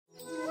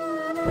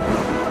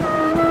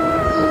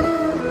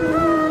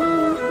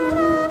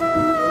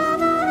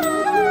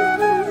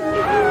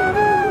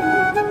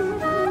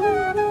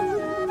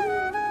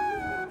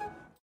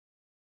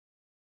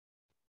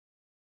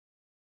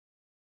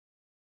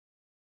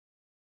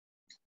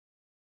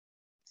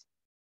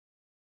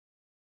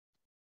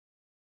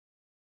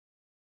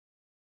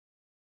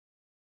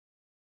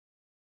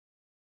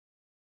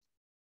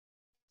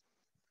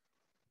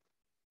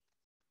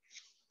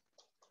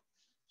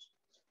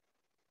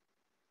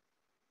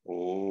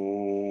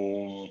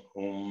ஓம்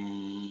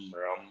ஹும்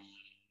ரம்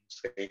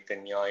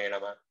சைதன்யாய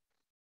நம.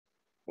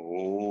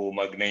 ஓம்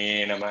அக்னயே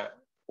நம.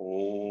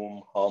 ஓம்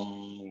ஹம்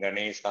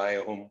கணேசாய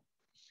ஹும்.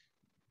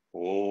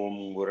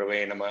 ஓம் குரவே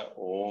நம.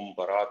 ஓம்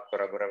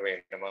பராத்பர குரவே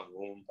நம.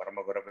 ஓம்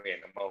பரமகுரவே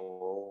நம.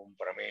 ஓம்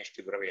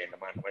பரமேஷ்டி குரவே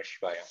நம. நம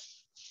சிவாய.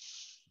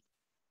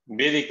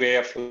 Vedic Way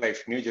of Life,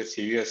 New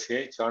Jersey, USA,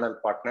 channel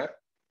partner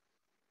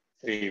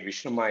Sri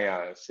Vishnumaya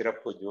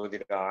சிறப்பு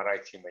ஜோதிட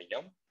ஆராய்ச்சி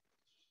மையம்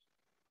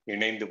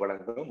இணைந்து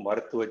வழங்கும்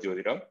மருத்துவ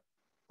ஜோதிடம்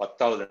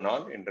 10வது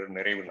நாள் என்று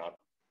நிறைவு நாள்.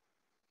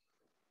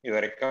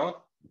 இதுவரைக்கும்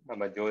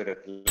நம்ம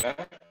ஜோதிடத்துல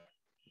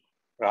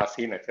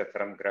ராசி,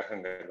 நட்சத்திரம்,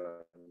 கிரகங்கள்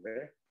வந்து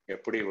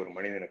எப்படி ஒரு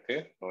மனிதனுக்கு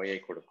நோயை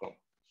கொடுக்கும்,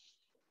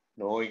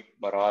 நோய்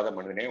வராத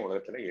மனிதனே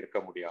உலகத்துல இருக்க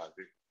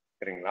முடியாது,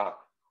 சரிங்களா?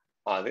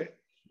 அது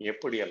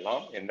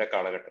எப்படியெல்லாம் எந்த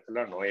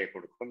காலகட்டத்துல நோயை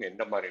கொடுக்கும்,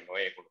 எந்த மாதிரி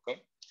நோயை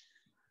கொடுக்கும்,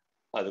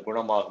 அது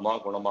குணமாகுமா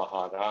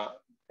குணமாகாதா,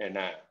 என்ன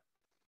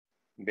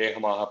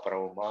வேகமாக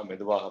பரவுமா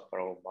மெதுவாக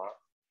பரவுமா,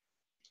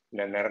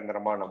 இல்லை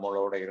நிரந்தரமா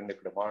நம்மளோட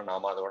இருந்துக்கிடுமா,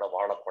 நாம அதோட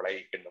வாழ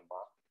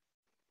பழகிக்கணுமா,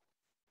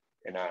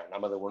 ஏன்னா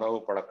நமது உணவு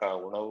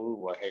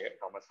வகை,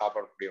 நம்ம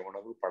சாப்பிடக்கூடிய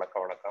உணவு பழக்க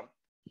வழக்கம்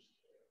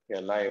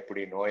இதெல்லாம்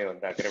எப்படி நோயை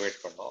வந்து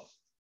அக்ரவேட் பண்ணோம்,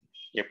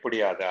 எப்படி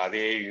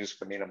அதே யூஸ்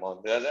பண்ணி நம்ம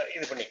வந்து அதை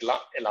இது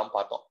பண்ணிக்கலாம், எல்லாம்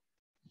பார்த்தோம்.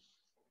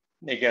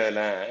 இன்னைக்கு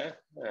அதுல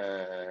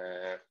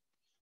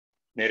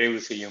நிறைவு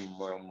செய்யும்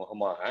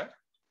முகமாக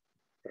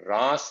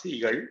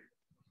ராசிகள்,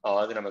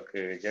 அதாவது நமக்கு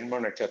ஜென்ம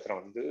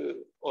நட்சத்திரம் வந்து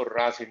ஒரு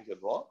ராசின்னு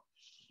சொல்லுவோம்,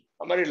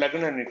 அது மாதிரி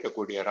லக்னம்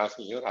நிற்கக்கூடிய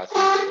ராசியும்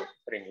ராசியும் சொல்லுவோம்,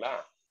 சரிங்களா?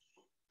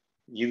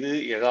 இது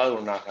ஏதாவது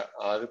ஒன்றாக,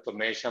 அதாவது இப்போ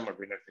மேஷம்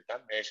அப்படின்னு எடுத்துட்டா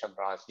மேஷம்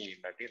ராசி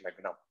இல்லாட்டி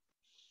லக்னம்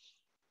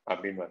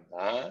அப்படின்னு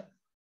வந்தா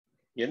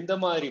எந்த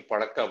மாதிரி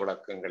பழக்க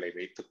வழக்கங்களை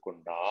வைத்து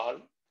கொண்டால்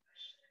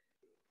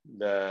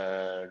இந்த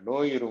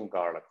நோயுறும்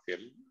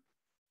காலத்தில்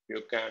யூ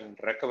கேன்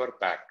ரெக்கவர்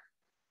பேக்.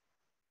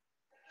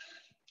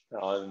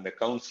 அதாவது இந்த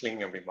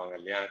கவுன்சிலிங் அப்படிம்பாங்க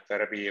இல்லையா,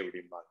 தெரபி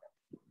அப்படிம்பாங்க.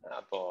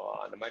 அப்போ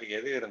அந்த மாதிரி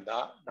எது இருந்தா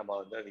நம்ம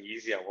வந்து அது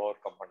ஈஸியா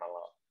ஓவர் கம்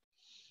பண்ணலாம்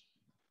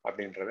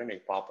அப்படின்றத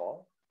இன்னைக்கு பார்ப்போம்.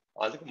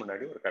 அதுக்கு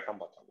முன்னாடி ஒரு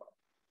கட்டம் பார்த்தோம்லாம்,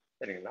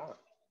 சரிங்களா?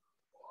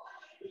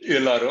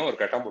 எல்லாரும் ஒரு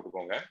கட்டம்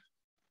போட்டுக்கோங்க.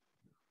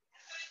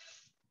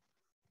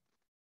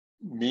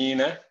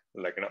 மீன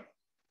லக்னம்.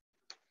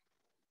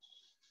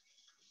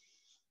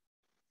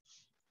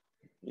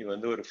 இது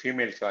வந்து ஒரு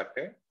female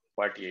chart,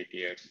 48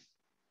 years.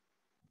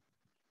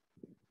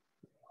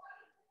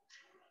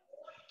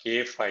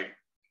 K5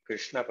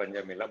 Krishna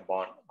பஞ்சமில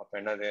பான். அப்ப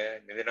என்னது,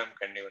 மிதினம்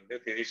கன்னி வந்து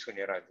திதி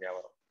சூன்யராஜ்யா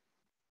வரும்.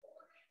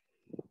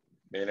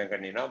 மிதினம்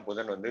கன்னினா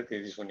புதன் வந்து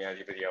திதி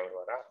சூன்யாதிபதியா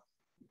வருவாரா?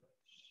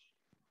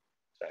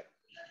 சரி,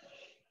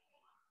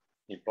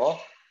 இப்போ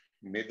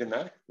மிதுன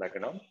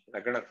லக்னம்.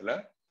 லக்னத்துல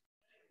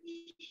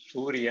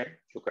சூரியன்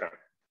சுக்கிரன்,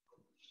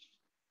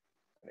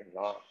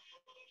 சரிங்களா?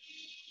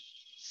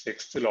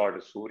 6th லார்டு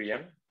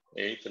சூரியன்,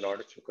 8th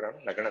லார்டு சுக்கிரன்,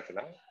 லக்னத்துல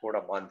கூட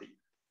மாந்தி.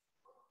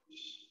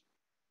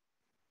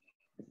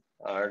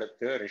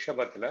 அடுத்து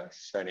ரிஷபத்துல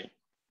சனி,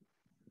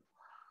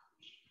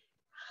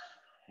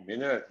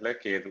 மிதுனத்துல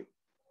கேது,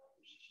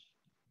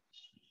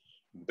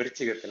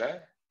 விருச்சிகத்துல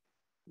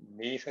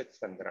நீச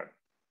சந்திரன்,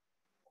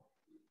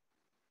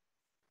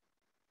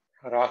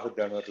 ராகு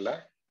தனுர்ல,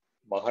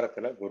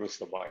 மகரத்துல குரு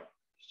சுபாய்,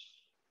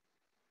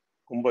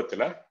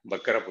 கும்பத்துல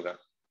வக்கர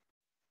புதன்,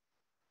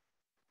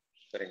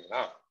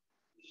 சரிங்களா?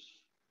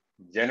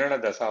 ஜனன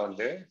தசா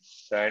வந்து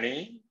சனி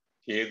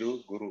கேது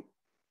குரு.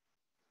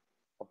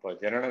 அப்போ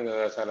ஜனன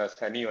தசால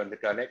சனி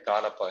வந்துட்டாலே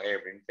காலப்பகை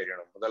அப்படின்னு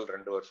தெரியணும். முதல்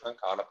 2 வருஷம்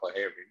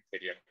காலப்பகை அப்படின்னு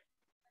தெரியணும்,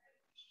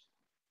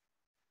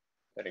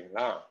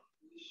 சரிங்களா?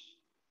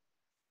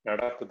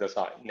 நடப்பு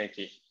தசா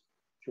இன்னைக்கு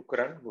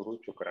சுக்கிரன் குரு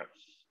சுக்கிரன்.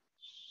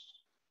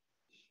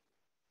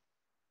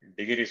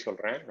 டிகிரி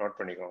சொல்றேன், நோட்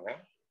பண்ணிக்கோங்க.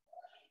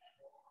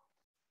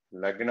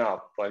 லக்னா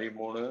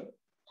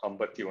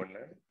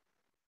 13:51,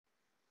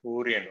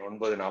 சூரியன்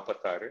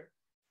 9:46,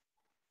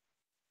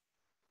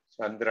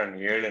 சந்திரன்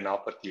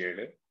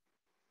 7:47,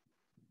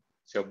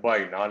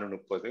 செவ்வாய்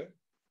 4:30,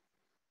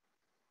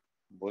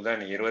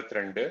 புதன்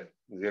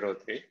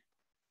 22:03,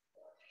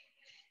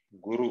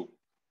 குரு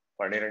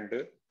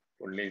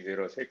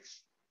 12:06,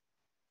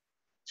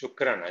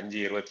 சுக்கிரன்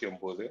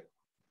 5:29,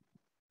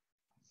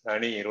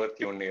 சனி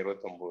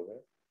 21:29,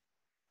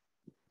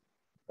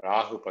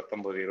 ராகு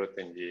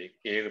 19:25,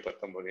 கேது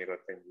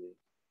 19:25,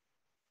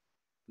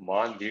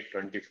 மாந்தி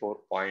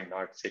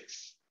 24.06.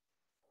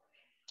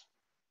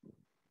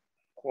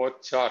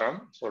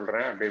 கோச்சாரம்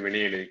சொல்றேன், அப்படியே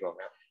வெளியே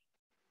எழுதிக்கோங்க.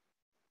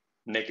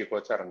 இன்னைக்கு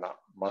கோச்சாரம் தான்.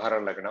 மகர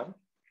லக்னம்,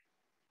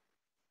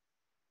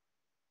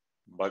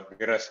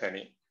 வக்ர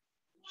சனி,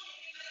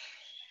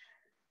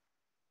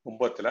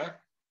 கும்பத்துல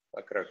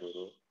வக்ர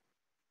குரு,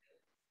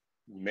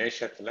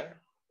 மேஷத்துல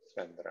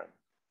சந்திரன்,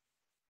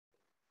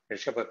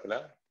 ரிஷபத்துல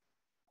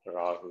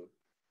ராகு,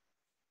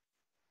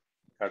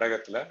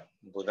 கடகத்துல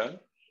புதன்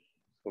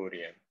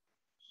சூரியன்,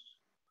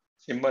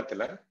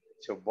 சிம்மத்துல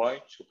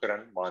செவ்வாய்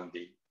சுக்கிரன்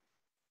மாந்தி,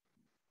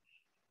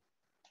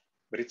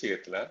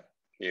 விருச்சிகத்துல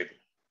கேது.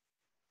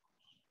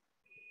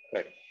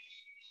 சரி,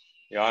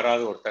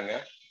 யாராவது ஒருத்தங்க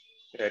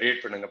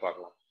ரீட் பண்ணுங்க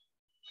பார்க்கலாம்.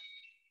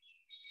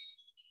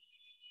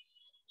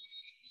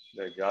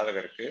 இந்த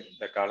ஜாதகருக்கு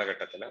இந்த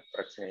காலகட்டத்துல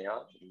பிரச்சனையா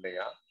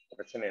இல்லையா?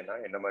 பிரச்சனைனா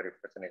என்ன மாதிரி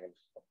பிரச்சனைகள்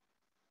இருக்கும்?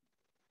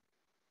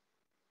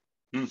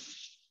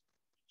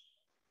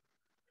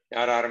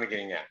 யார்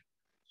ஆரம்பிக்கிறீங்க?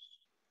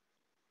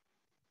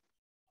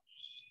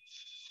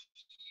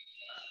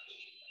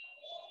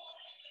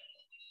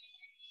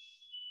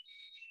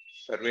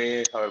 சர்வே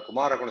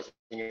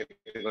குமாரகுணசிங்க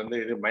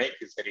இது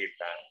மைக்கு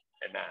சரியில்லை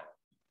என்ன,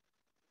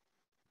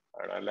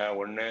 அதனால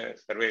ஒண்ணு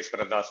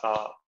சர்வேஸ்வரதாசா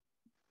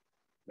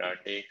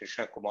இல்லாட்டி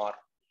கிருஷ்ணகுமார்.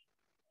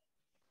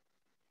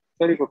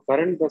 சரி, இப்போ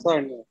கரண்ட் தசா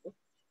என்ன?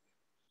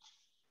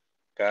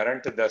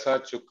 கரண்ட் தசா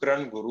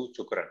சுக்கிரன் குரு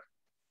சுக்கிரன்.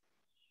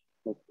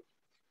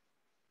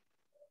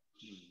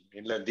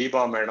 இல்ல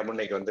தீபா மேடம்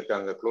இன்னைக்கு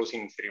வந்திருக்காங்க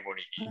க்ளோசிங்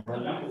செரிமோனிக்கு,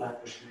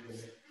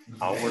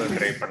 அவங்களும்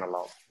ட்ரை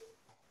பண்ணலாம்.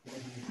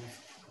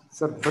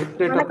 Sir birth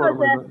date of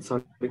birth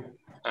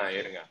sorry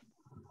இருங்க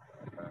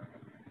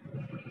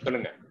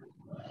சொல்லுங்க.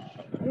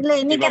 இல்ல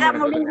இன்னைக்கு தான்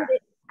முடிஞ்சது.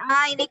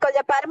 இன்னைக்கு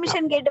கொஞ்சம்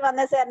பர்மிஷன் கேட்டு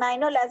வந்தேன் சார். நான்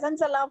இன்னும்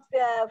லெசன்ஸ் எல்லாம்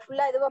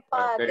ஃபுல்லா இதுவா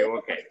சரி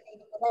ஓகே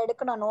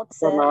எடுக்கணும் நோட்ஸ்.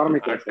 சார் நான்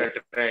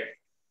ஆரம்பிக்கிறேன்.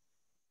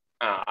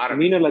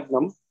 மீன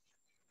லக்னம்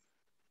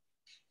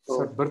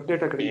சார் பர்த்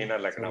டேட் மீன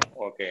லக்னம்.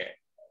 ஓகே.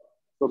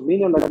 சோ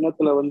மீன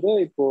லக்னத்துல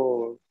இப்போ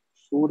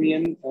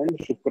சூரியன் அண்ட்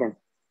சுக்கிரன்.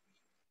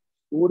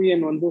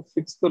 சூரியன்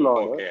 6th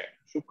லார்ட்,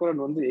 சுக்கிரன்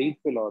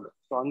 8th லார்ட்.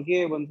 சோ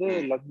அங்கேயே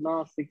லக்னா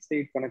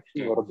 6-8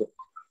 கனெக்ஷன் வருது.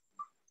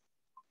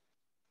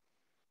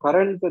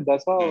 கரண்ட்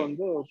தசா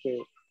ஓகே,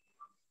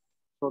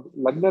 சோ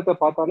லக்னத்தை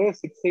பார்த்தாலே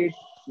 6-8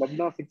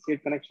 லக்னா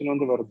 6-8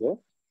 கனெக்ஷன் வருது.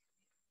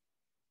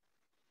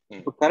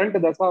 இப்போ கரண்ட்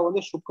தசா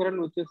சுக்கிரன்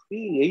which is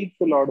the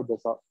 8th Lord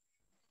தசா.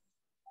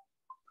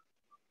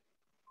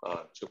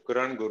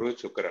 சுக்கிரன் குரு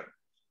சுக்கிரன்.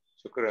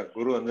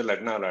 குரு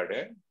லக்னா லார்டு,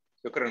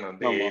 சுக்கிரன்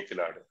 8th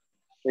லார்டு.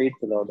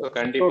 8th Lord.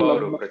 கண்டிப்பா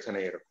ஒரு பிரச்சனை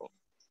இருக்கும்.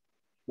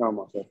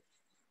 ஆமா சார்.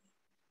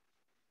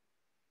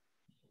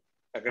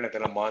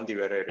 லக்னத்துல மாந்தி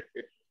வேற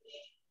இருக்கு.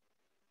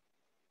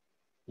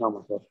 ஆமா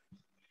சார்.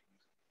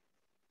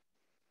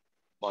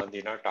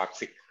 மாந்தினா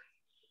டாக்ஸிக்.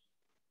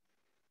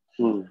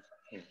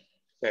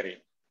 சரி,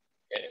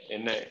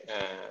 என்ன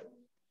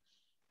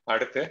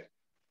அடுத்து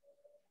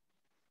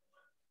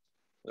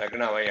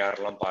லக்னாவை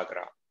யாரெல்லாம்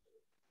பாக்குறா?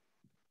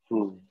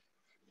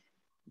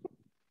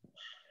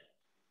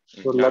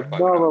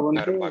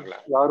 லக்னாவை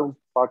யாரும்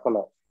பார்க்கல.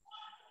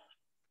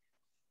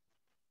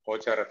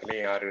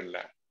 கோச்சாரத்திலயும் யாரும் இல்ல.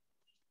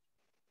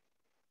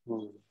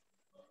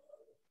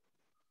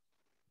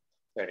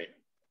 சரி,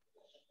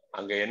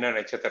 அங்க என்ன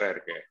நட்சத்திரம்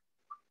இருக்கு?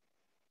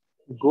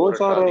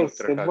 கோச்சார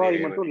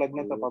செவ்வாய் மட்டும்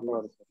லக்னத்தை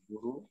பார்க்கறாரு சார்.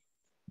 குரு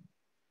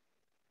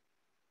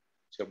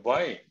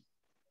செவ்வாய்,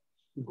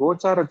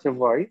 கோச்சார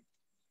செவ்வாய்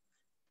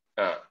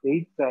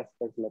 8th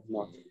aspect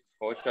லக்னா.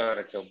 கோச்சார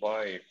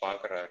செவ்வாய்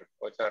பார்க்கறாரு.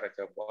 கோச்சார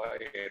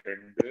செவ்வாய்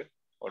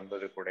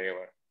 2-9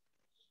 கூடையவர்.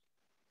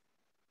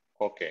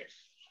 ஓகே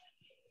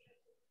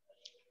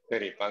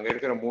சரி, இப்ப அங்க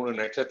இருக்கிற 3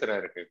 நட்சத்திரம்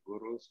இருக்கு,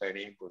 குரு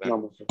சனி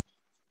புதன்.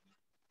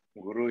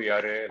 குரு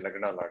யாரு?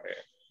 லக்னா லார்டு.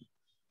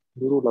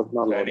 குரு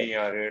லக்னா லார்டு. சனி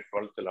யாரு?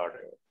 12th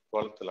Lord.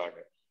 12th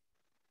Lord.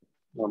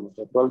 ஆமா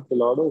சார், 12th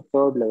லார்டு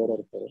 3rd ல வேற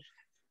இருக்காரு.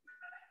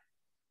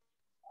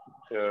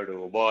 3rd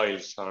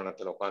உபாயில்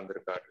ஸ்தானத்துல உட்கார்ந்து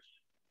இருக்காரு.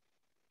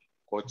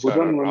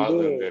 கோச்சார ராகு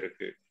அங்க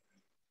இருக்கு.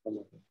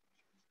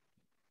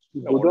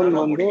 புதன்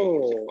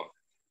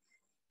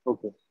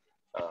ஓகே,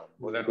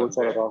 புதன்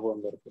கோச்சார ராகு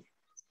அங்க இருக்கு.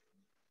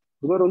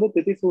 புதன்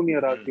திதிசூன்ய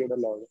ராசியோட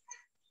லார்டு.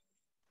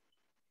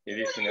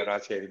 திதிசூன்ய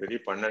ராசி அதிபதி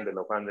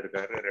 12ல உட்கார்ந்து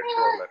இருக்காரு,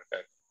 ரெட்ரோல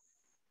இருக்காரு.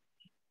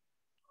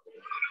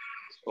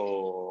 So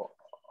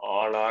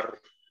all are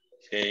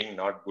saying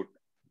not good.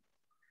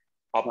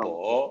 அப்போ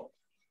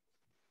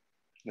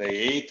இந்த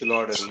 8th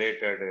லார்ட்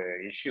ரிலேட்டட்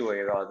இஷ்யூ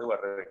ஏதாவது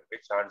வர்றதுக்கு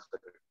சான்ஸ்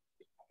இருக்கு,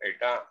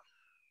 ரைட்டா?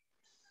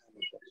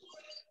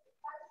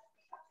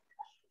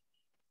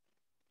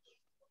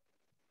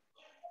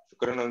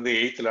 சுக்கிரன்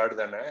 8th லார்ட்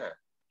தானே?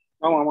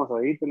 ஆமா ஆமா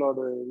சார், 8th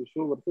லார்ட்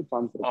இஷ்யூ வரதுக்கு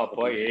சான்ஸ் இருக்கு.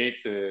 அப்போ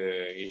 8th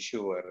இஷ்யூ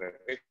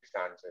வர்றதுக்கு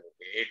சான்ஸ்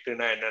இருக்கு.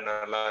 8னா என்ன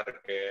நல்லா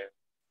இருக்கு?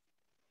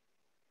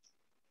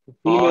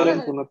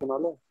 ஃபீமேல்னு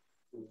சொன்னதுனால,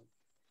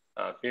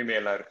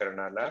 ஃபீமேலா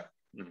இருக்கறனால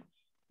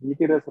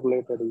யூட்டிரஸ்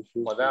ரிலேட்டட்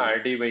இஷ்யூ.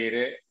 அடி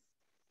வயிறு,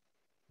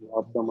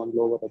 abdomen,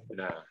 lower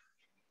abdomen,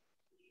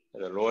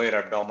 the lower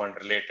abdomen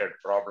related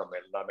problem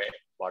எல்லாமே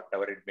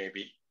whatever it may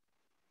be,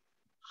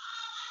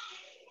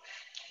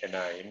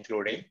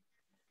 including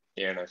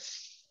anus.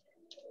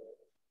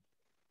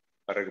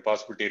 வர்றதுக்கு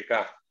பாசிபிலிட்டி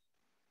இருக்கா?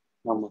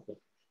 ஆமா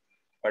சார்.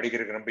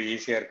 படிக்கிறதுக்கு ரொம்ப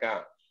ஈஸியா இருக்கா?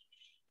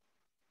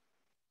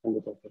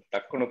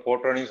 டக்குன்னு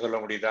போட்டோன்னு சொல்ல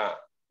முடியுதா?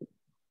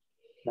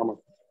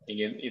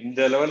 நீங்க இந்த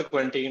லெவலுக்கு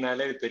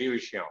வந்துட்டீங்கனாலே இது பெரிய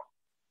விஷயம்.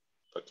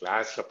 இப்ப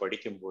கிளாஸ்ல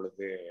படிக்கும்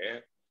பொழுது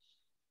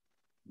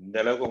இந்த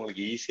அளவுக்கு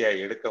உங்களுக்கு ஈஸியா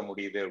எடுக்க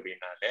முடியுது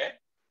அப்படின்னாலே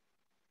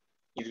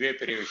இதுவே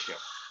பெரிய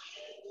விஷயம்,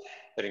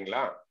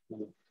 சரிங்களா?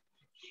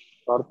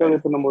 அடுத்தது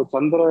இப்ப நம்ம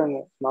சந்திர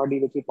நாடி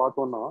வச்சு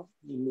பார்த்தோம்னா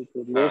இன்னைக்கு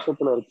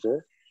மேஷத்துல இருக்கு.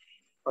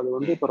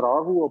 அது இப்ப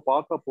ராகுவை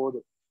பார்க்க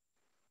போகுது.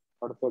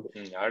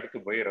 அடுத்து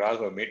போய்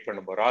ராகுவை மீட் பண்ண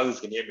போறோம், ராகு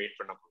சனியை மீட்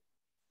பண்ண போறோம்.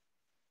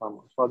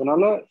 ஆமா,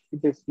 அதனால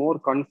it is more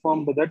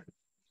confirmed that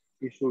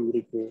issue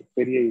இருக்கு,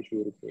 பெரிய இஷ்யூ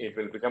இருக்கு. It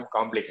will become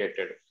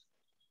complicated.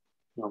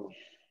 ஆமா.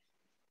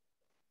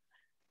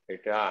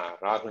 ரைட்டா?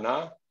 ராகுனா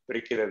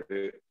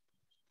பிரிக்கிறது.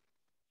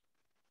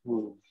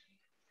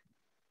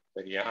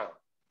 சரியா?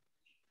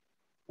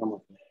 ஆமா.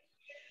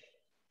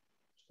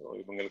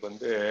 இவங்களுக்கு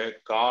வந்து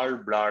கால்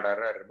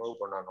பிளாடரை ரிமூவ்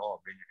பண்ணணும்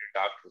அப்படின்னு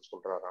டாக்டர்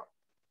சொல்றாராம்.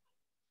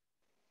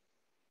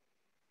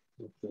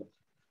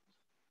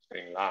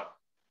 சரிங்களா?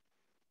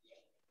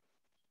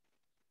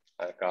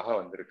 அதுக்காக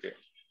வந்திருக்கு.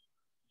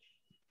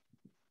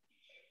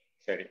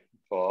 சரி,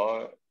 இப்போ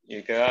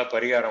இதுக்கு ஏதாவது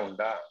பரிகாரம்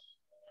உண்டா?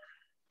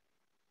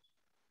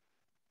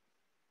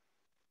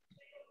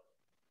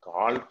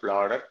 Gall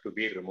bladder to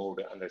be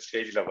removed அந்த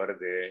ஸ்டேஜ்ல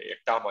வருது.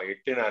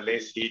 8 நாளே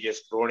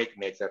சீரியஸ் குரோனிக்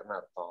நேச்சர்னு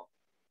அர்த்தம்.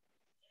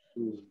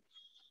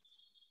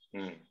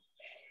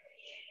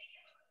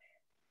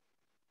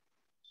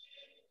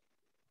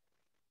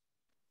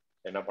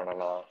 என்ன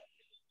பண்ணலாம்?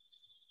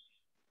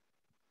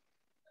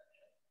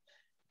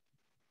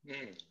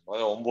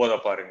 முதல்ல 9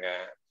 பாருங்க.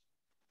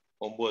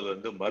 9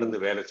 வந்து மருந்து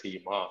வேலை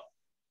செய்யுமா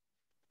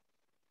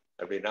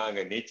அப்படின்னா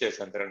அங்க நீச்ச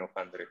சந்திரன்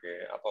உட்கார்ந்துருக்கு.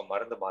 அப்ப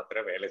மருந்து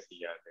மாத்திரை வேலை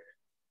செய்யாது.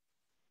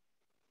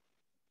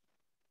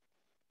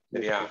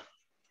 சரியா?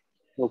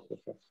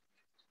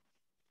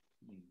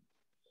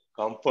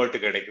 கம்ஃபர்ட்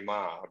கிடைக்குமா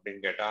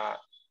அப்படின்னு கேட்டா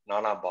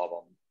 4ஆம்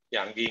பாவம்,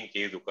 அங்கேயும்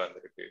கேது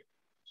உட்கார்ந்துருக்கு.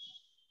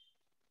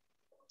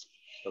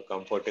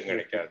 கம்ஃபர்ட்டும்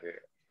கிடைக்காது.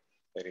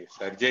 சரி,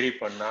 சர்ஜரி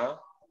பண்ணா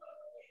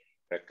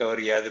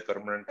ரெக்கவரியாவது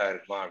பெர்மனண்டா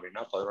இருக்குமா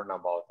அப்படின்னா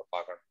 11ஆம் பாவத்தை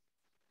பார்க்கணும்.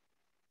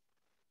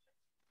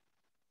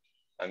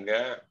 அங்க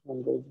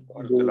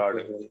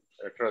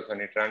ரெட்ரோ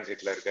சனி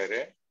டிரான்சிட்ல இருக்காரு.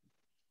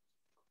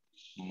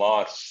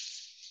 மார்ஸ்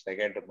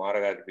செகண்ட்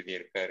மாரகாதிபதி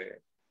இருக்காரு.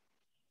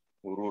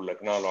 குரு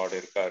லக்னா லார்டு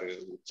இருக்காரு.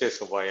 உச்ச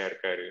செவ்வாயா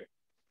இருக்காரு.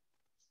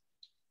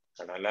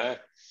 அதனால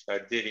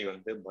சர்ஜரி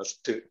வந்து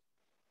மஸ்ட்.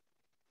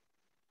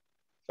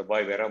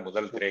 செவ்வாய் வேற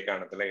முதல்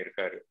திரைக்காணத்துல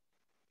இருக்காரு.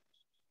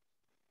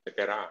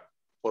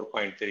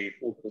 4.3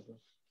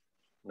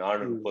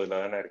 430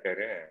 தானே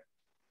இருக்காரு.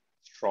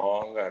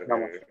 ஸ்ட்ராங்கா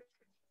இருக்காரு.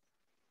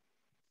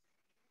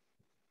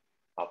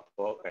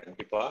 அப்போ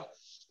கண்டிப்பா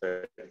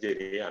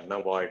சர்ஜரி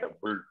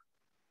அன்அவாய்டபிள்.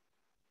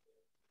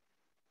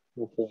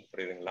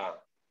 புரியுதுங்களா?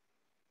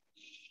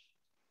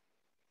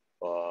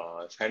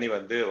 சனி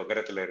வந்து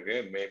வக்ரத்துல இருக்கு.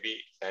 மேபி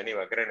சனி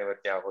வக்ர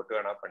நிவர்த்தி ஆகட்டும்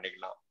வேணா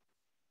பண்ணிக்கலாம்.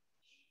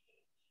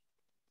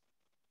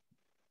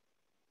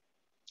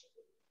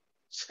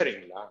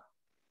 சரிங்களா?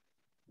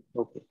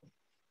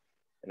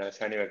 ஏன்னா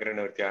சனி வக்ர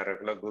நிவர்த்தி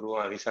ஆகிறதுக்குள்ள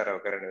குருவும் அதிசார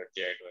வக்ர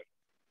நிவர்த்தி ஆயிடுவார்.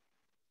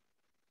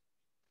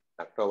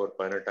 அக்டோபர்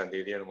 18ஆம்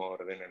தேதி என்னமோ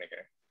வருதுன்னு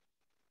நினைக்கிறேன்.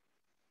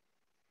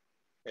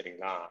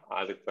 சரிங்களா?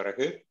 அதுக்கு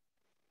பிறகு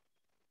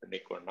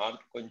இன்னைக்கு ஒரு நாள்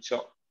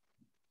கொஞ்சம்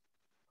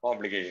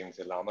காம்ப்ளிகேஷன்ஸ்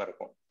இல்லாம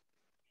இருக்கும்.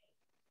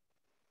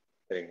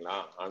 சரிங்களா?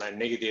 ஆனா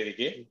இன்னைக்கு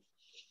தேதிக்கு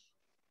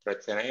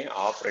பிரச்சனை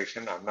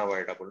ஆபரேஷன்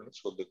அன்அவாய்டபிள்னு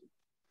சொல்லுது.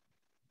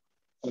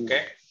 ஓகே,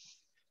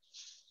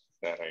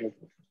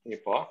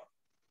 இப்போ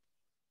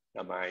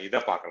நம்ம இத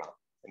பார்க்கலாம்.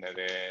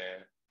 என்னது?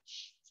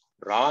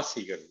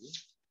 ராசிகள்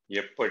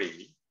எப்படி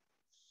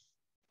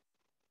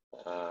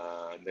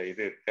இந்த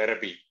இது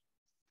தெரபி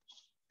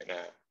என்ன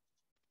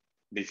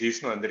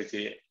டிசீஸ்னு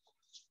வந்துருச்சு,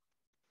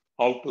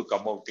 how to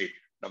come out it,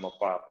 நம்ம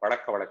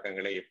பழக்க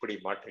வழக்கங்களை எப்படி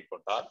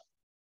மாற்றிக்கொண்டால்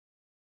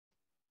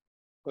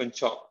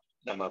கொஞ்சம்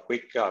நம்ம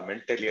குயிக்கா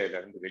மென்டலி அதுல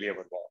இருந்து வெளியே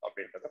வருவோம்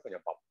அப்படின்றத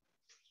கொஞ்சம் பார்ப்போம்.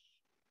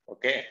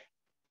 ஓகே,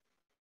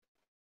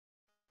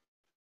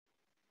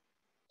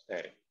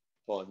 சரி.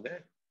 இப்போ வந்து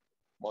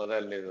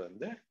முதல்ல இது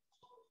வந்து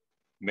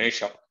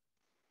மேஷம்.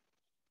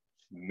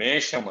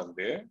 மேஷம்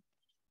வந்து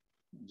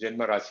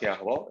ஜென்ம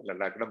ராசியாகவோ இல்ல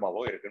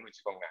லக்னமாவோ இருக்குன்னு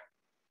வச்சுக்கோங்க.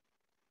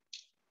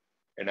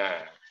 ஏன்னா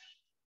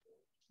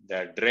இந்த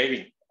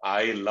டிரைவிங்,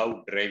 ஐ லவ்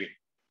டிரைவிங்.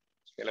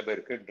 சில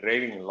பேருக்கு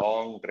டிரைவிங்,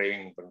 லாங்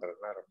டிரைவிங்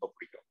பண்றதுலாம் ரொம்ப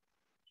பிடிக்கும்.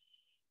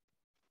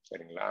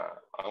 சரிங்களா?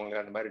 அவங்க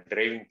அந்த மாதிரி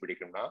டிரைவிங்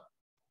பிடிக்கும்னா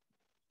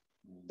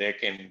they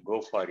can go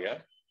for a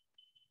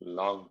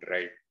long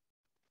drive.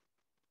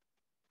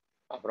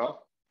 அப்புறம்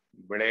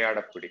விளையாட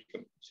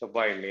பிடிக்கும்.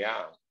 செவ்வாய் இல்லையா?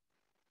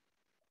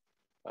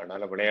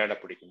 அதனால விளையாட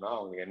பிடிக்கும்னா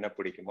அவங்க என்ன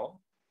பிடிக்குமோ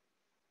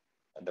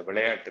அந்த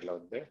விளையாட்டுல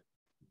வந்து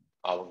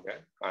அவங்க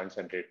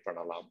கான்சென்ட்ரேட்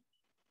பண்ணலாம்.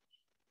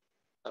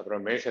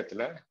 அப்புறம்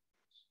மேஷத்துல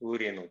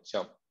சூரியன்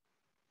உச்சம்.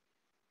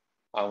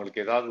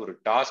 அவங்களுக்கு ஏதாவது ஒரு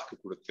டாஸ்க்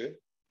கொடுத்து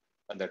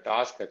அந்த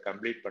டாஸ்கை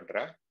கம்ப்ளீட் பண்ற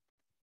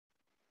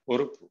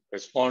பொறுப்பு,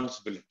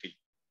 ரெஸ்பான்சிபிலிட்டி,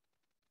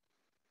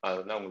 அது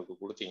வந்து அவங்களுக்கு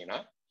கொடுத்தீங்கன்னா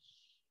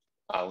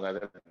அவங்க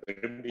அதை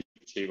விரும்பி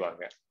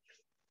செய்வாங்க.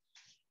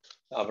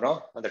 அப்புறம்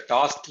அந்த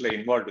டாஸ்க்ல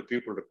இன்வால்வ்டு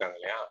பீப்புள் இருக்காங்க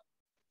இல்லையா,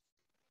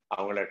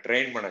 அவங்கள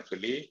ட்ரெயின் பண்ண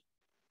சொல்லி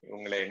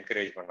இவங்களை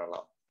என்கரேஜ்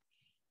பண்ணலாம்.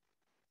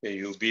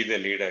 You be the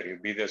leader, you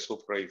be the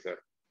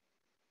supervisor,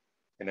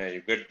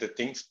 you get the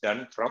things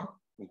ton from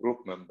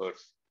group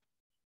members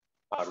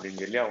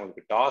அப்படின்னு சொல்லி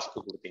அவங்களுக்கு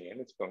டாஸ்க்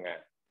கொடுத்தீங்கன்னு வச்சுக்கோங்க.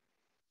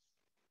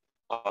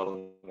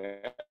 அவங்க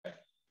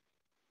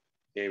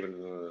they will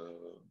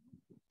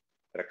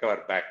recover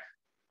back.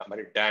 அது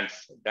மாதிரி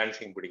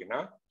டான்சிங் பிடிக்குன்னா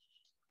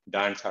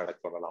டான்ஸ் ஆட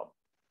சொல்லலாம்.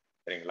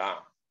 சரிங்களா?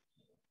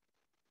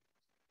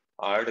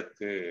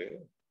 அடுத்து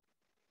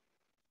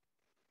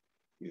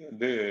இது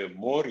வந்து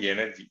மோர்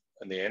எனர்ஜி,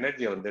 அந்த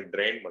எனர்ஜியை வந்து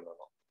ட்ரெயின்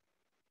பண்ணணும்.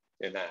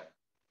 ஏன்னா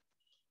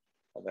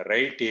அந்த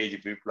ரைட் ஏஜ்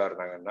பீப்புளா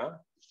இருந்தாங்கன்னா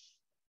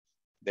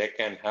they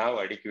can have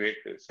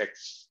adequate sex.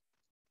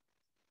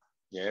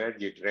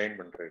 Energy train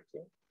பண்றதுக்கு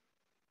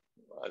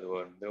அது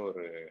வந்து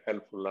ஒரு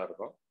ஹெல்ப்ஃபுல்லா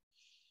இருக்கும்.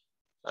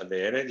 அந்த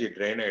எனர்ஜி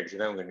ட்ரெயின்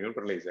ஆயிடுச்சுன்னா அவங்க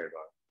நியூட்ரலைஸ்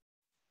ஆயிடுவாங்க.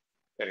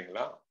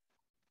 சரிங்களா?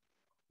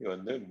 இது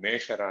வந்து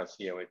மேஷ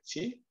ராசியை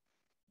வச்சு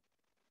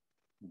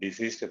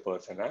டிசீஸ்டு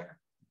பர்சனை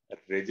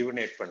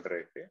ரெஜுவினேட்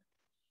பண்றதுக்கு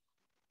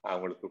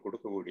அவங்களுக்கு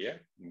கொடுக்கக்கூடிய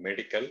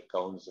medical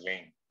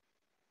counselling.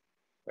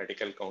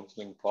 Medical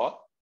counselling for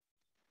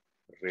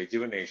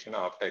rejuvenation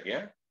after a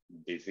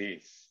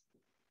disease,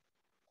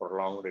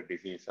 prolonged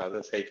disease. அது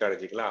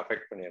சைக்காலஜிக்கலா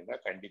அஃபெக்ட் பண்ணியிருந்தா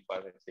கண்டிப்பா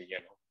அதை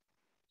செய்யணும்.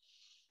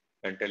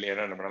 மென்டலி,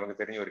 ஏன்னா நமக்கு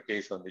தெரிஞ்ச ஒரு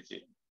கேஸ் வந்துச்சு.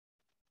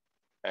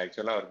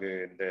 ஆக்சுவலா அவருக்கு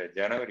இந்த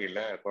ஜனவரியில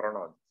கொரோனா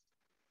வந்துச்சு.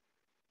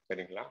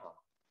 சரிங்களா?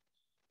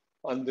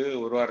 வந்து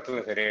ஒரு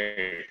வாரத்துல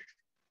சரியாயிடுச்சு.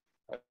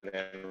 அந்த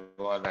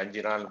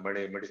 5 நாள்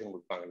மெடிசன்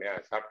கொடுப்பாங்க இல்லையா,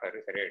 சாப்பிட்டாரு,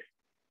 சரியாயிடுச்சு.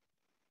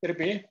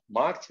 திருப்பி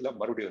மார்ச்ல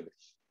மறுபடியும்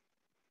வந்துருச்சு.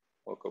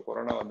 ஓகே,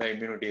 கொரோனா வந்தா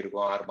இம்யூனிட்டி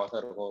இருக்கும், 6 மாசம்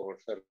இருக்கும், 1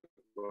 வருஷம் இருக்கும்.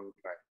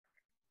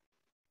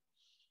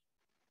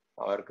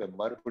 அவருக்கு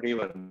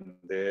மறுபடியும்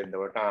வந்து இந்த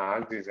வட்டம்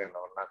ஆக்சிஜன்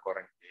லெவல்லாம்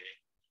குறைஞ்சி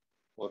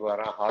ஒரு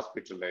வாரம்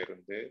ஹாஸ்பிட்டல்ல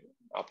இருந்து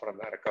அப்புறம்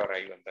தான் ரெக்கவர்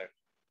ஆகி வந்தார்.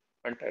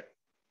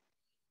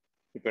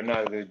 இப்ப என்ன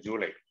ஆகுது?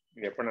 ஜூலை.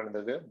 இது எப்ப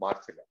நடந்தது?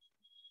 மார்ச்ல.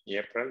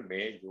 ஏப்ரல்,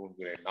 மே, ஜூன்,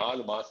 ஜூலை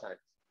 4 மாசம்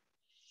ஆச்சு.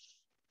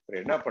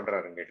 என்ன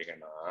பண்றாருன்னு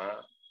கேட்டீங்கன்னா,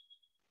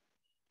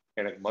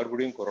 எனக்கு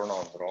மறுபடியும் கொரோனா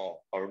வந்துடும்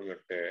அப்படின்னு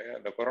சொல்லிட்டு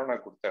அந்த கொரோனா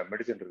கொடுத்த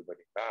மெடிசன் இருக்கு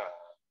பார்த்தீங்களா,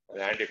 அது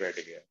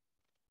ஆன்டிபயோட்டிக்,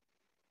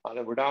 அதை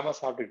விடாம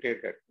சாப்பிட்டுக்கிட்டே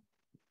இருக்காரு.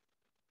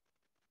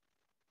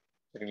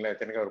 சரிங்களா?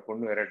 இத்தனைக்கு அவர்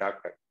பொண்ணு வேற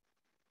doctor.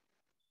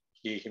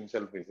 He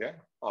himself is a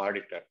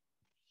auditor,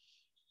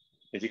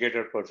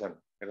 educated person.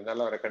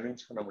 இருந்தாலும் அவரை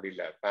கன்வின்ஸ் பண்ண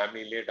முடியல.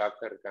 ஃபேமிலியிலேயே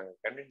டாக்டர் இருக்காங்க,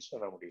 கன்வின்ஸ்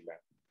பண்ண முடியல.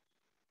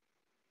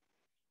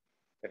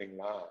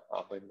 சரிங்களா?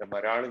 அப்ப இந்த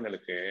மாதிரி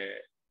ஆளுங்களுக்கு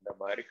இந்த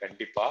மாதிரி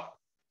கண்டிப்பா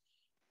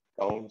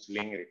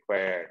கவுன்சிலிங்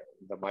ரிக்வயர்ட்.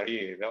 இந்த மாதிரி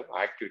ஏதாவது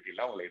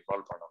ஆக்டிவிட்டிலாம் உங்களை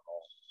இன்வால்வ்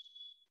பண்ணணும்.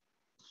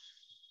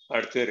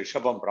 அடுத்து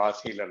ரிஷபம்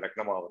ராசியில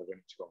லக்னமா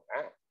வருதுன்னு வச்சுக்கோங்க.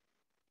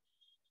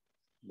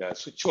 இந்த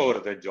சுவிட்ச் ஓவர்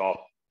த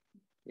ஜாப்,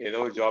 ஏதோ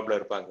ஒரு ஜாப்ல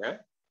இருப்பாங்க.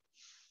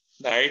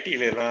 இந்த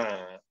ஐடில எல்லாம்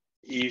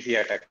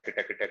ஈஸியா டக்கு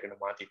டக்கு டக்குன்னு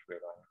மாத்திட்டு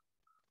போயிடுவாங்க.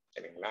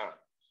 சரிங்களா?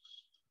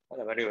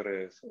 அந்த மாதிரி ஒரு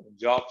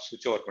ஜாப்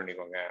சுவிட்ச் ஓவர்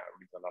பண்ணிக்கோங்க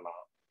அப்படின்னு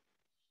சொல்லலாம்.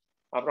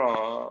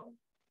 அப்புறம்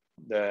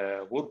இந்த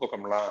ஊர்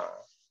பக்கம்லாம்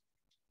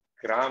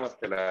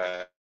கிராமத்துல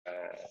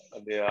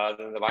அது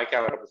இந்த வாய்க்கா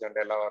வரப்பு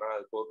சண்டை எல்லாம் வரும்.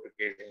 அது கோர்ட்டு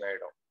கேஸ்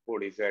ஆயிடும்.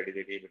 போலீஸ்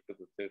அடிதடி விட்டு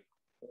கொடுத்து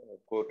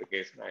கோர்ட்டு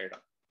கேஸ்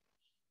ஆயிடும்.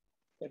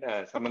 ஏன்னா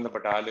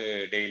சம்பந்தப்பட்ட ஆளு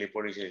டெய்லி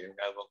போலீஸ்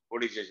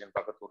ஸ்டேஷன்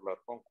பக்கத்து ஊர்ல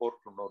இருக்கும்,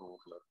 கோர்ட் இன்னொரு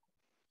ஊர்ல இருக்கும்.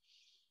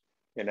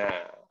 ஏன்னா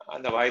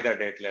அந்த வாய்தா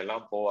டேட்ல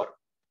எல்லாம் போவார்.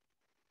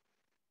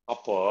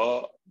 அப்போ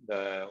இந்த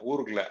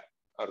ஊருக்குள்ள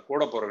அவர்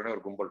கூட போறதுன்னு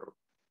ஒரு கும்பல்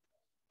இருக்கும்.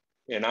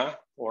 ஏன்னா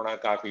போனா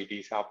காஃபி, டீ,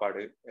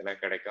 சாப்பாடு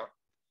எல்லாம் கிடைக்கும்.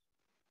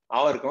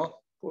 அவருக்கும்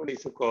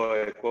போலீஸு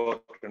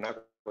கோர்ட்டுனா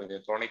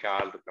கொஞ்சம் துணைக்கு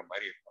ஆள் இருக்கிற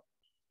மாதிரி இருக்கும்.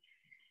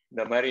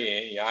 இந்த மாதிரி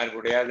யாரு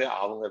கூடயாவது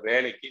அவங்க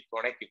வேலைக்கு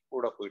துணைக்கு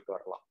கூட போயிட்டு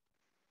வரலாம்.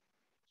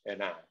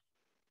 ஏன்னா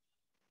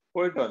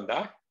போயிட்டு வந்தா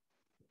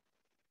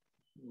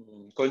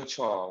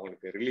கொஞ்சம்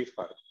அவங்களுக்கு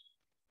ரிலீஃபா இருக்கும்.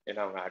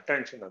 ஏன்னா அவங்க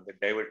அட்டென்ஷன் வந்து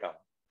டைவர்ட்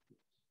ஆகும்.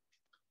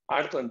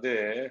 அடுத்து வந்து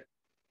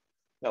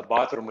இந்த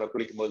பாத்ரூம்ல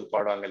குளிக்கும் போது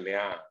பாடுவாங்க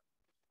இல்லையா,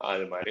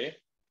 அது மாதிரி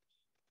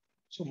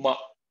சும்மா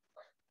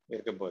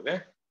இருக்கும்போது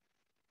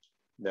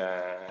இந்த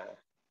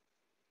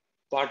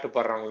பாட்டு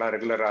பாடுறவங்களாம்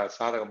ரெகுலரா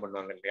சாதகம்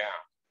பண்ணுவாங்க இல்லையா,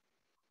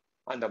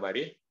 அந்த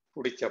மாதிரி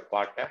பிடிச்ச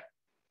பாட்டை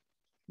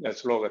இந்த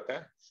ஸ்லோகத்தை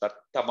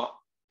சத்தமா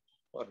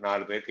ஒரு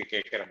 4 பேருக்கு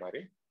கேட்கிற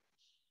மாதிரி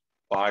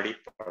பாடி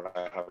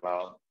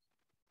பழகலாம்.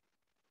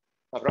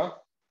 அப்புறம்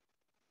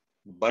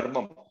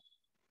பர்மம்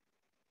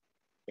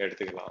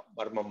எடுத்துக்கலாம்.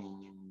 பர்மம்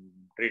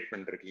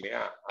ட்ரீட்மெண்ட் இருக்கு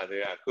இல்லையா, அது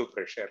அக்கு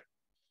ப்ரெஷர்.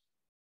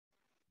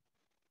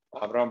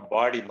 அப்புறம்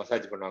பாடி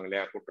மசாஜ் பண்ணுவாங்க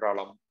இல்லையா,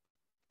 குற்றாலம்,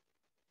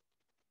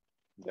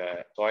 இந்த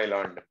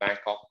தாய்லாந்து,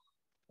 பேங்காக்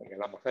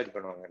அங்கெல்லாம் மசாஜ்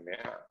பண்ணுவாங்க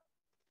இல்லையா,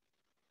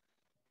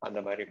 அந்த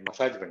மாதிரி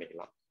மசாஜ்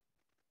பண்ணிக்கலாம்.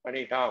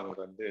 பண்ணிட்டா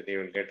அவங்களுக்கு வந்து they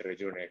will get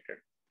rejuvenated.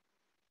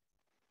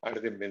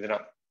 அடுத்து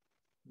மிதுனம்.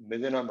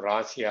 மிதுனம்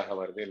ராசியாக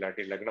வருது,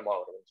 இல்லாட்டி லக்னமா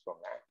வருதுன்னு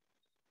வச்சுக்கோங்க.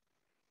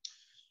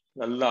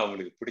 நல்லா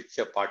அவங்களுக்கு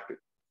பிடிச்ச பாட்டு.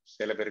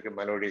 சில பேருக்கு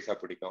மெலோடிஸா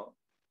பிடிக்கும்,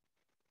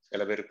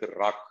 சில பேருக்கு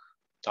ராக்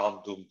தாம்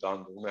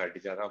தூம்னு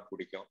அடிச்சாதான்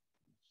பிடிக்கும்.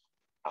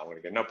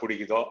 அவங்களுக்கு என்ன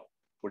பிடிக்குதோ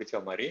பிடிச்ச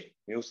மாதிரி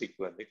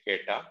மியூசிக் வந்து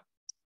கேட்டா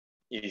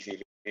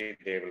easily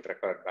they will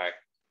recover back.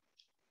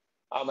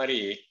 அது மாதிரி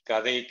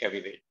கதை,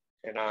 கவிதை.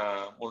 ஏன்னா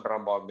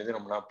 3ஆம் பாவம்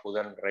மிதுனம்னா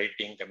புதன்,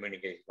 ரைட்டிங்,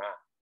 கம்யூனிகேஷனா,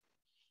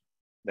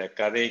 இந்த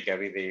கதை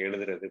கவிதை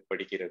எழுதுறது,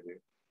 படிக்கிறது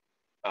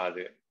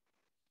அது.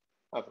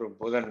 அப்புறம்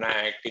புதன்னா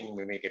ஆக்டிங்,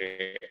 மிமிக்ரி,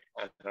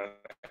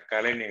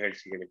 கலை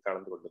நிகழ்ச்சிகளில்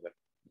கலந்து கொள்ளுதல்,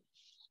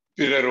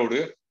 பிறரோடு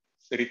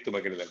சிரித்து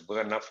மகிழ்தல்.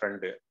 புதன்னா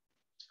ஃப்ரெண்டு,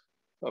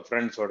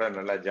 ஃப்ரெண்ட்ஸோட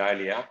நல்லா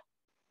ஜாலியா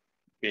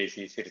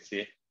பேசி சிரிச்சு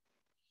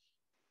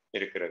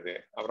இருக்கிறது.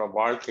 அப்புறம்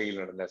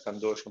வாழ்க்கையில் நடந்த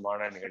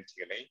சந்தோஷமான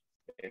நிகழ்ச்சிகளை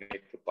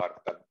நினைத்து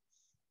பார்த்தல்.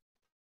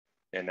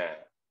 என்ன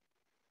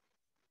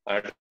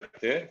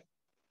அடுத்து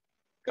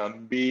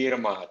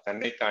கம்பீரமாக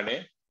தன்னைத்தானே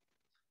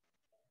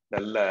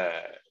நல்ல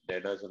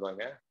என்ன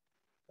சொல்லுவாங்க,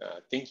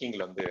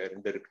 திங்கிங்ல வந்து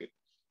 2 இருக்கு,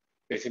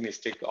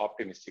 பெசிமிஸ்டிக்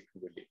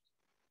ஆப்டிமிஸ்டிக் சொல்லி.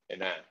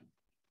 என்ன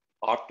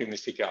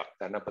ஆப்டிமிஸ்டிக்கா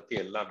தன்னை பத்தி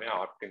எல்லாமே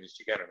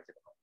ஆப்டிமிஸ்டிக்கா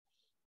நினைச்சுக்கணும்.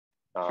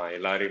 நான்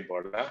எல்லாரையும்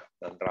போல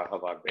நன்றாக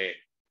வாழ்வேன்,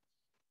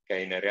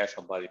 கை நிறைய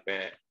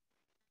சம்பாதிப்பேன்,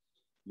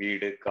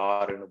 வீடு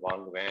காருன்னு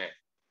வாங்குவேன்.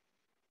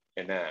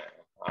 என்ன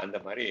அந்த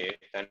மாதிரி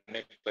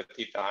தன்னை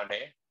பத்தி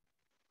தானே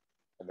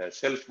அந்த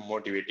செல்ஃப்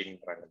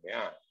மோட்டிவேட்டிங்கிறாங்க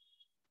இல்லையா,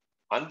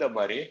 அந்த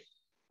மாதிரி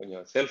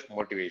கொஞ்சம் செல்ஃப்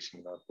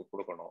மோட்டிவேஷன்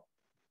கொடுக்கணும்.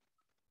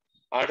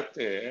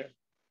 அடுத்து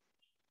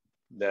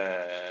இந்த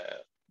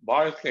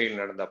வாழ்க்கையில்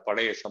நடந்த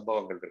பழைய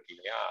சம்பவங்கள் இருக்கு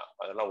இல்லையா,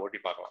 அதெல்லாம் ஓட்டி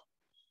பார்க்கலாம்.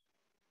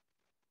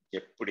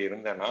 எப்படி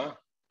இருந்தேன்னா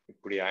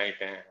இப்படி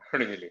ஆயிட்டேன்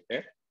அப்படின்னு சொல்லிட்டு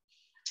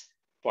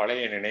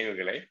பழைய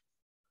நினைவுகளை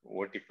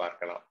ஓட்டி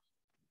பார்க்கலாம்.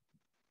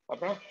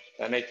 அப்புறம்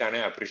தன்னைத்தானே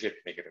அப்ரிஷியேட்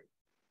பண்ணிக்கிறது.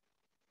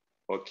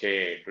 Okay,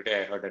 today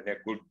I had a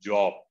good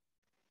job,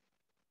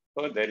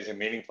 so there is a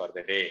meaning for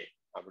the day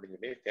அப்படின்னு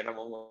சொல்லி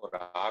தினமும் ஒரு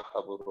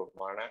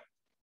ஆக்கப்பூர்வமான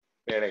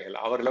வேலைகள்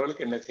அவர்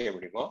லெவலுக்கு என்ன செய்ய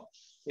முடியுமோ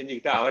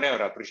செஞ்சுக்கிட்டு அவரை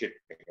அப்ரிஷியேட்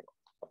பண்ணிக்கணும்.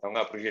 மற்றவங்க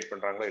அப்ரிஷியேட்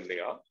பண்றாங்களோ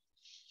இல்லையோ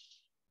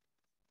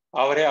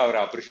அவரை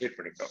அப்ரிஷியேட்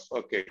பண்ணிக்கணும்.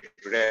 Okay,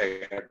 today I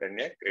had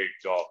ton a great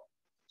job,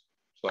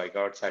 so I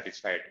got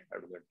satisfied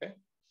அப்படின்னு சொல்லிட்டு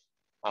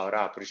அவரை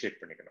அப்ரிஷியேட்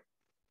பண்ணிக்கணும்.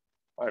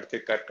 அடுத்து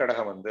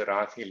கர்க்கடகம் வந்து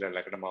ராசியில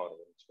லக்னமா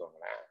வருதுன்னு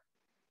வச்சுக்கோங்களேன்.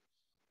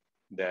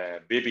 இந்த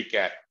baby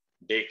care,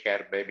 day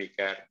care, baby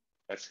care,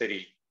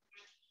 nursery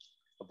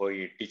போய்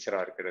டீச்சரா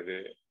இருக்கிறது,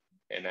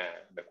 என்ன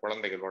இந்த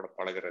குழந்தைகளோட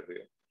பழகிறது,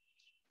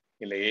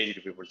 இல்லை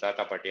ஏஜ்டு பீப்புள்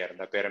தாத்தா பாட்டியா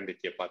இருந்தா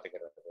பேரம்பேத்தியை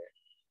பார்த்துக்கிறது,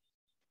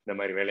 இந்த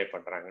மாதிரி வேலை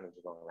பண்றாங்கன்னு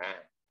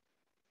வச்சுக்கோங்களேன்,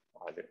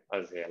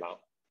 அது செய்யலாம்.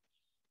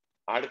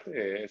 அடுத்து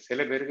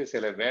சில பேருக்கு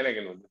சில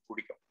வேலைகள் வந்து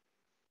பிடிக்கும்.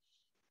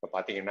 இப்போ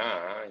பார்த்தீங்கன்னா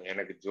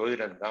எனக்கு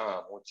ஜோதிடம் தான்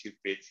மூச்சு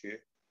பேச்சு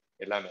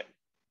எல்லாமே.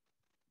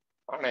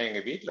 ஆனா எங்க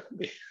வீட்டில்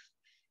வந்து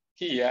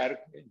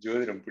யாருக்குமே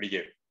ஜோதிடம்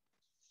பிடிக்காது,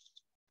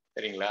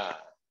 சரிங்களா?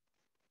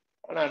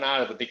 ஆனா நான்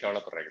அதை பத்தி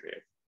கவலைப்படுறது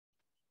கிடையாது.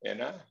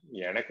 ஏன்னா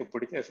எனக்கு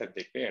பிடிச்ச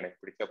சப்ஜெக்ட், எனக்கு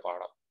பிடிச்ச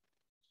பாடம்.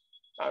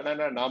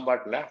 ஆனா நான்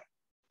பாட்டில்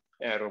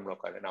என் ரூம்ல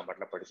உட்காந்து நான்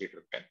பாட்டில் படிச்சுட்டு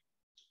இருப்பேன்,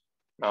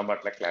 நான்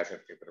பாட்டில் கிளாஸ்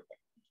எடுத்துட்டு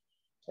இருப்பேன்,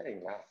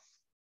 சரிங்களா?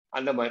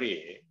 அந்த மாதிரி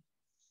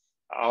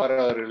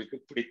அவரவர்களுக்கு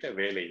பிடித்த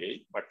வேலையை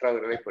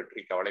மற்றவர்களை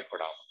பற்றி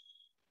கவலைப்படாமல்.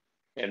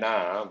 ஏன்னா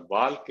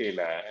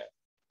வாழ்க்கையில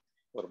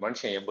ஒரு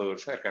மனுஷன் 80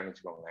 வருஷம் இருக்கான்னு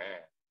வச்சுக்கோங்க,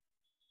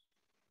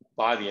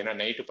 பாதி ஏன்னா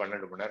நைட்டு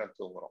 12 மணி நேரம்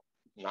தூங்குறோம்,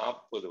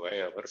 40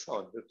 வருஷம்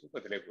வந்து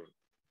தூக்கத்திலே போயிடும்.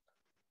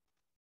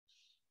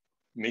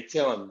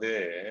 மிச்சம் வந்து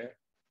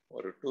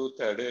ஒரு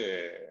 2/3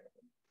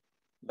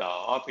 இந்த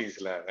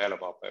ஆபீஸ்ல வேலை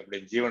பார்ப்பேன். இப்படி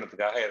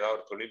ஜீவனத்துக்காக ஏதாவது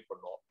ஒரு தொழில்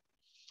பண்ணுவோம்.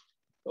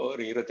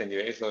 ஒரு 25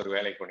 வயசுல ஒரு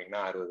வேலைக்கு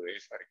போனீங்கன்னா 60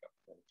 வயசு வரைக்கும்,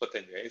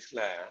 35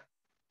 வயசுல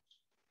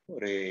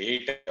ஒரு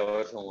 8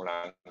 hours உங்களை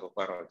அங்க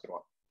உட்கார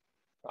வச்சிருவான்.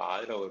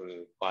 அதுல ஒரு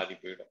பாதி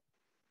போயிடும்.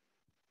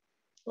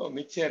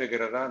 மிச்சம்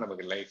இருக்கிறதா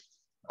நமக்கு லைஃப்.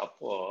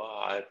 அப்போ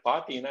அது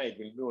பார்த்தீங்கன்னா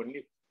இது இன்னும் ஒன்லி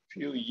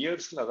ஃபியூ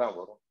இயர்ஸ்ல தான்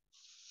வரும்.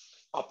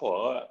 அப்போ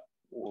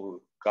ஒரு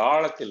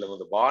காலத்தில்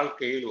நமது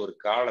வாழ்க்கையில் ஒரு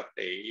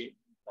காலத்தை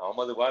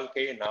நமது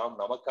வாழ்க்கையை நாம்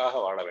நமக்காக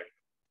வாழ வேண்டும்,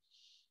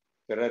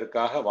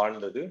 பிறருக்காக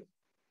வாழ்ந்தது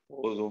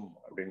போதும்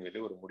அப்படின்னு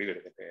சொல்லி ஒரு முடிவு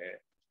எடுத்துட்டு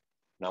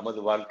நமது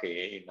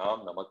வாழ்க்கையை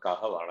நாம்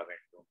நமக்காக வாழ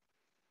வேண்டும்,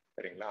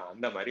 சரிங்களா?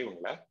 அந்த மாதிரி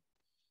உங்களை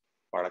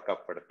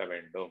பழக்கப்படுத்த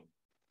வேண்டும்,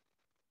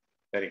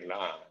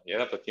 சரிங்களா?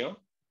 எதை பத்தியும்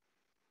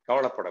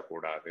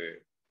கவலைப்படக்கூடாது.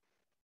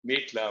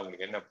 வீட்டில்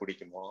அவங்களுக்கு என்ன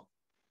பிடிக்குமோ,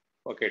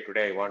 okay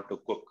today I want to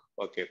cook,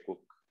 okay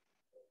cook.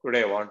 Today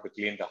I want to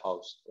clean the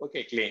house,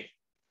 okay clean,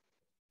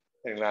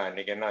 சரிங்களா?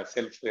 இன்னைக்கு என்ன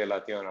செல்ஃப்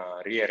எல்லாத்தையும் நான்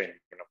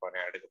ரீஅரேஞ்ச் பண்ண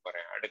போறேன், அடுக்க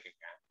போறேன்,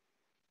 அடுக்குங்க,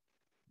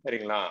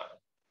 சரிங்களா?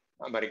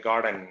 அது மாதிரி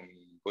கார்டன்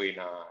போய்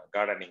நான்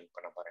கார்டனிங்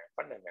பண்ண போறேன்,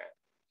 பண்ணுங்க.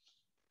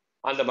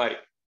 அந்த மாதிரி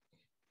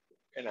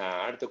ஏன்னா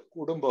அடுத்த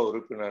குடும்ப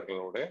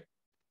உறுப்பினர்களோடு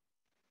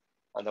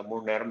அந்த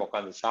 3 நேரம்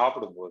உட்காந்து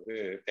சாப்பிடும்போது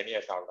தனியா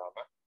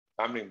சாப்பிடாம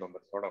ஃபேமிலி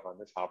மெம்பர்ஸோட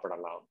உட்காந்து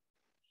சாப்பிடலாம்.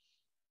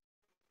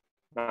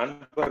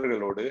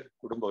 நண்பர்களோடு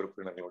குடும்ப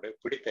உறுப்பினர்களோடு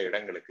பிடித்த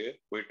இடங்களுக்கு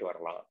போயிட்டு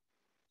வரலாம்.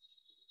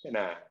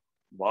 ஏன்னா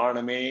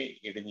வானமே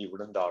இடிஞ்சு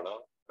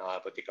விழுந்தாலும் நான் அதை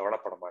பத்தி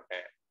கவலைப்பட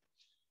மாட்டேன்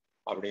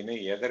அப்படின்னு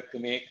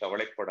எதற்குமே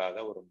கவலைப்படாத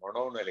ஒரு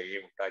மனோநிலையை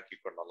உண்டாக்கி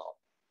கொள்ளலாம்.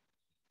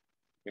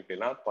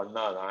 இப்படிலாம்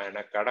பண்ணாதான்,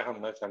 ஏன்னா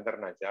கடகம்னா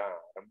சந்திரனாச்சா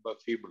ரொம்ப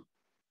ஃபீபிள்,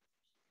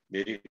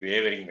 வெரி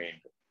வேவரிங்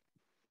மைண்ட்,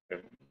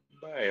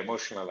 ரொம்ப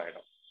எமோஷனல்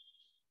ஆயிடும்.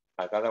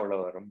 அதுக்காக அவ்வளோ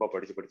ரொம்ப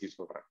படிச்சு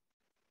சொல்றேன்,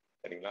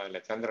 சரிங்களா?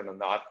 இல்லை சந்திரன்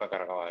வந்து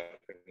ஆத்மகரகவா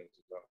இருக்குன்னு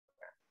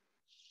சொல்லுவாங்க.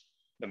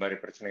 இந்த மாதிரி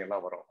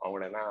பிரச்சனைகள்லாம் வரும்,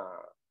 அவங்களெல்லாம்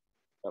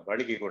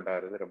வழுக்கி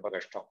கொண்டாடுறது ரொம்ப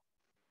கஷ்டம்.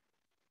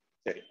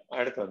 சரி,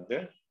 அடுத்து வந்து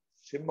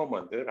சிம்மம்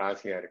வந்து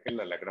ராசியா இருக்கு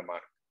இல்லை லக்னமா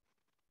இருக்கு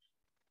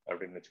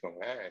அப்படின்னு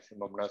வச்சுக்கோங்களேன்.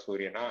 சிம்மம்னா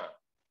சூரியனா,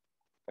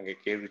 அங்கே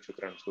கேள்வி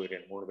சுக்கிரன்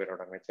சூரியன் 3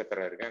 பேரோட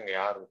நட்சத்திரம் இருக்கு, அங்க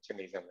யாரும் உச்ச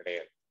நீசம்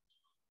கிடையாது.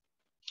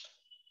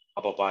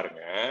 அப்ப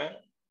பாருங்க,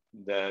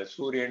 இந்த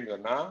சூரியன்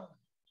சொன்னா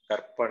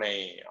கற்பனை,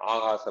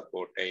 ஆகாச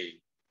கோட்டை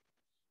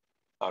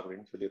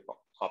அப்படின்னு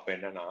சொல்லியிருக்கோம். அப்ப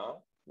என்னன்னா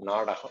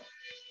நாடகம்,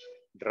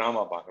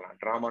 டிராமா பார்க்கலாம்.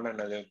 டிராமான்னு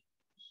என்னது?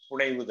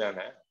 புனைவு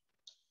தானே.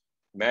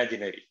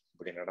 இமேஜினரி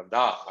இப்படி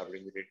நடந்தா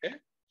அப்படின்னு சொல்லிட்டு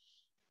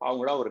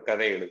அவங்களா ஒரு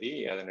கதை எழுதி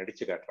அதை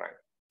நடிச்சு காட்டுறாங்க.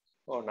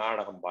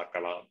 நாடகம்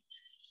பார்க்கலாம்,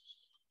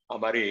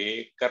 அது மாதிரி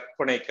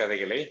கற்பனை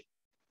கதைகளை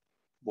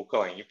புக்கை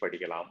வாங்கி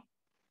படிக்கலாம்,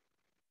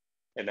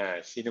 என்ன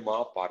சினிமா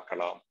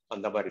பார்க்கலாம்,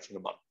 அந்த மாதிரி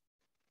சினிமா.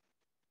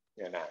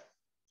 ஏன்னா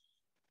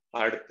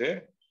அடுத்து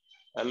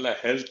நல்ல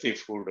ஹெல்த்தி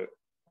ஃபுட்டு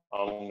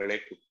அவங்களே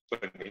குக்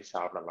பண்ணி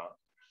சாப்பிடலாம்.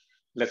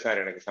 இல்லை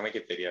சார் எனக்கு சமைக்க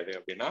தெரியாது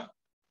அப்படின்னா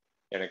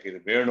எனக்கு இது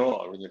வேணும்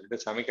அப்படின்னு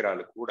சொல்லிட்டு சமைக்கிற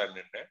ஆளு கூட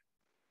நின்று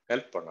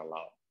ஹெல்ப்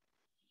பண்ணலாம்.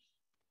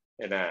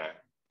 ஏன்னா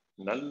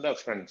நல்ல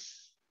ஃப்ரெண்ட்ஸ்,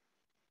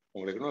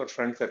 உங்களுக்குன்னு ஒரு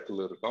ஃப்ரெண்ட்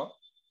சர்க்கிள் இருக்கும்,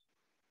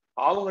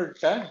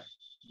 அவங்கள்ட்ட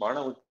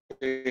மனம்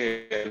விட்டு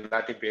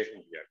எல்லாத்தையும் பேச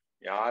முடியாது,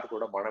 யார்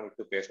கூட மனம்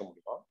விட்டு பேச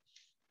முடியும்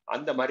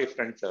அந்த மாதிரி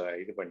ஃப்ரெண்ட்ஸை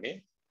இது பண்ணி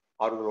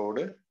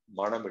அவர்களோடு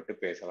மனம் விட்டு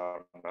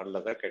பேசலாம்.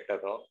 நல்லதோ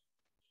கெட்டதோ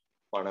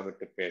மனம்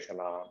விட்டு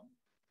பேசலாம்,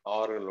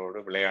 அவர்களோடு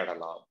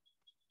விளையாடலாம்.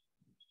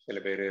 சில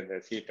பேர் இந்த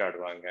சீட்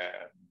ஆடுவாங்க,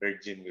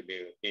 பிரிட்ஜின்னு சொல்லி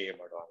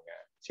கேம் ஆடுவாங்க,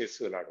 செஸ்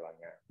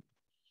விளையாடுவாங்க,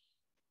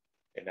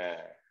 என்ன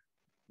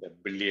இந்த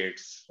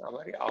பில்லியர்ட்ஸ், அது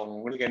மாதிரி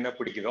அவங்களுக்கு என்ன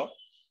பிடிக்குதோ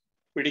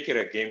பிடிக்கிற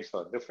கேம்ஸ்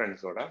வந்து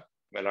ஃப்ரெண்ட்ஸோட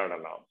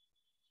விளையாடலாம்.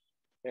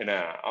 ஏன்னா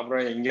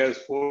அப்புறம் எங்கேயாவது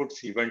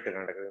ஸ்போர்ட்ஸ் ஈவெண்ட்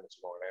நடக்குதுன்னு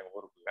வச்சுக்கோங்களேன்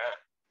ஊருக்குள்ள,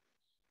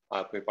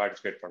 போய்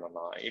பார்ட்டிசிபேட்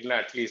பண்ணலாம். இல்லை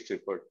அட்லீஸ்ட்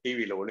இப்போ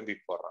டிவியில்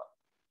ஒலிம்பிக் போடுறான்,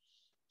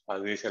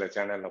 அது சில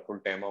சேனல்ல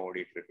ஃபுல் டைமா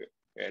ஓடிட்டு இருக்கு,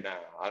 ஏன்னா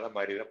அதை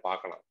மாதிரி தான்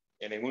பார்க்கலாம்.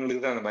 ஏன்னா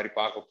இவங்களுக்கு தான் அந்த மாதிரி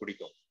பார்க்க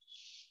பிடிக்கும்,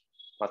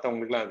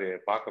 மற்றவங்களுக்குலாம் அது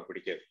பார்க்க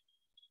பிடிக்காது.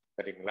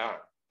 சரிங்களா?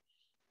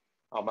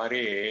 அது மாதிரி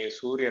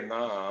சூரியன்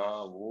தான்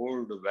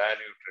ஓல்டு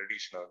வேல்யூ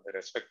ட்ரெடிஷனை வந்து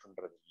ரெஸ்பெக்ட்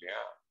பண்றது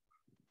இல்லையா?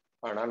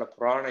 அதனால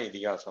புராண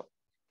இதிகாசம்,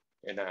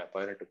 ஏன்னா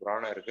 18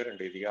 புராணம் இருக்கு,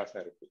 2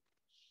 இதிகாசம் இருக்கு.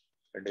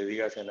 2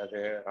 இதிகாசம்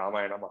என்னது?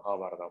 ராமாயணம்,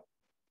 மகாபாரதம்,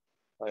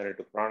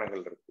 18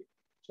 புராணங்கள் இருக்கு.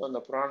 ஸோ அந்த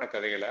புராண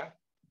கதைகளை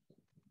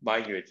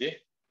வாங்கி வச்சு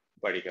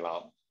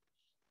படிக்கலாம்.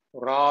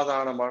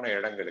 புராதனமான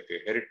இடங்களுக்கு,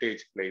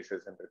 ஹெரிட்டேஜ்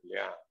பிளேசஸ் இருக்கு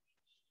இல்லையா,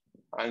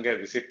 அங்க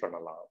விசிட்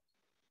பண்ணலாம்.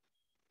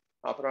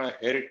 அப்புறம்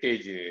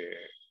ஹெரிட்டேஜ்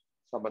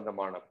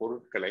சம்பந்தமான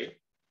பொருட்களை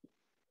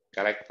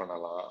கலெக்ட்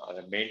பண்ணலாம்,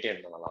 அதை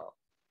மெயின்டைன் பண்ணலாம்.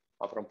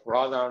 அப்புறம்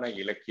புராதன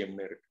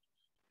இலக்கியம்னு இருக்கு.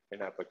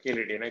 ஏன்னா இப்போ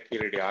கீழடினா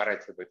கீழடி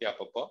ஆராய்ச்சியை பற்றி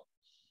அப்பப்போ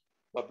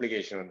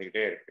பப்ளிகேஷன்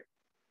வந்துக்கிட்டே இருக்கு.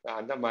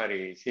 அந்த மாதிரி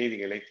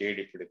செய்திகளை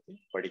தேடி பிடித்து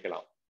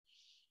படிக்கலாம்.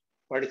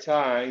 படித்தா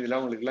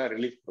இதெல்லாம் உங்களுக்குலாம்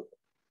ரிலீஃப்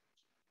கொடுக்கும்.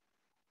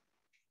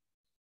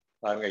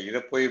 பாருங்க, இதை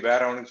போய்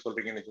வேறவனுக்கு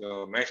சொல்றீங்கன்னு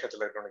வச்சுக்கோங்க,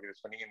 மேஷத்துல இருக்கவனுக்கு இதை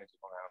சொன்னீங்கன்னு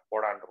வச்சுக்கோங்க,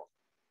 போடாண்டுருவோம்.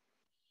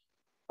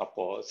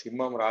 அப்போ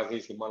சிம்மம் ராசி,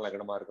 சிம்மம்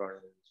லக்னமா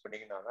இருக்கவனுக்கு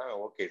சொன்னீங்கன்னா தான்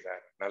ஓகே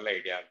சார், நல்ல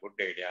ஐடியா,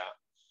 குட் ஐடியா,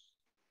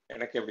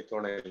 எனக்கு எப்படி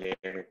தோணலையே,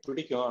 எனக்கு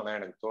பிடிக்கும் ஆனால்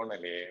எனக்கு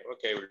தோணலையே,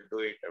 ஓகே வில் டூ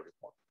இட்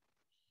அப்படிப்போம்.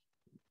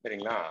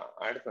 சரிங்களா?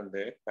 அடுத்து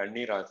வந்து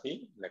கன்னி ராசி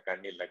இல்லை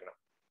கன்னி லக்னம்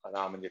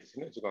அதான்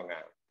அமைஞ்சிருச்சுன்னு வச்சுக்கோங்க.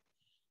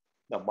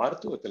 இந்த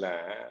மருத்துவத்துல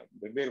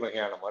வெவ்வேறு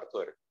வகையான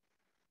மருத்துவம் இருக்கு,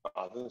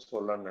 அதுவும்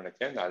சொல்லணும்னு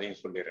நினைச்சேன், இந்த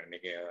அதையும் சொல்லிடுறேன்,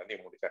 இன்னைக்கு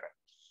அதையும் முடிச்சிடறேன்.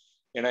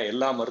 ஏன்னா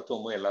எல்லா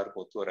மருத்துவமும்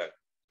எல்லாருக்கும் ஒத்து வராது.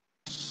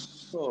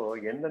 ஸோ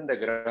எந்தெந்த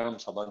கிரகம்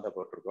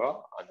சம்பந்தப்பட்டிருக்கோ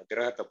அந்த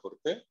கிரகத்தை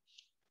பொறுத்து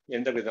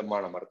எந்த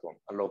விதமான மருத்துவம்,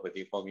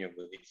 அலோபதி,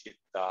 ஹோமியோபதி,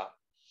 சித்தா,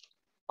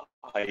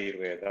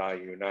 ஆயுர்வேதா,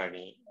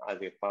 யுனானி,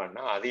 அது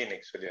பண்ணா அதையும்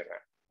இன்னைக்கு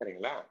சொல்லிடுறேன்.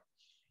 சரிங்களா?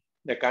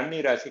 இந்த கன்னி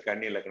ராசி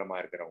கன்னி லக்னமா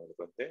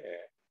இருக்கிறவங்களுக்கு வந்து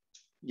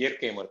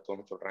இயற்கை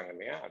மருத்துவம்னு சொல்றாங்க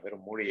இல்லையா,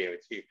 வெறும் மூலிகையை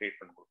வச்சு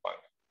ட்ரீட்மெண்ட்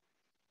கொடுப்பாங்க.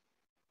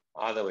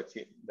 அதை வச்சு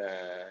இந்த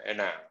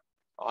என்ன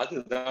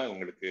அதுதான்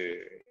உங்களுக்கு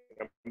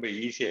ரொம்ப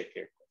ஈஸியா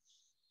கேட்கும்.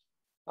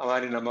 அது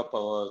மாதிரி நம்ம இப்போ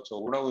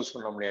உணவு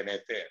சொல்ல முடியாது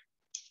நேற்று,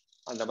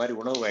 அந்த மாதிரி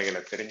உணவு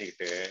வகைகளை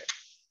தெரிஞ்சுக்கிட்டு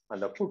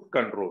அந்த ஃபுட்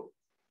கண்ட்ரோல்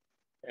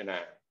என்ன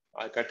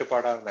அது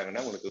கட்டுப்பாடாக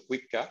இருந்தாங்கன்னா உங்களுக்கு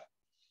குயிக்காக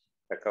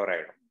ரெக்கவர்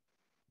ஆகிடும்.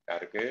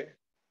 யாருக்கு?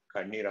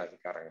 கன்னி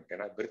ராசிக்காரங்க,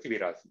 ஏன்னா பிருத்திவி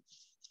ராசி.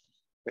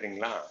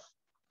 சரிங்களா?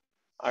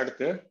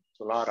 அடுத்து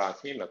துலா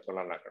ராசி இல்லை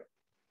துலா லக்னம்.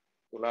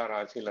 துலா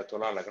ராசி இல்லை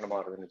துலா லக்னமாக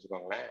வருதுன்னு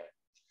வச்சுக்கோங்களேன்,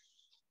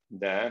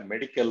 இந்த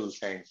மெடிக்கல்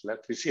சயின்ஸ்ல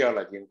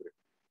பிசியாலஜின்னு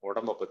இருக்கு,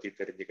 உடம்பை பற்றி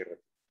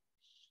தெரிஞ்சுக்கிறது.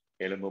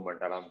 எலும்பு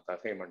மண்டலம்,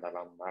 தசை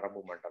மண்டலம்,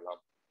 நரம்பு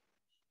மண்டலம்,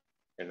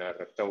 என்ன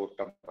இரத்த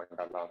ஊட்டம்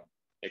மண்டலம்,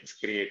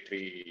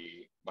 எக்ஸ்கிரியேட்டரி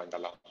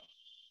மண்டலம்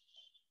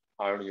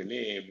அப்படின்னு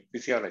சொல்லி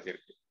பிசியாலஜி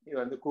இருக்கு. இது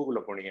வந்து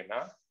கூகுளில் போனீங்கன்னா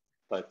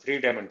இப்போ 3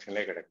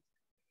 டைமென்ஷன்லேயே கிடைக்கும்.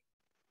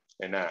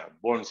 என்ன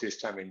போன்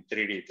சிஸ்டம் இன்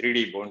 3D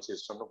போன்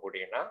சிஸ்டம்னு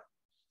போட்டீங்கன்னா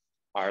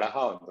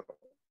அழகா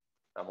வந்துடும்.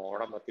 நம்ம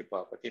உடம்பை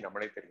பற்றி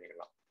நம்மளே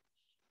தெரிஞ்சுக்கலாம்.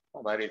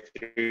 அது மாதிரி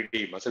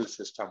 3D muscle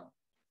system,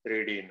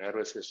 3D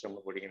nervous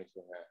சிஸ்டம்னு போட்டீங்கன்னு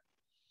வச்சுக்கோங்க,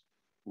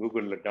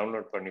 கூகுளில்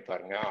டவுன்லோட் பண்ணி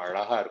பாருங்க,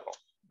 அழகா இருக்கும்.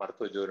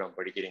 மருத்துவ ஜோதிடம்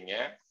படிக்கிறீங்க,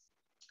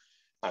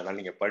 அதனால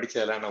நீங்க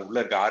படிச்சதெல்லாம் நான்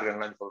உள்ள இருக்க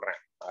ஆர்கன்லாம் சொல்றேன்,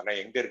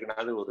 அதெல்லாம் எங்க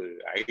இருக்குனாலும் ஒரு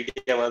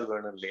ஐடியாவாவது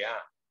வேணும் இல்லையா?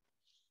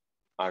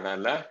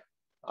 அதனால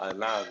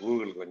அதெல்லாம்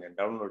கூகுள் கொஞ்சம்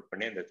டவுன்லோட்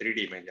பண்ணி அந்த 3D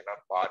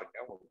இமேஜெல்லாம் பாருங்க,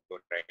 உங்களுக்கு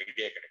ஒரு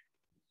ஐடியா கிடைக்கும்.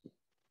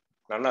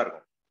 நல்லா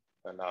இருக்கும்,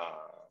 நல்லா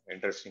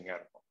இன்ட்ரெஸ்டிங்கா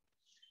இருக்கும்.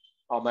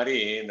 அது மாதிரி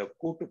இந்த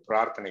கூட்டு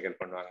பிரார்த்தனைகள்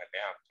பண்ணுவாங்க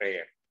இல்லையா,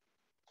 ப்ரேயர்,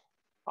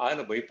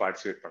 அதில் போய்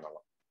பார்ட்டிசிபேட்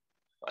பண்ணலாம்.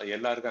 அது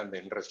எல்லாருக்கும் அந்த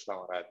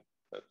இன்ட்ரெஸ்ட்லாம் வராது.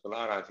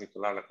 துலா ராசி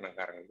துலா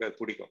லக்னக்காரங்களுக்கு அது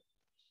பிடிக்கும்.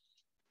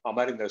 அது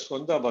மாதிரி இந்த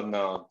சொந்த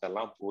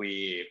பந்தத்தெல்லாம் போய்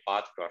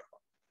பார்த்துட்டு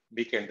வரலாம்.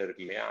 வீக்கெண்ட்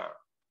இருக்கு இல்லையா,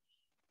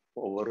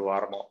 ஒவ்வொரு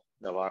வாரமும்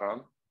இந்த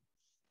வாரம்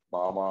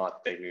மாமா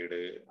அத்தை வீடு,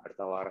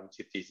 அடுத்த வாரம்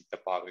சித்தி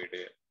சித்தப்பா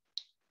வீடு,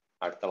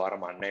 அடுத்த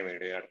வாரம் அண்ணன்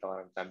வீடு, அடுத்த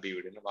வாரம் தம்பி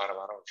வீடுன்னு வாரம்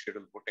வாரம்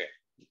ஷெடியூல் போட்டு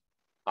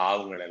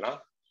அவங்களெல்லாம்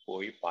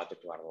போய்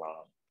பார்த்துட்டு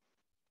வரலாம்.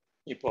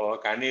 இப்போ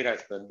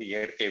கன்னிராசிக்கு வந்து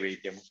இயற்கை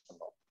வைத்தியம்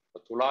சொன்னோம். இப்போ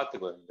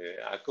துலாத்துக்கு வந்து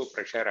அக்கு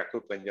ப்ரெஷர் அக்கு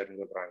பஞ்சர்னு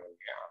சொல்றாங்க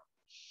இல்லையா,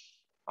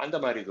 அந்த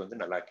மாதிரி இது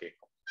வந்து நல்லா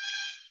கேட்கும்.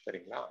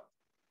 சரிங்களா?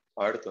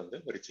 அடுத்து வந்து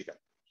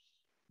விருச்சிகம்.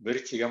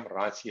 விருச்சிகம்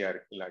ராசியா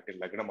இருக்கு இல்லாட்டி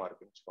லக்னமா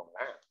இருக்குன்னு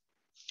வச்சுக்கோங்களேன்.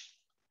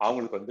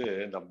 அவங்களுக்கு வந்து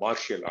இந்த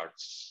மார்ஷியல்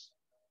ஆர்ட்ஸ்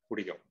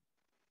பிடிக்கும்,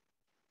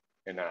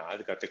 என்ன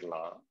அது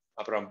கத்துக்கலாம்.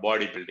 அப்புறம்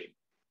பாடி பில்டிங்,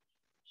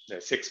 இந்த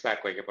 6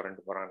 பேக் வைக்க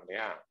போறாங்க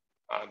இல்லையா,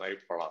 அது மாதிரி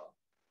போகலாம்.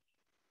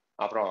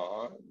 அப்புறம்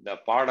இந்த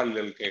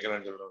பாடல்கள்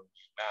கேட்கலன்னு சொல்றோம்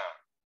இல்லைங்களா,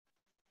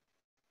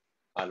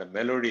 அந்த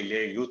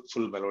மெலோடியிலே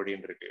யூத்ஃபுல்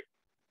மெலோடின்னு இருக்கு,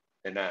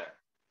 என்ன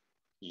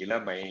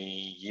இளமை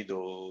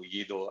ஈதோ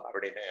ஈதோ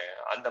அப்படின்னு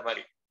அந்த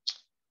மாதிரி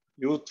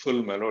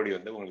யூத்ஃபுல் மெலோடி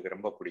வந்து உங்களுக்கு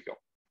ரொம்ப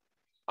பிடிக்கும்.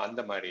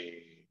 அந்த மாதிரி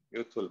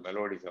யூத்ஃபுல்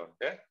மெலோடிஸை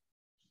வந்து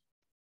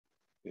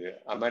இது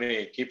அது மாதிரி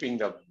keeping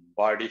the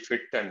body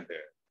fit and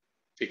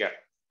figure,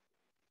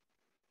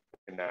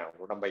 என்ன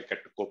உடம்பை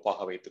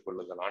கட்டுக்கோப்பாக வைத்துக்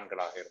கொள்ளுதல்,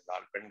 ஆண்களாக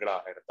இருந்தால்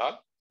பெண்களாக இருந்தால்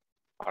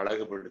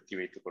அழகுபடுத்தி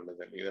வைத்துக்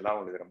கொள்ளுதல், இதெல்லாம்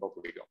உங்களுக்கு ரொம்ப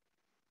பிடிக்கும்.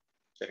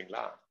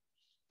 சரிங்களா?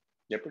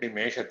 எப்படி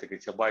மேஷத்துக்கு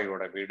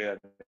செவ்வாயோட வீடு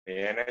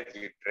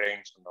எனர்ஜி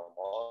ட்ரெயின்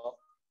சொன்னோமோ,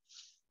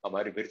 அது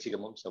மாதிரி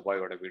விருச்சிகமும்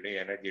செவ்வாயோட வீடு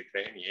எனர்ஜி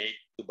ட்ரெயின்,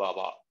 8th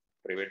பாவா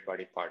பிரைவேட்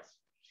பாடி பார்ட்ஸ்.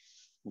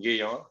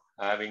 இங்கேயும்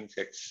ஹேவிங்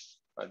செக்ஸ்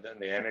வந்து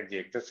அந்த எனர்ஜி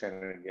எக்ஸஸ்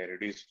எனர்ஜியை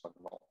ரெடியூஸ்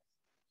பண்ணணும்.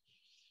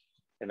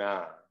 ஏன்னா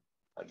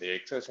அந்த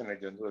எக்ஸஸ்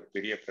எனர்ஜி வந்து ஒரு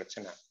பெரிய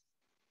பிரச்சனை.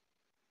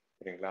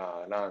 சரிங்களா?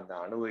 அதெல்லாம் அந்த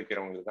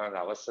அனுபவிக்கிறவங்களுக்கு தான்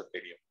அந்த அவஸ்தை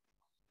தெரியும்.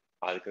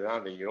 அதுக்கு தான்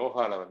அந்த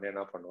யோகால வந்து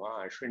என்ன பண்ணுவான்,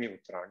 அஸ்வினி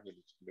முத்ரான்னு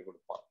சொல்லி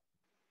கொடுப்பான்.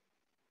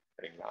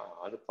 சரிங்களா?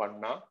 அது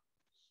பண்ணா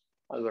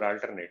அது ஒரு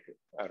ஆல்டர்னேட்டிவ்,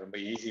 ரொம்ப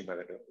ஈஸி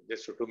மெத்தடு,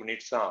 ஜஸ்ட் 2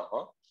 minutes தான்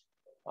ஆகும்.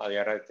 அது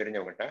யாராவது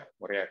தெரிஞ்சவங்ககிட்ட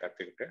முறையாக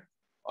கற்றுக்கிட்டு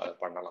அதை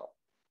பண்ணலாம்.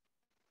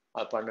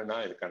 அது பண்ணுனா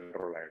இது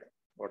கண்ட்ரோல் ஆகிடும்,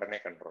 உடனே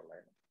கண்ட்ரோல்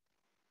ஆகிடும்.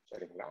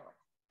 சரிங்களா?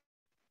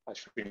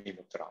 அஸ்வினி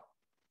முத்ரா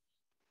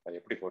அது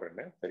எப்படி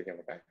போறேன்னு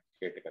தெரிஞ்சவங்ககிட்ட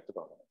கேட்டு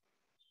கற்றுப்பாங்க.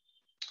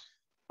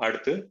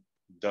 அடுத்து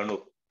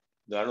தனுர்.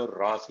 தனுர்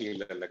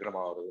ராசியில்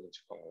லக்னமாக வருதுன்னு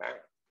வச்சுக்கோங்களேன்.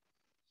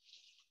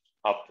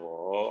 அப்போ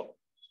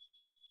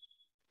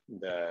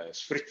இந்த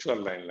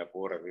ஸ்பிரிச்சுவல் லைன்ல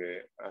போறது,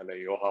 அதுல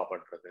யோகா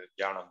பண்றது,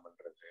 தியானம்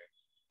பண்றது,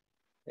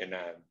 என்ன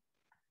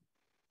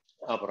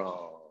அப்புறம்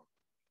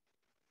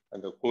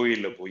அந்த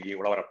கோயில்ல போய்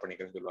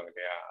உழவரப்பணிகள்னு சொல்லுவாங்க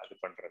இல்லையா, அது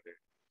பண்றது,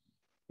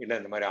 இல்லை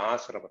இந்த மாதிரி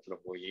ஆசிரமத்துல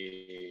போய்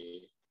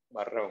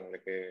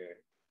வர்றவங்களுக்கு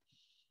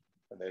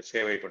அந்த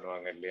சேவை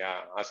பண்ணுவாங்க இல்லையா,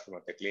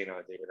 ஆசிரமத்தை கிளீனா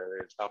வச்சுக்கிறது,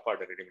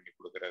 சாப்பாடு ரெடி பண்ணி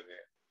கொடுக்கறது,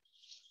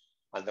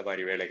 அந்த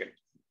மாதிரி வேலைகள்.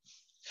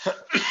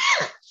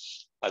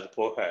 அது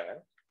போக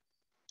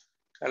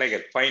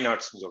கலைகள், ஃபைன்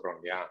ஆர்ட்ஸ்ன்னு சொல்றோம்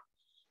இல்லையா,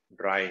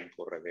 டிராயிங்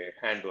போடுறது,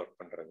 ஹேண்ட் ஒர்க்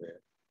பண்றது,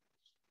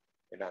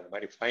 ஏன்னா அந்த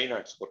மாதிரி ஃபைன்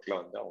ஆர்ட்ஸ் ஒர்க்ல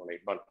வந்து அவங்களை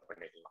இன்வால்வ்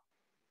பண்ணிக்கலாம்.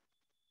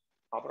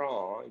 அப்புறம்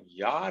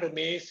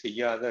யாருமே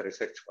செய்யாத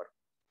ரிசர்ச் ஒர்க்,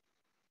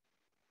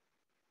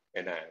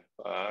 என்ன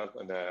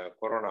இந்த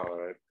கொரோனா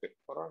இருக்கு,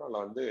 கொரோனால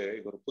வந்து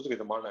இது ஒரு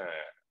புதுவிதமான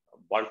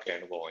வாழ்க்கை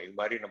அனுபவம். இது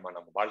மாதிரி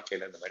நம்ம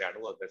வாழ்க்கையில இந்த மாதிரி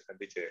அனுபவத்தை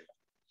சந்திச்சது இல்லை.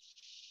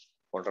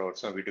 1.5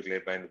 வருஷம்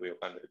வீட்டுக்குள்ளேயே பயந்து போய்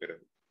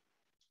உட்காந்துருக்கிறது.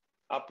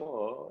 அப்போ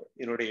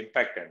இதனுடைய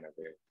இம்பாக்ட்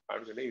என்னது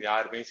அப்படின்னு சொல்லி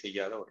யாருமே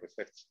செய்யாத ஒரு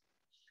ரிசர்ச்.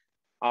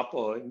 அப்போ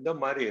இந்த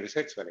மாதிரி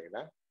ரிசர்ச்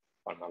வேலைகளை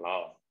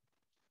பண்ணலாம்.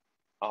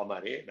 அது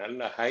மாதிரி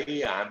நல்ல ஹை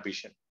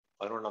ஆம்பிஷன்,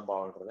 11ஆம்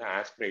பாவம்ன்றது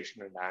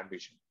ஆஸ்பிரேஷன் அண்ட்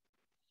ஆம்பிஷன்.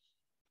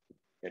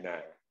 என்ன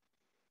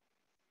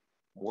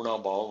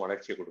 3ஆம் பாவம்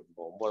வளர்ச்சியை கொடுக்கும்,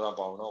 9ஆம்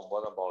பாவம்னா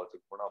 9ஆம்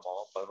பாவத்துக்கு 3ஆம்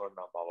பாவம்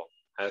 11ஆம் பாவம்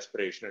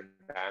ஆஸ்பிரேஷன்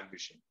அண்ட்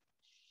ஆம்பிஷன்.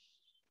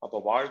 அப்போ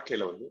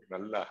வாழ்க்கையில வந்து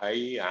நல்ல ஹை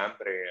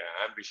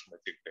ஆம்பிஷன்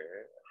வச்சுக்கிட்டு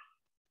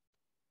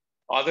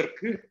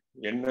அதற்கு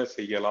என்ன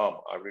செய்யலாம்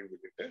அப்படின்னு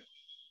சொல்லிட்டு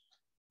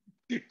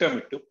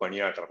திட்டமிட்டு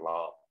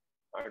பணியாற்றலாம்.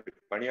 அப்படி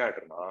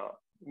பணியாற்றினா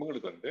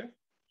இவங்களுக்கு வந்து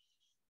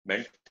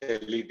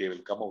mentally they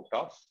will come out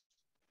of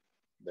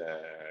the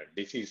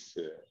disease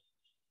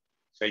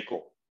psycho.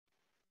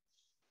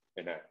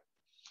 என்ன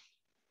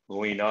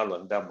நோயினால்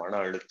வந்த மன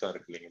அழுத்தம்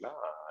இருக்கு இல்லைங்களா,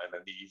 அதுல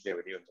இருந்து ஈஸியா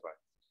வெளியே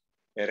வந்துடுவாங்க.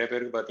 நிறைய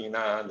பேருக்கு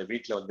பாத்தீங்கன்னா அந்த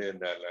வீட்டுல வந்து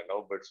இந்த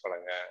லவ் பேர்ட்ஸ்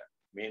வளங்க,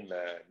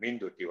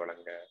 மீன் தொட்டி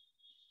வளங்க,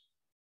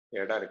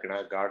 இடம் இருக்குன்னா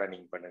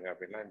கார்டனிங் பண்ணுங்க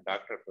அப்படின்னா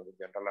டாக்டர் வந்து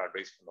ஜென்ரலா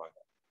அட்வைஸ் பண்ணுவாங்க.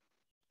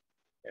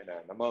 ஏன்னா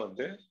நம்ம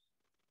வந்து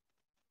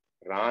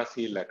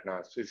ராசி லக்னா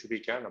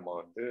ஸ்பெசிஃபிக்கா நம்ம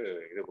வந்து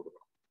இது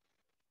கொடுக்கணும்.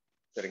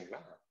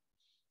 சரிங்களா?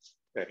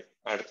 சரி,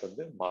 அடுத்து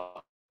வந்து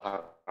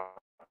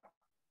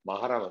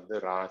மகரம் வந்து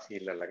ராசி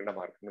இல்ல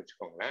லக்னமா இருக்குன்னு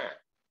வச்சுக்கோங்களேன்.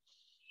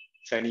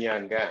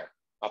 சனியாங்க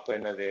அப்ப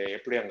என்னது,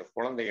 எப்படி அங்க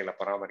குழந்தைகளை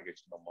பராமரிக்க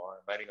சொன்னோமோ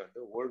அது மாதிரி வந்து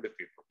old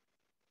people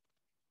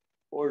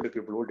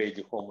old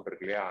age home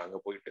இருக்கு இல்லையா, அங்க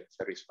போயிட்டு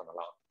சர்வீஸ்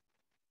பண்ணலாம்.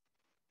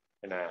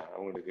 ஏன்னா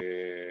அவங்களுக்கு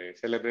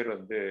சில பேர்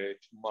வந்து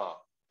சும்மா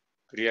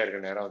ஃப்ரீயா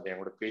இருக்கிற நேரம் வந்து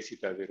என் கூட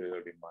பேசிட்டாது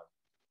அப்படின்பாங்க.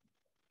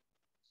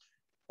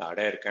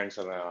 அடையார்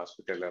கேன்சர்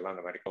ஹாஸ்பிட்டல்ல எல்லாம்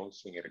அந்த மாதிரி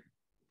கவுன்சிலிங் இருக்கு.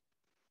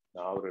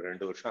 நான் ஒரு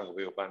 2 வருஷம் அங்கே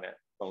போய் உட்காந்தேன்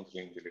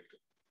கவுன்சிலிங் சொல்லிட்டு.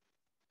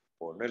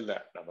 ஒன்றும் இல்லை,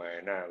 நம்ம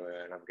என்ன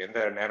நமக்கு எந்த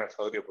நேரம்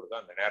சௌகரியப்படுதோ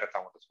அந்த நேரத்தை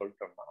அவங்கள்ட்ட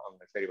சொல்லிட்டோம்னா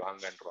அவங்க சரி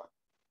வாங்கன்றுவாங்க.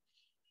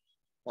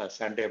 நான்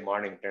சண்டே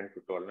மார்னிங் 10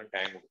 to 12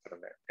 டைம்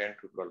கொடுத்துருந்தேன். 10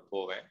 to 12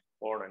 போவேன்.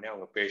 போனோடனே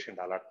அவங்க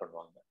பேஷண்ட் அலாட்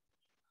பண்ணுவாங்க.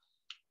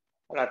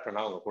 அலாட்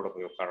பண்ணால் அவங்க கூட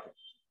போய்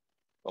உட்காரணும்.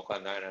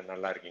 உட்காந்தா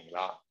நல்லா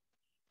இருக்கீங்களா,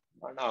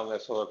 ஆனால் அவங்க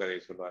சோக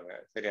கதையை சொல்லுவாங்க.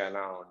 சரி,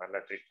 அதெல்லாம் நல்லா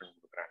ட்ரீட்மெண்ட்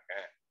கொடுக்குறாங்க,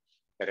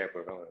 சரியா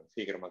போயிடும்,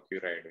 சீக்கிரமாக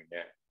க்யூர் ஆகிடுவீங்க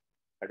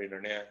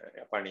அப்படின்னோடனே,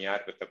 அப்பா நீ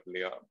யார் பெத்த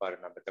பிள்ளையோ,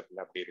 பாரு நான் பெத்த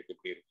பிள்ளை அப்படி இருக்கு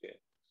இப்படி இருக்கு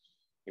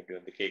இப்படி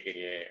வந்து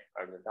கேட்குறியே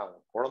அப்படின்னு அவங்க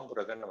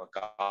குழம்புறத நம்ம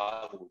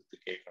காது கொடுத்து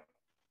கேட்கணும்.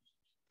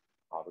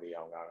 அப்படி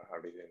அவங்க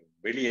அப்படி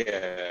வெளியே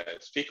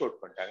ஸ்பீக் அவுட்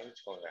பண்ணிட்டாங்கன்னு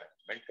வச்சுக்கோங்க,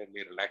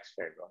 மென்டலி ரிலாக்ஸ்ட்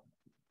ஆகிடுவாங்க.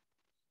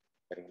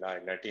 சரிங்களா?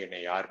 இல்லாட்டி என்னை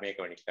யாருமே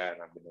கவனிக்கல,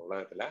 நான் இந்த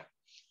உலகத்துல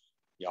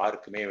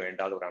யாருக்குமே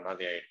வேண்டாத ஒரு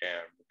அனாதை ஆயிட்டேன்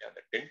அப்படின்னு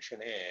அந்த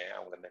டென்ஷனே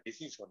அவங்க அந்த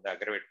டிசீஸ் வந்து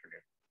அக்ரவேட்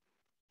பண்ணிடும்.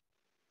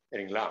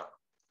 சரிங்களா?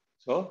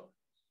 ஸோ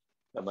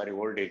இந்த மாதிரி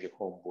ஓல்டேஜ்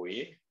ஹோம் போய்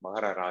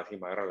மகர ராசி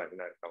மகர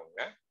லக்னம்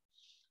இருக்கவங்க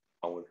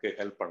அவங்களுக்கு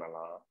ஹெல்ப்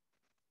பண்ணலாம்.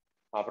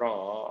 அப்புறம்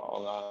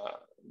அவங்க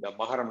இந்த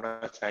மகரம்னா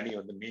சனி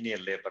வந்து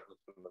மீனியல் லேபர்னு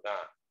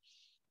சொல்லுதான்,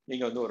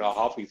 நீங்க வந்து ஒரு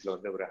ஆஃபீஸ்ல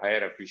வந்து ஒரு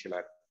ஹையர்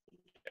அஃபீஷியலா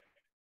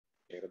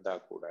இருந்தா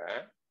கூட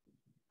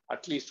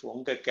அட்லீஸ்ட்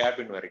உங்க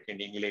கேபின் வரைக்கும்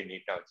நீங்களே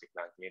நீட்டா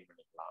வச்சுக்கலாம், கிளீன்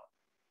பண்ணிக்கலாம்.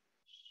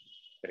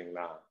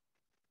 சரிங்களா?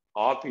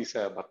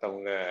 ஆஃபீஸை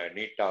மற்றவங்க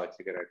நீட்டா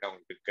வச்சுக்கிறதுக்கு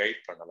அவங்களுக்கு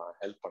கைட் பண்ணலாம்,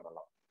 ஹெல்ப்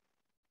பண்ணலாம்.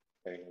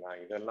 சரிங்களா?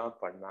 இதெல்லாம்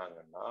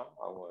பண்ணாங்கன்னா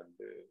அவங்க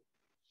வந்து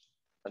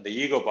அந்த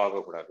ஈகோ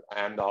பார்க்கக்கூடாது. ஐ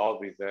ஆம் த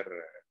officer,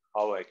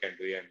 have I can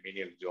do a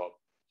menial job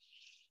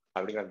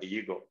அப்படிங்கிற அந்த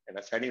ஈகோ.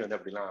 ஏன்னா சனி வந்து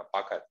அப்படிலாம்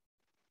பார்க்காது.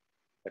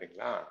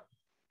 சரிங்களா?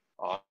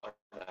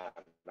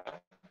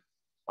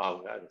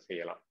 அவங்க அது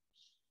செய்யலாம்.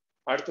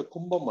 அடுத்து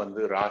கும்பம்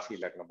வந்து ராசி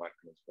லக்னமா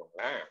இருக்குன்னு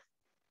வச்சுக்கோங்களேன்.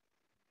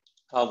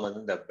 அவங்க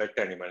வந்து இந்த பெட்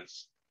அனிமல்ஸ்,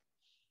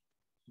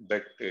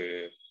 பெட்டு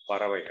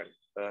பறவைகள்,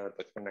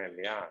 இப்போ சொன்னேன்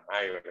இல்லையா,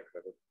 நாய்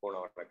வளர்க்குறது, பூனை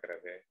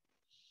வளர்க்குறது,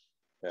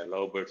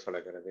 லவ் பேர்ட்ஸ்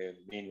வளர்க்குறது,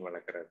 மீன்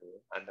வளர்க்குறது,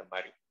 அந்த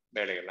மாதிரி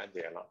வேலைகள்லாம்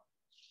செய்யலாம்.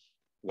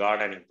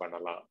 கார்டனிங்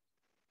பண்ணலாம்.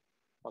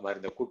 அது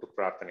மாதிரி இந்த கூட்டு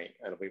பிரார்த்தனை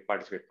அதில் போய்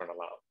பார்ட்டிசிபேட்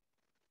பண்ணலாம்.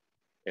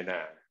 ஏன்னா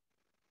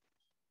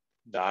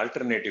இந்த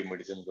ஆல்டர்னேட்டிவ்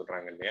மெடிசன்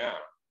சொல்றாங்க இல்லையா,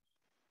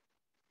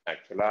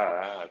 ஆக்சுவலா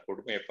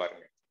கொடுமையை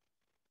பாருங்க.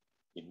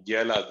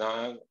 இந்தியாவில்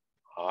அதுதான்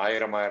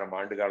ஆயிரம்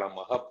ஆண்டு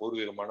காலமாக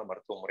பூர்வீகமான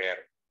மருத்துவ முறையா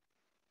இருக்கு.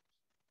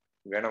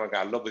 இவன் நமக்கு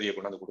அல்லோபதியை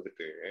கொண்டாந்து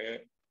கொடுத்துட்டு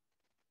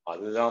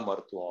அதுதான்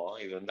மருத்துவம்,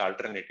 இது வந்து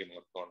ஆல்டர்னேட்டிவ்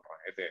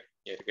மருத்துவம்ன்றான். இது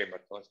இயற்கை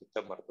மருத்துவம்,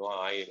 சித்த மருத்துவம்,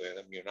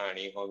 ஆயுர்வேதம்,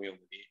 யுனானி,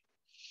 ஹோமியோபதி,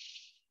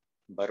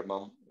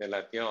 பர்மம்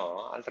எல்லாத்தையும்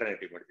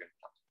ஆல்டர்னேட்டிவ்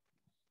மெடிசன் தான்.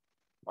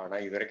 ஆனா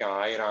இது வரைக்கும்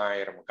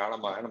ஆயிரம்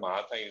காலமாக நம்ம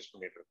அதான் யூஸ்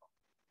பண்ணிட்டு இருக்கோம்.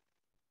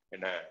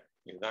 என்ன,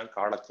 இதுதான்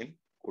காலத்தின்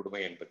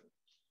கொடுமை என்பது.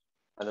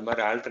 அந்த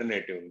மாதிரி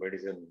ஆல்டர்னேட்டிவ்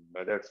மெடிசன்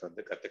மெத்தட்ஸ்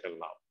வந்து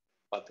கத்துக்கலாம்.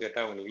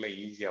 கத்துக்கிட்டா அவங்களுக்குள்ள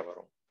ஈஸியா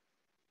வரும்.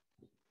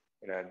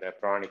 ஏன்னா இந்த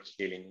ப்ரானிக்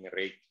ஹீலிங்,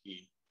 ரேக்கி,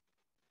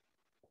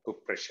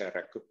 அக்குப்ரெஷர்,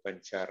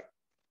 அக்குபஞ்சர்,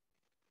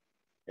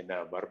 என்ன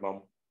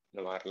பர்மம்,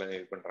 இந்த மாதிரிலாம்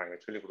இது பண்றாங்க,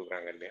 சொல்லி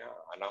கொடுக்குறாங்க இல்லையா,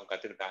 அதெல்லாம்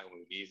கத்துக்கிட்டாங்க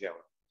உங்களுக்கு ஈஸியா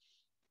வரும்.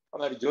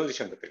 அது மாதிரி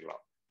ஜோதிஷம்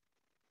கத்துக்கலாம்.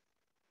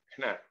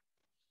 என்ன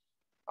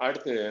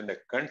அடுத்து இந்த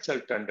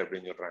கன்சல்டன்ட்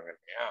அப்படின்னு சொல்றாங்க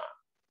இல்லையா,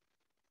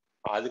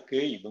 அதுக்கு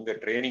இவங்க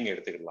ட்ரைனிங்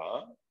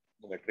எடுத்துக்கலாம்,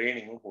 இவங்க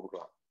ட்ரைனிங்கும்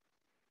கொடுக்கலாம்.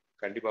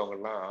 கண்டிப்பா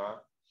அவங்கெல்லாம்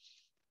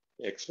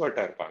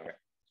எக்ஸ்பர்ட்டா இருப்பாங்க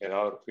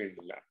ஏதாவது ஒரு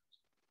ஃபீல்டுல.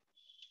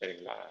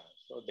 சரிங்களா?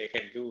 So they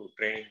can do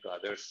training to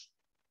others.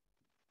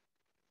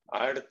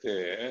 அடுத்து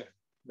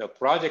இந்த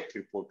ப்ராஜெக்ட்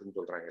ரிப்போர்ட்னு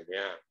சொல்றாங்க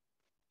இல்லையா,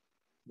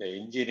 இந்த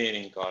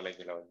இன்ஜினியரிங்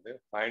காலேஜில் வந்து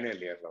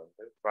ஃபைனல் இயர்ல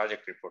வந்து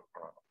ப்ராஜெக்ட் ரிப்போர்ட்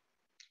பண்ணணும்.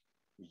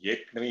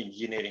 ஏற்கனவே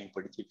இன்ஜினியரிங்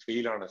படிச்சு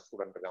ஃபெயில் ஆன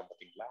ஸ்டூடெண்ட் இருக்கான்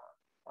பார்த்தீங்களா,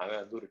 அதை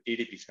வந்து ஒரு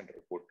டிடிபி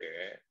சென்டர் போட்டு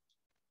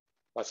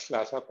ஃபர்ஸ்ட்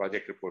கிளாஸாக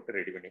ப்ராஜெக்ட் ரிப்போர்ட்டு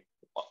ரெடி பண்ணி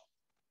கொடுப்பான்.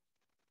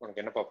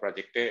 உனக்கு என்னப்பா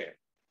ப்ராஜெக்ட்டு,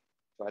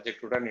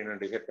 ப்ராஜெக்டோட நீ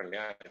இன்னும் டிசைட்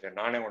பண்ணலையா,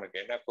 நானே உனக்கு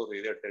என்ன ஒரு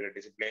இது எடுத்துக்க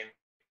டிசிப்ளின்,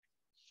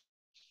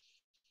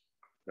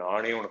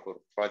 நானே உனக்கு ஒரு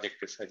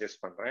ப்ராஜெக்ட்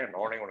சஜஸ்ட் பண்றேன்,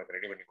 நானே உனக்கு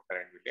ரெடி பண்ணி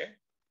கொடுக்குறேன்னு சொல்லி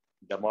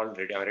டமால்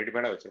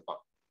ரெடிமேடாக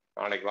வச்சிருப்பான்.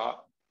 நாளைக்கு வா,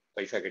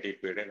 பைசா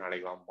கட்டிட்டு போயிடு,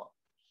 நாளைக்கு வாம்மா,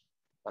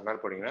 அதனால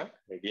போனீங்கன்னா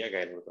ரெடியாக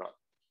கையில் கொடுக்குறான்.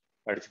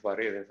 படிச்சு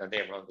பாரு, எது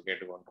சந்தேகம்லாம் வந்து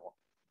கேட்டு கொண்டுருவோம்.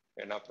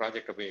 ஏன்னா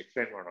ப்ராஜெக்டை போய்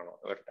எக்ஸ்பிளைன் பண்ணணும்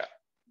இவர்கிட்ட,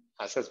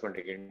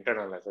 அசஸ்மெண்ட்டுக்கு,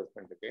 இன்டர்னல்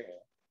அசஸ்மெண்ட்டுக்கு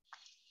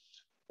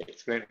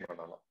எக்ஸ்பிளைன்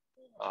பண்ணணும்.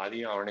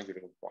 அதையும் அவனே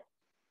சொல்லி கொடுப்பான்.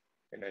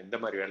 என்ன இந்த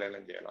மாதிரி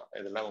வேலையெல்லாம் செய்யலாம்,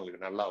 இதெல்லாம்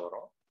உங்களுக்கு நல்லா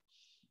வரும்.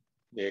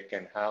 They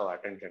can have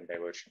attention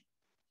diversion.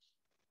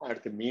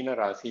 அடுத்து மீன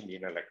ராசி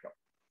மீன லக்னம்.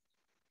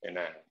 என்ன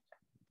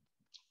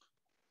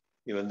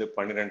இது வந்து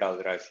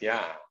 12வது ராசியா,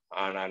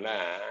 அதனால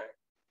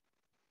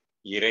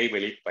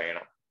இறைவெளி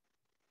பயணம்,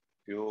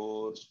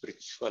 பியூர்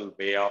ஸ்பிரிச்சுவல்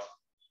வே ஆஃப்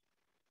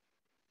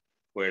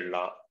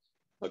போயிடலாம்.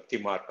 பக்தி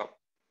மார்க்கம்,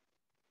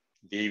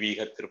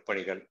 தெய்வீக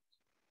திருப்பணிகள்,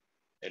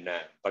 என்ன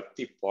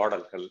பக்தி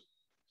பாடல்கள்,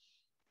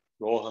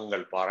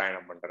 ஸ்லோகங்கள்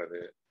பாராயணம்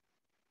பண்றது,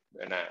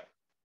 என்ன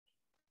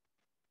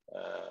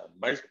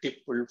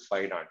மல்டிபிள்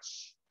ஃபைனான்ஸ்,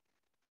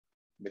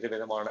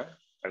 விதவிதமான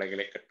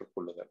கலைகளை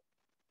கற்றுக்கொள்ளுதல்,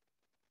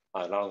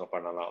 அதெல்லாம் அவங்க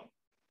பண்ணலாம்.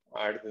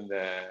 அடுத்து இந்த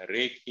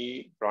ரேக்கி,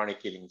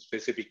 ப்ரானிக் ஹீலிங்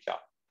ஸ்பெசிஃபிக்கா,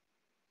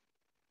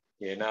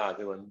 ஏன்னா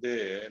அது வந்து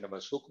நம்ம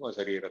சூக்ம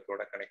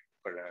சரீரத்தோட கனெக்ட்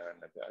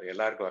பண்ணது, அது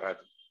எல்லாருக்கும்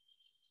வராது.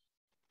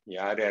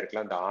 யார்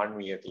யாருக்கெல்லாம் இந்த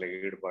ஆன்மீகத்துல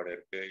ஈடுபாடு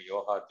இருக்கு,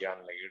 யோகா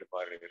தியானத்துல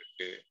ஈடுபாடு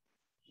இருக்கு,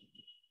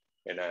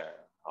 ஏன்னா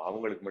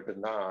அவங்களுக்கு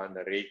மட்டும்தான் அந்த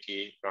ரேக்கி,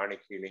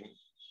 பிராணிக் ஹீலிங்,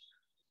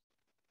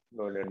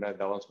 இன்னொன்று என்ன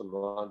தவம்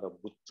சொல்லுவோம், அந்த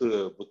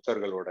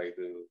புத்தர்களோட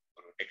இது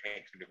ஒரு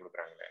டெக்னிக் சொல்லி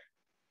கொடுக்குறாங்களே,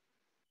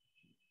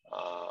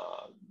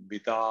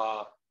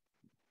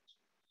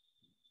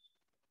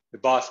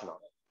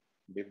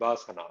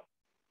 விபாசனா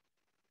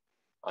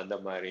அந்த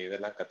மாதிரி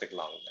இதெல்லாம்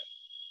கத்துக்கலாம் அவங்க.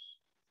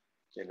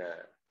 என்ன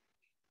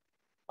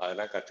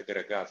அதெல்லாம்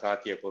கத்துக்கிறதுக்கு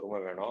அசாத்திய பொறுமை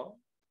வேணும்,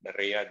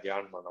 நிறைய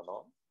தியானம்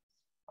பண்ணணும்.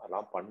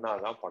 அதெல்லாம்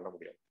பண்ணாதான் பண்ண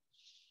முடியும்.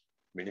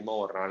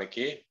 மினிமம் ஒரு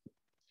நாளைக்கு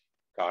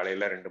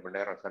காலையில 2 மணி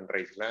நேரம்,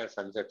 சன்ரைஸ்ல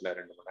சன்செட்ல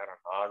 2 மணி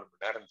நேரம், 4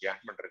 மணி நேரம்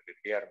தியானம் பண்றதுக்கு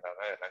ரெடியா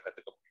இருந்தாதான் இதெல்லாம்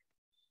கத்துக்க முடியும்.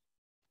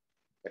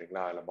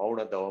 சரிங்களா? அதுல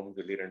மௌன தவம்னு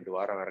சொல்லி 2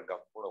 வாரம் வேற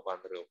கம்முன்னு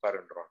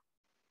உட்காருன்றோம்.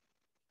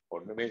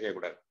 ஒண்ணுமே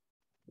செய்யக்கூடாது.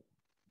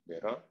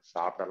 வெறும்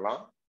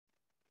சாப்பிடலாம்,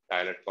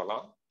 டாய்லெட்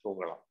போகலாம்,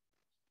 தூங்கலாம்.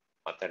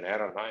 மற்ற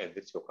நேரம் தான்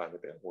எந்திரிச்சு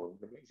உட்காந்துட்டு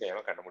ஒண்ணுமே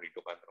செய்யாம கண்ண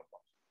மூடிட்டு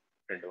உட்காந்துருப்போம்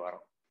 2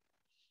 வாரம்.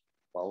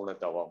 மௌன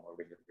தவம்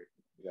அப்படிங்கிறது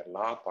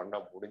இதெல்லாம் பண்ண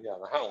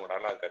முடிஞ்சாதான்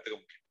அவங்களால அதை கத்துக்க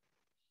முடியும்.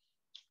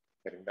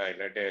 சரிங்களா?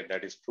 இல்லாட்டி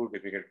that is two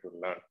difficult to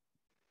learn.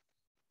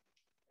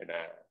 என்ன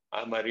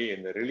அது மாதிரி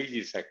இந்த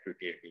ரிலீஜியஸ்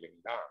ஆக்டிவிட்டி இருக்கு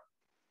இல்லைங்களா,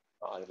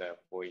 அதுல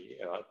போய்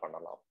ஏதாவது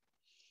பண்ணலாம்.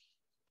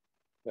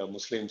 இந்த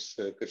முஸ்லிம்ஸ்,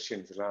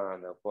 கிறிஸ்டின்ஸ் எல்லாம்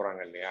அந்த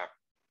போறாங்க இல்லையா,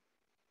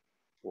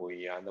 போய்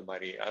அந்த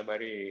மாதிரி அது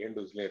மாதிரி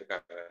ஹிந்துஸ்லயும்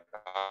இருக்காங்க,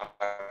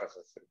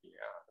 RSS இருக்கு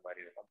இல்லையா, அந்த மாதிரி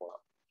இதெல்லாம்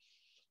போகலாம்.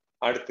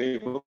 அடுத்து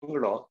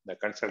இவங்களும் இந்த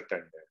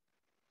கன்சல்டன்ட்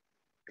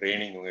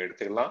ட்ரைனிங் இவங்க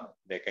எடுத்துக்கலாம்.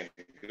 they can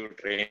give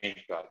training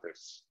to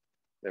others.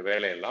 இந்த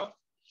வேலையெல்லாம்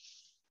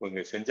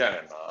இவங்க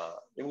செஞ்சாங்கன்னா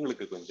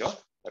இவங்களுக்கு கொஞ்சம்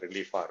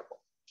ரிலீஃபா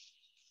இருக்கும்.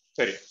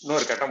 சரி,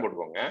 இன்னொரு கட்டம்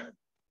போட்டுக்கோங்க.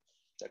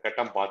 இந்த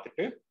கட்டம்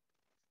பார்த்துட்டு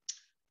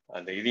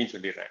அந்த இதையும்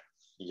சொல்லிடுறேன்.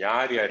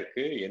 யார்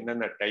யாருக்கு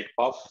என்னென்ன டைப்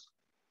ஆஃப்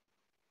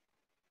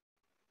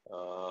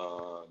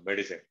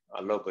மெடிசன்,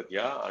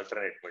 அலோபதியா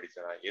ஆல்டர்னேட்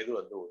மெடிசனா, எது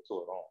வந்து ஒத்து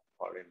வரும்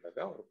அப்படின்றத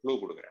ஒரு க்ளூ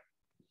கொடுக்குறேன்.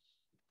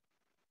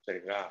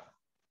 சரிங்களா?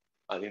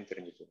 அதையும்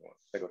தெரிஞ்சுக்கோங்க.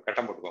 சரி, ஒரு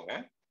கட்டம் போட்டுக்கோங்க.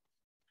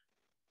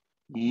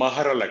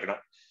 மகர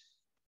லக்னம்,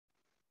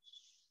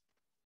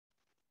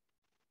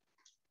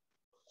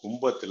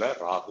 கும்பத்துல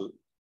ராகு,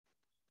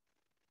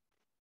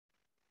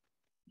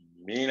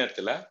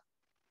 மீனத்துல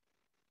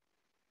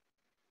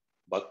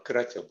வக்ர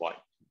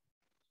செவ்வாய்,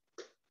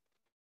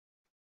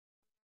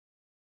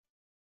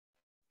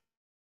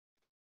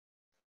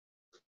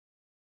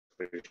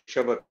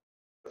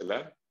 ரிஷபத்துல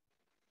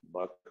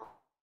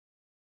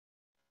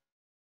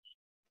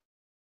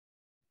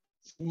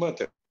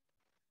சிம்மத்துல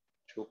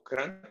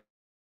சுக்கிரன்,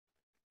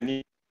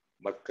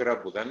 வக்ர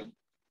புதன்,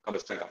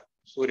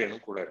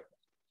 சூரியனும் கூட இருக்கு,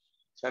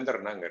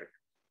 சந்திரன் அங்க இருக்கு.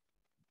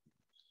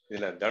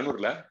 இதுல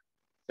தனுர்ல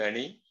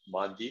சனி,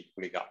 மாந்தி,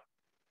 குளிகா.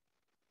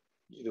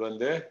 இது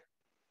வந்து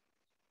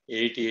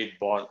 88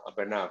 born. அப்ப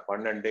என்ன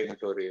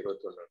 12 ஒரு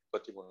 21,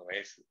 33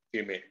 வயசு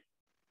ஃபீமேல்.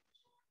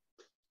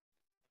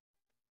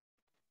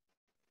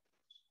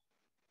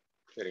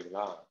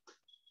 சரிங்களா?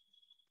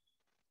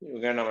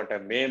 இவங்க நம்மகிட்ட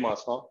மே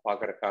மாசம்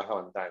பாக்குறதுக்காக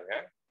வந்தாங்க.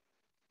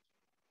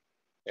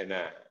 என்ன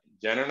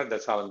ஜனன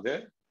தசா வந்து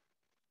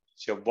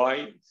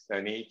செவ்வாய்,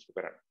 சனி,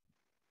 சுக்கிரன்.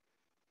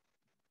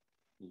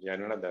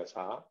 ஜனன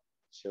தசா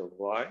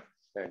செவ்வாய்,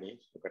 சனி,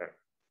 சுக்கிரன்.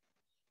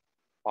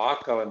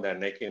 பார்க்க வந்த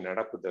அன்னைக்கு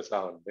நடப்பு தசா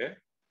வந்து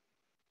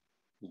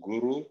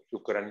குரு,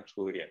 சுக்கிரன்,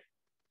 சூரியன்.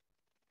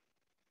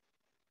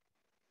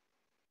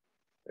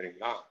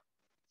 சரிங்களா?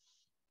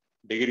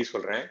 டிகிரி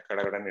சொல்றேன்,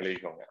 கடகடன்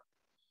எழுதிக்கோங்க.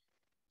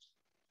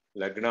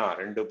 லக்னா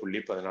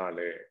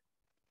 2.14,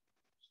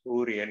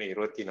 சூரியன்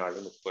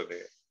 24.30,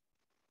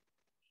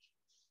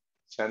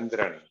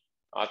 சந்திரன்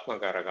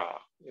ஆத்மகாரகா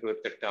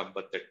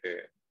 28.58,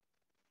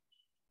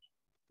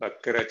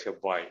 வக்ர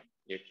செவ்வாய்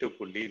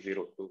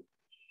 8.02,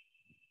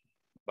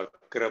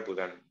 வக்ர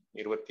புதன்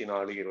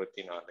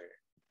 24.24,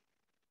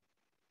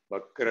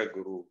 வக்ர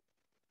குரு.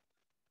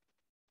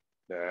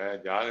 இந்த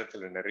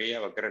ஜாதகத்துல நிறைய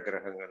வக்ர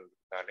கிரகங்கள்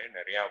இருந்தாலே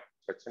நிறைய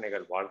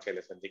பிரச்சனைகள்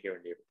வாழ்க்கையில சந்திக்க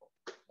வேண்டியிருக்கும்.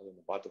 அது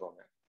ஒன்று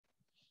பார்த்துக்கோங்க.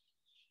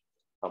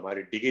 அது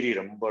மாதிரி டிகிரி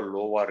ரொம்ப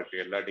லோவா இருக்கு,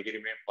 எல்லா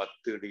டிகிரியுமே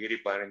 10 டிகிரி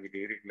 15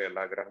 டிகிரிக்குள்ள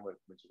எல்லா கிரகமும்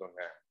இருக்குன்னு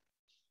வச்சுக்கோங்க,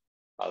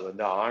 அது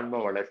வந்து ஆன்ம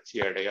வளர்ச்சி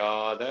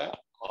அடையாத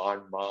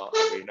ஆன்மா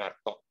அப்படின்னு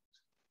அர்த்தம்.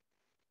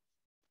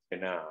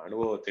 என்ன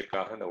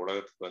அனுபவத்திற்காக இந்த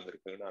உலகத்துக்கு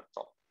வந்திருக்குன்னு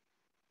அர்த்தம்.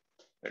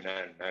 என்ன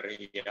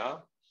நிறைய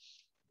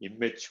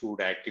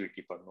இம்மெச்சூர்ட்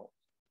ஆக்டிவிட்டி பண்ணும்.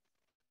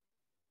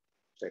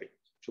 சரி,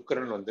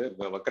 சுக்கிரன் வந்து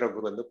வக்ர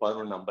குரு வந்து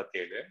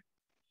 11.57,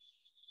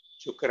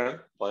 சுக்கிரன்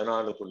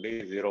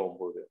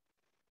 14.09,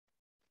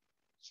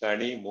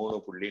 சனி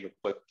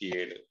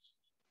 3.37.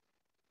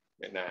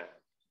 என்ன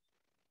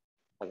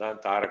அதான்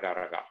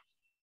தாரகாரகா.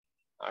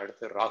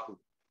 அடுத்து ராகு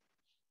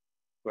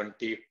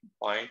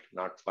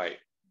 20.05,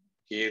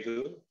 கேது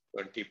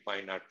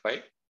 20.05,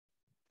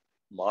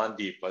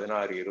 மாந்தி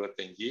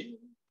 16.25,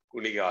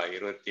 குளிகா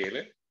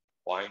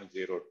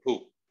 27.02.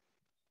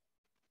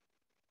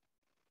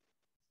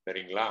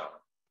 சரிங்களா?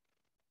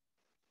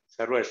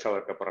 சர்வ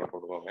வர்க்க பரல்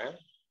போடுவோங்க.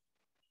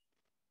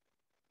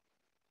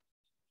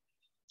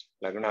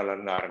 லக்னால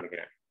இருந்து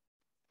ஆரம்பிக்கிறேன்.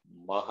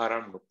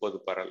 மகரம் 30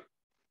 பரல்,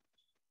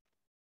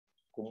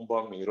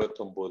 கும்பம்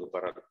 29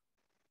 பரல்,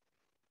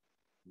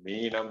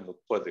 மீனம்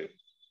 30,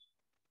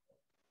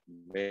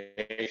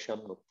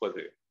 மேஷம்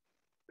 30,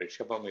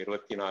 ரிஷபம்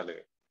 24,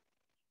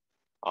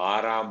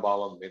 6ஆம்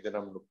பாவம்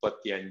மிதுனம்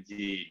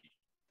 35.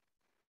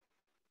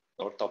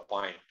 Note of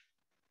point.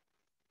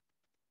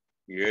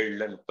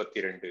 7ல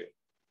 32,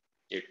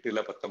 8ல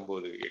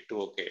 19, 8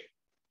 ஓகே.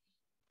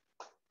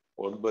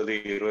 9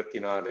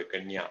 24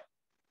 கன்னியா,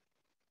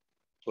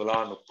 துலா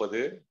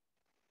 30,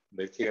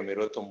 விருச்சிகம்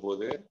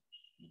 29,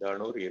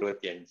 தனுர்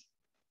 25.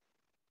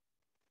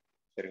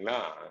 சரிங்களா?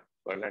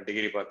 எல்லாம்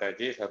டிகிரி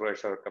பார்த்தாச்சு,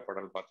 சர்வேஸ்வர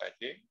படல்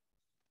பார்த்தாச்சு.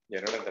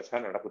 என்னோட தசா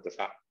நடப்பு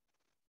தசா.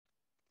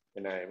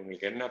 என்ன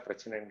இவங்களுக்கு என்ன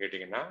பிரச்சனைன்னு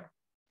கேட்டீங்கன்னா,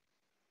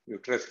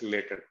 யூட்ரஸ்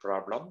ரிலேட்டட்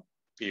ப்ராப்ளம்,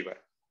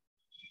 ஃபீவர்.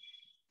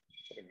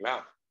 சரிங்களா?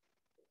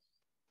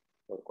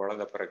 ஒரு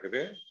குழந்தை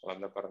பிறக்குது,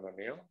 குழந்தை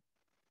பிறந்தோடனையும்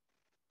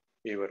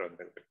ஃபீவர்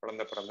வந்துருக்கு.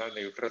 குழந்தை பிறந்தா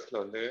இந்த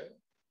யூட்ரஸ்ல வந்து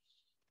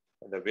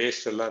அந்த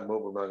வேஸ்ட் எல்லாம்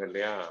மூவ் பண்ணுவாங்க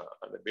இல்லையா,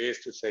 அந்த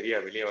வேஸ்ட் சரியா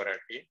வெளியே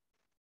வராட்டி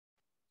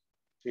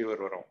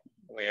ஃபீவர் வரும்.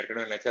 நம்ம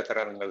ஏற்கனவே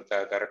நட்சத்திரங்கள்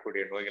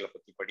தரக்கூடிய நோய்களை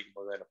பத்தி படிக்கும்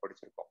போது அதில்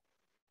படிச்சிருக்கோம்.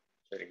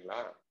 சரிங்களா?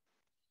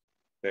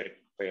 சரி,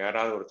 இப்போ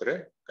யாராவது ஒருத்தர்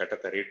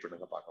கட்டத்தை ரீட்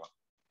பண்ணுங்க பார்க்கலாம்.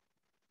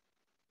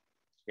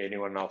 Any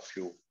one of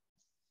you.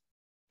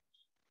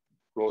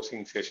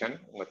 Closing session,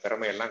 உங்க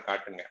திறமையெல்லாம்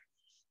காட்டுங்க.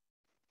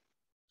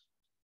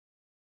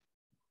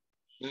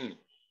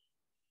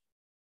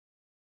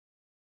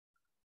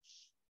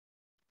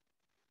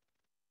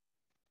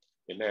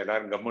 என்ன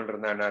எல்லாரும் கம்முன்னு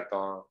இருந்தா என்ன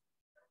அர்த்தம்?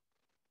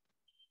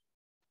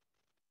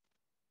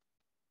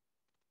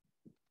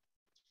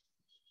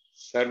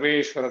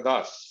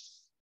 சர்வேஸ்வரதாஸ்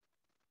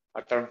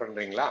அட்டன்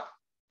பண்றீங்களா?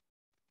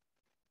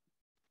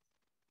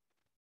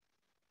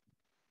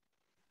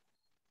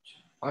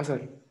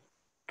 சார்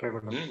ட்ரை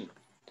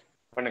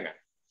பண்ணுங்க.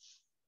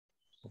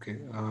 ஓகே.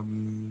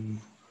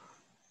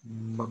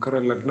 மக்கர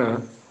லக்னா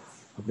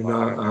அப்படின்னா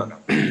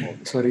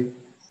சாரி,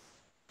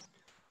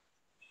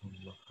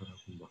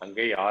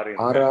 அங்கே யாரு?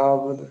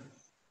 ஆறாவதுல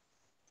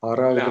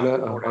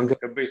அங்க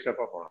ஸ்டெப் பை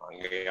ஸ்டெப்பா போகணும்.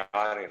 அங்க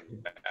யாரு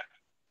இல்லை.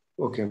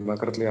 ஓகே,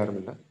 மக்கரத்துல யாரும்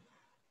இல்லை.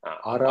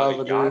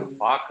 ஆறாவது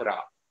பாக்குறா,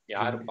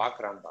 யாரு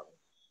பாக்குறான்னு பாருங்க.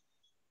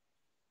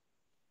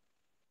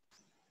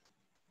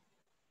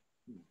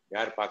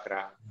 யார்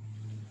பாக்குறா?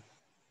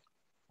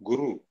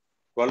 குரு,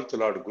 12th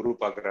லார்ட் குரு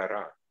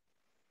பாக்குறாரா?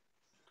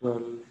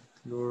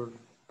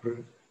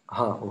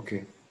 ஓகே,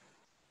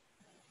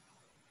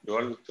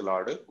 12th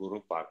லார்ட் குரு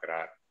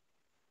பாக்குறார்.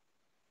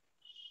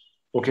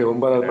 ஓகே,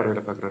 9வது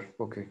பார்வையில பாக்குறார்.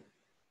 ஓகே,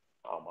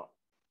 ஆமா.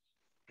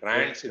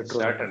 டிரான்சிட்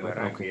சாட்டர்ன் வேற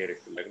அங்கே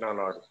இருக்கு. லக்னா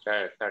லார்ட்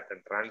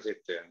சாட்டர்ன்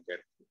டிரான்சிட் அங்க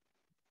இருக்கு.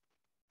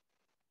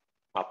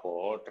 அப்போ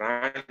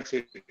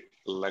டிரான்சிட்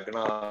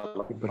லக்னா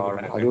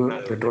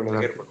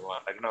ட்ரிகர்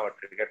பண்ணுவான். லக்னாவை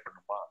ட்ரிகர்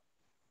பண்ணுமா?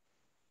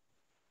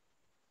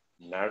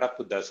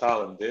 நடப்பு தசா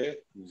வந்து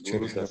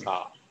குரு தசா.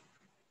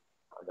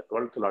 அந்த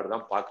 12th லார்ட்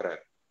தான்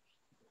பாக்குறாரு.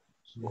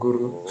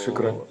 குரு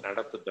சுக்கிரன்.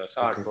 நடப்பு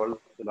தசா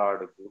 12th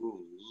லார்ட் குரு.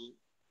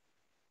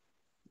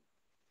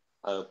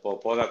 அது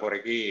போதா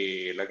குறைக்கு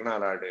லக்னா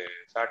லார்டு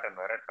சாட்டன்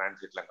வேற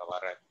டிரான்சிட்ல அங்க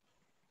வர.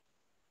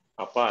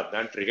 அப்பா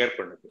அதான் ட்ரிகர்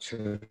பண்ணுது.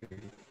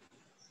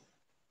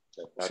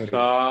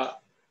 தசா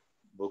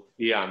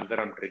புக்தி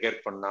அந்தரம்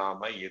ட்ரிகர்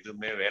பண்ணாம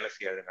எதுவுமே வேலை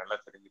செய்யாது, நல்லா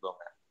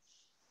தெரிஞ்சுக்கோங்க.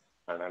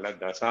 அதனால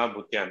தசா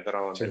புத்தி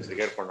அந்தரம் வந்து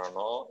ட்ரிகர்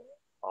பண்ணணும்.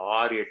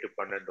 6, 8,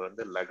 12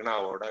 வந்து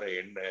லக்னாவோட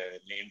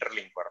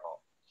இன்டர்லிங்க்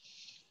வரணும்.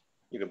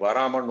 இது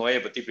வராம நோயை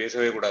பத்தி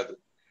பேசவே கூடாது.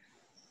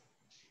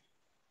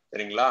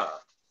 சரிங்களா?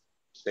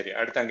 சரி,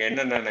 அடுத்து அங்க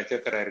என்னென்ன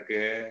நட்சத்திரம் இருக்கு?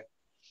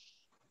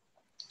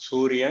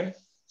 சூரியன்,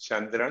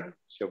 சந்திரன்,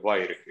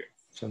 செவ்வாய் இருக்கு.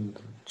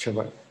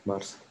 செவ்வாய்,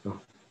 மார்ஸ்.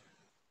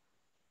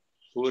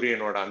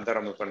 சூரியனோட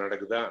அந்தரம் இப்ப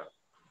நடக்குதா?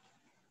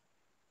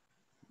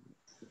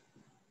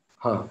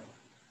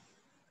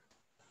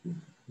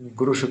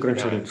 குரு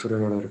சுக்கிரன்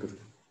சூரியனோட இருக்குது.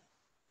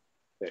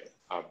 சரி,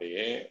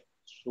 அப்படியே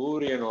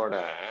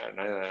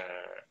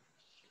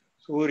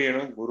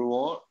சூரியனும்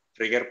குருவும்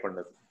ட்ரிகர்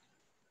பண்ணுது.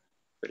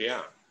 சரியா?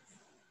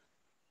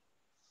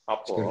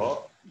 அப்போ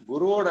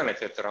குருவோட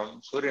நட்சத்திரம்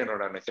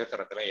சூரியனோட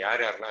நட்சத்திரத்துல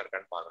யார் யாரெல்லாம்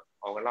இருக்கான்னு பாருங்க.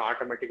 அவங்க எல்லாம்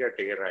ஆட்டோமேட்டிக்கா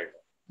ட்ரிகர்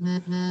ஆயிடும்.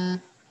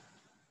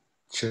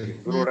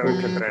 குருவோட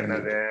நட்சத்திரம்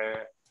என்னது?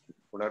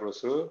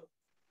 புனர்வசு.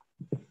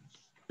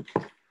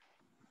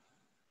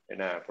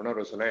 என்ன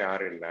புனர்வசுல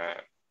யாரும் இல்லை.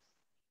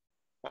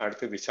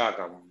 அடுத்து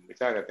விசாகம்,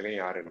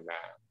 விசாகத்திலையும் யாரும் இல்லை.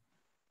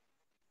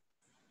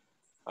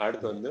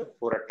 அடுத்து வந்து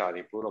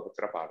பூரட்டாதி,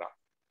 பூர்வபுத்திர பாதா.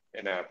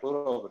 என்ன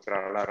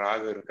பூர்வபுத்திரால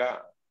ராகு இருக்கா?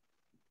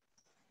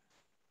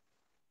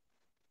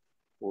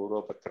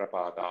 பூர்வபுத்திர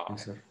பாதா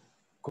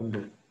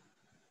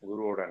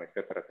குருவோட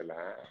நட்சத்திரத்துல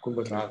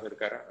ராகு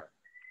இருக்காரா?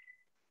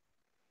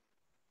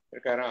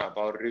 இருக்காரா? அப்ப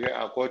அவரு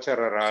கோச்சர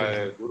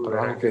குரு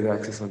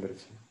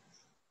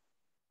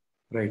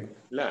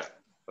இல்ல,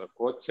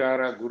 கோச்சார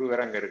குரு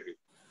வேற அங்க இருக்கு.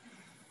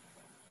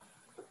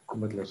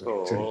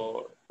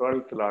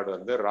 12th லார்டு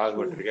வந்து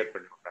ராகுவை ட்ரிகர்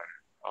பண்ணி விட்டாரு.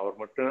 அவர்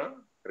மட்டும்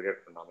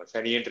ட்ரிகர் பண்ணாம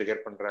சனியும்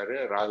ட்ரிகர் பண்றாரு,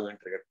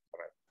 ராகுவையும் ட்ரிகர்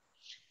பண்றாரு.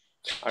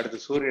 அடுத்து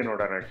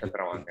சூரியனோட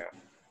நட்சத்திரம் வாங்க.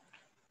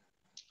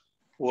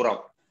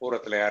 பூரம்,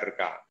 பூரத்துல யார்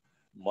இருக்கா?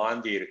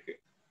 மாந்தி இருக்கு,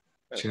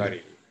 சாரி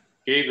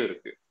கேது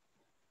இருக்கு.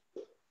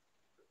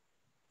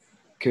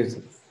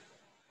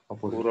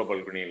 பூர்வ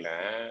பல்குனியில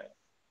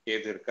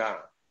கேது இருக்கா?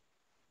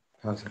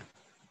 சார்.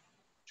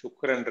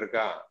 சுக்கிரன்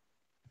இருக்கா?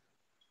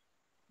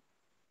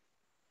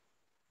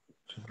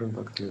 சுக்கிரன்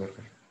பக்கத்துல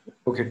இருக்காரு.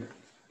 ஓகே.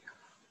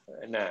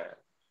 என்ன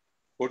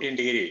 14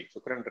 டிகிரி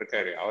சுக்கிரன்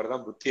இருக்காரு. அவர்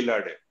தான் புத்தி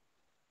லார்டு.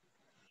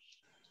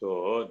 ஸோ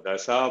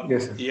தசா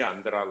புத்தி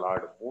அந்தரா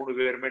லார்டு 3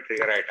 பேருமே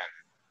ட்ரிகர் ஆயிட்டாங்க.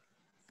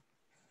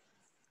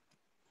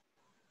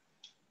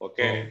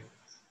 ஓகே.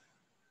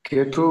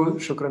 கேது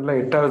சுக்கிரன்ல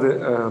 8வது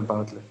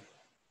பாவத்துல.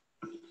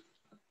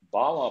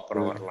 பாவம்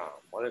அப்புறம் வரலாம்.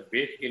 முதல்ல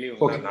பேசிக்கலி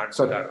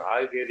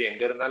ராகு கேது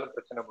எங்க இருந்தாலும்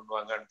பிரச்சனை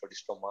பண்ணுவாங்கன்னு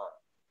படிச்சிட்டோமா?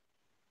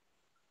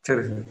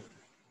 சரி சார்.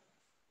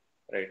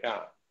 ரைட்டா?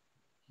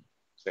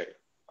 சரி.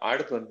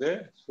 அடுத்து வந்து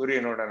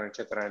சூரியனோட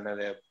நட்சத்திரம்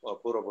என்னது?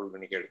 பூர்வ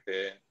புல்வனிக்கு எடுத்து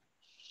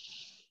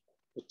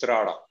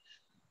உத்திராடம்.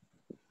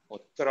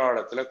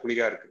 உத்திராடத்துல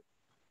குளிகா இருக்கு.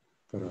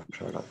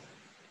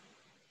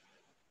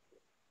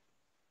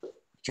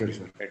 சரி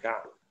சார். ரைட்டா?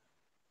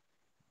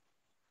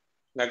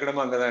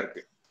 லக்னமா அங்கதான்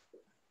இருக்கு.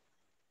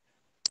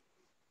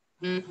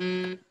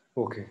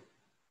 ஓகே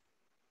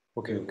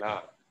ஓகேங்களா?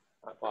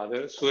 அப்ப அது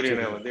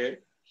சூரியனை வந்து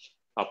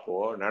அப்போ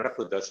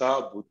நடப்பு தசா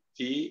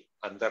புத்தி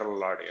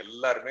அந்தரலாடு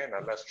எல்லாருமே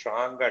நல்லா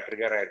ஸ்ட்ராங்கா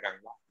ட்ரிகர்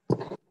ஆயிருக்காங்களா?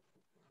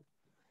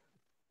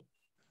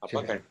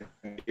 அப்ப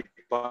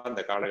கண்டிப்பா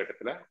அந்த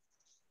காலகட்டத்துல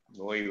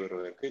நோய்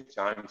வருவதற்கு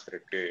சான்ஸ்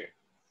இருக்கு.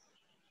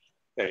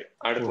 சரி,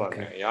 அடுத்து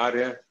வாங்க.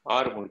 யாரு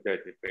 6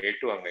 முடிச்சாச்சு. இப்ப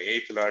 8 வாங்க.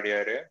 8th லார்டு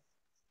யாரு?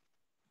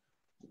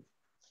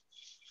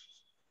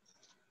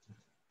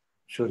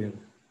 சூரியன்.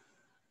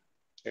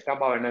 8ஆம்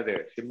பாவம் என்னது?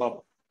 சிம்மம்.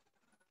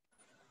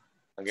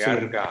 அங்க யாரு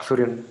இருக்கா?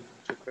 சூரியன்,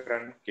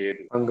 சுக்கிரன்,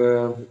 கேது. அங்க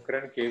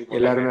சுக்கிரன், கேது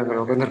எல்லாருமே அங்க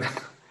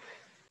உட்கார்ந்திருக்காங்க.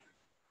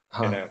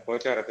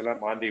 கோச்சாரத்துல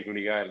மாந்தி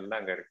குளிகா எல்லாம்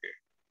அங்க இருக்கு.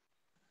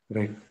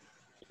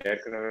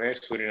 ஏற்கனவே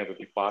சூரியனை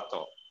பத்தி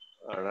பார்த்தோம்.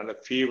 அதனால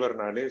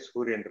ஃபீவர்னாலே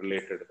சூரியன்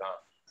ரிலேட்டட் தான்.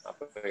 அப்ப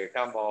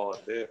 8ஆம் பாவம்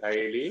வந்து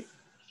ஹைலி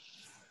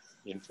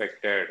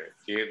இன்ஃபெக்டட்.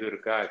 கேது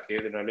இருக்கா?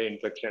 கேதுனாலே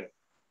இன்ஃபெக்ஷன்.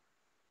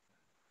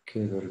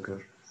 கேது இருக்கு.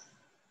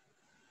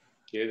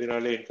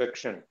 கேதுனாலே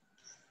இன்ஃபெக்ஷன்,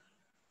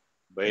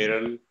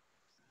 வைரல்,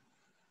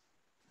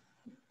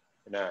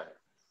 என்ன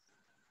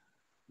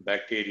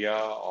பாக்டீரியா,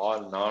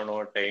 ஆல் நானோ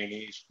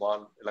டைனி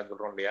ஸ்மால் எல்லாம்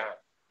சொல்றோம் இல்லையா?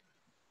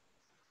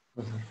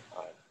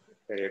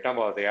 சரி, 8ஆம்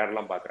பாவத்தை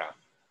யாரெல்லாம் பாக்குறா?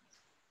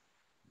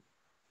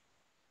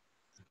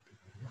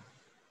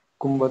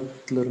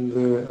 கும்பத்துல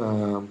இருந்து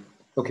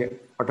okay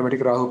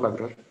automatic Rahu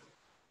பாக்குறார்.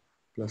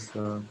 Plus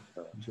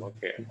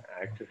okay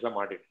ஆக்சஸ்ல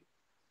மாட்டிட்டு.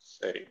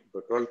 சரி, இப்போ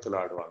 12th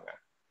ஆடுவாங்க.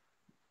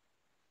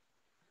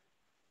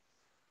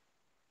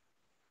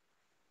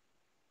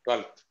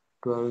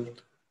 12th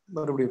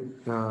மறுபடியும்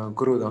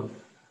குரு தான்.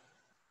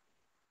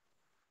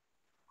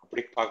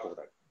 அப்படி பார்க்க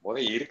கூடாது.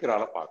 முதல்ல இருக்கிற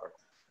ஆளை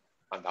பார்க்கணும்.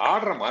 அந்த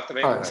ஆர்டரை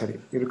மாத்தவே சரி.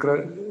 இருக்கிற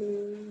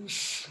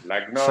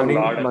லக்னோ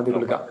லார்டு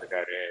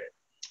இருக்காரு.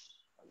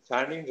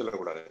 சனின்னு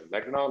சொல்லக்கூடாது,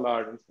 லக்னோ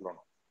லார்டுன்னு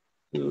சொல்லணும்.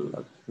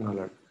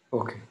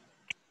 ஓகே.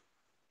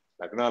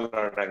 லக்னோ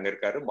லார்டு அங்க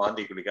இருக்காரு,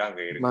 மாந்தி குளிகா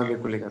அங்க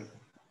இருக்கு.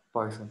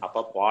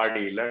 அப்ப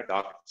பாடியில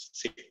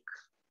டாக்ஸிக்.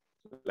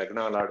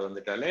 லக்னோ லார்டு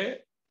வந்துட்டாலே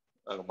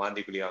அங்க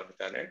மாந்தி குளிகா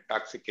வந்துட்டாலே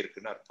டாக்ஸிக்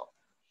இருக்குன்னு அர்த்தம்.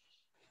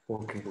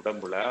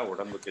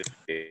 உடம்புக்கு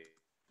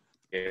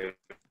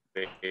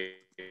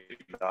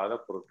இல்லாத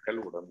பொருட்கள்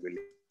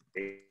உடம்பில்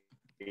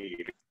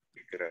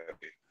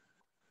இருக்கிறது.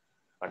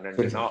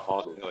 12னா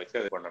ஹாஸ்பிட்டல் வச்சு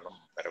அது பண்ணணும்,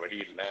 வேற வழி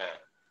இல்லை.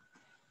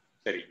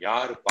 சரி,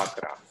 யாரு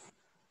பார்க்கிறா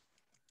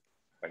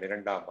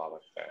 12ஆம்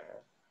பாவத்தை?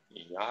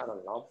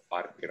 யாரெல்லாம்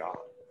பார்க்கிறா?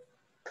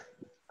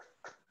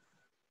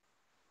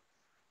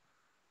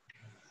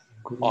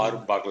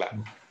 6 பார்க்கல.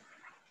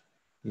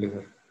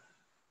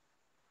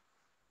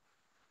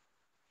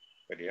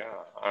 சரியா?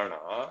 ஆனா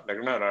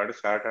லக்ன நாடு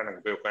சாட்டன்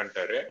அங்க போய்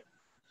உட்காந்துட்டாரு.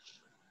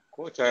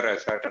 கோச்சார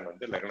சாட்டன்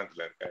வந்து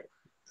லக்னத்துல இருக்காரு.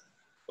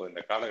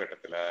 இந்த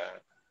காலகட்டத்துல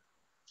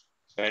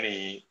சனி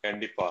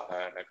கண்டிப்பாக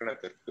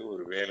லக்னத்திற்கு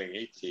ஒரு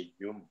வேலையை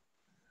செய்யும்.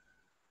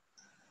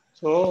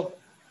 ஸோ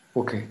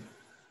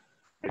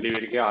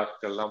டெலிவரிக்கே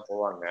ஹாஸ்பிட்டல் தான்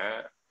போவாங்க.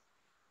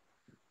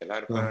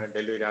 எல்லாருக்கும்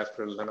டெலிவரி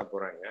ஹாஸ்பிட்டல் தானே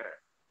போறாங்க.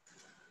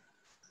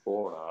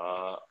 போனா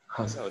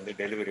வந்து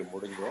டெலிவரி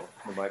முடிஞ்சோம்,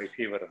 இந்த மாதிரி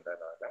ஃபீவர்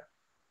இருந்ததுனால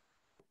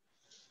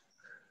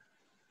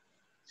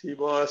she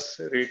was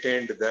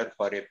retained there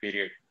for a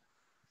period.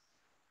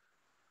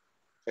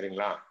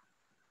 சரிங்களா?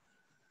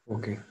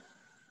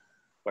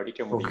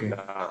 படிக்க முடியல.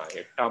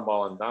 8ஆம்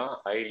பாவம் தான்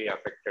ஹைலி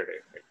அஃபெக்டடு.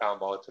 8ஆம்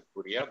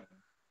பாவத்துக்குரிய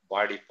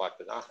பாடி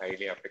பார்ட் தான்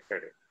ஹைலி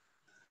அஃபெக்டடு.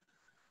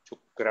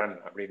 சுக்கிரன்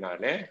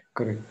அப்படின்னாலே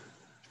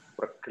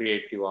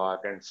ப்ரொக்ரியேட்டிவ்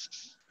ஆர்கன்ஸ்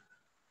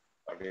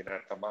அப்படின்னு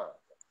அர்த்தமா?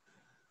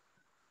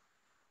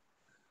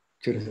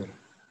 சரி சார்.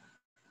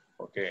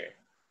 ஓகே,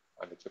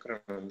 அந்த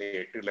சுக்கிரன் வந்து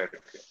 8ல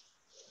இருக்கு.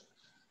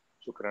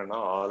 சுக்கிரனா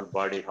all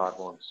body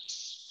hormones.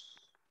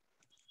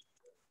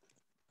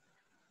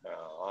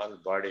 All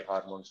body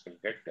hormones will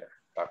get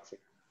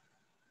toxic.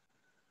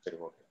 சரி,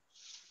 ஓகே,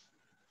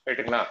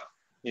 ரைட்டுங்களா?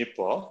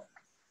 இப்போ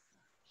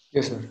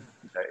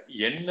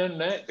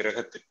என்னென்ன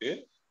கிரகத்துக்கு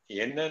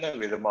என்னென்ன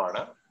விதமான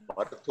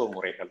மருத்துவ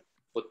முறைகள்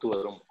ஒத்து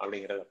வரும்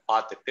அப்படிங்கிறத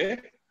பார்த்துட்டு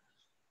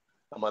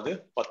நமது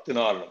 10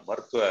 நாள்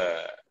மருத்துவ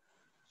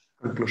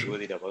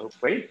ஜோதிட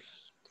வகுப்பை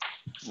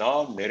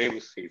நாம் நிறைவு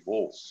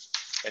செய்வோம்.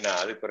 ஏன்னா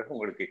அது பிறகு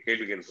உங்களுக்கு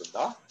கேள்விகள்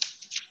இருந்தா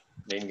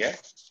நீங்க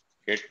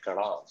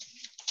கேட்கலாம்.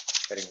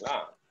 சரிங்களா?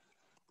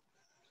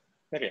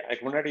 சரி,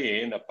 அதுக்கு முன்னாடி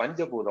இந்த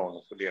பஞ்சபூதம்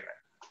ஒண்ணு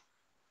சொல்லிடுறேன்.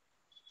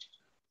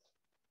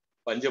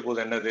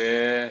 பஞ்சபூதம் என்னது?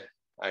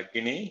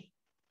 அக்னி,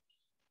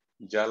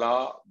 ஜலா,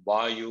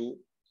 வாயு,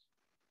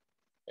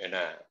 என்ன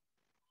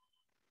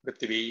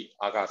பிருத்திவி,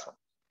 ஆகாசம்.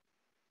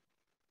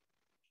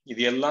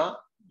 இது எல்லாம்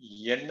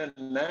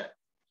என்னென்ன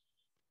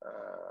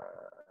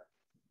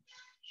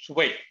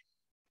சுவை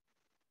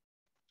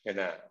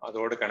என்ன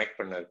அதோடு கனெக்ட்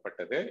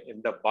பண்ணப்பட்டது,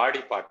 இந்த பாடி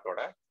பார்ட்டோட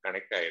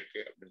கனெக்ட்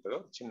ஆயிருக்கு அப்படின்றத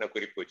சின்ன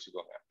குறிப்பு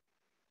வச்சுக்கோங்க.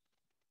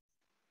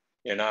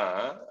 ஏன்னா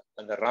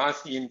அந்த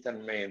ராசியின்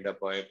தன்மை இந்த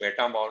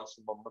 8ஆம் பாவம்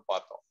சிம்மம்னு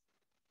பார்த்தோம்.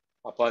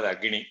 அப்போ அது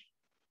அக்னி.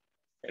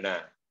 என்ன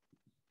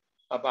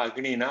அப்ப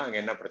அக்னினா அங்க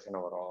என்ன பிரச்சனை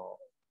வரும்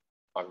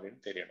அப்படின்னு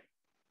தெரியணும்.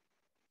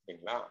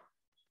 சரிங்களா?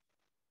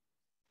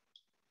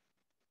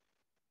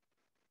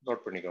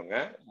 நோட் பண்ணிக்கோங்க.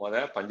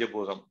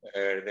 பஞ்சபூதம்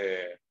இது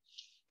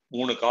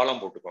 3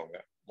 காலம் போட்டுக்கோங்க.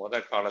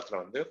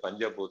 காலத்துல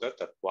பஞ்சபூத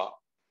தத்வா,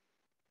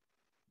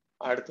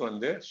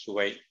 அடுத்து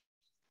சுவை,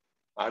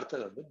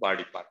 அடுத்தது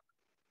பாடி பார்ட்.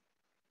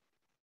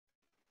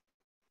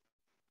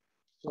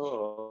 ஸோ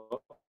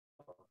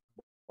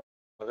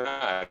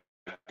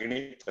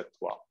அக்னி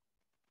தத்வா,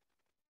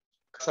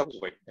 கசப்பு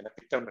சுவை. ஏன்னா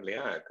பித்தம்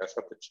இல்லையா,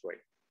 கசப்பு சுவை.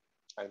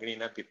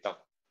 அக்னினா பித்தம்.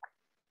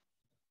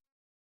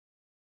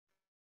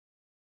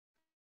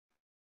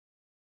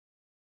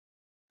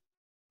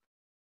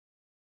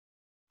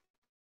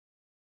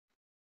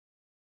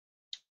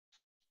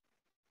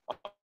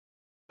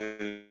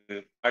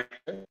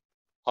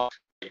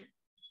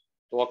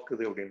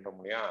 துவக்குது அப்படின்றோம்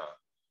இல்லையா,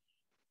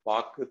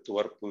 வாக்கு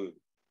துவர்ப்பு.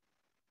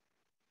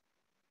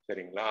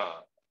 சரிங்களா?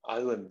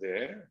 அது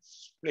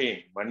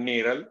ஸ்பிளீன்,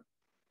 மண்ணீரல்,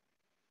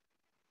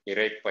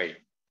 இரைப்பை.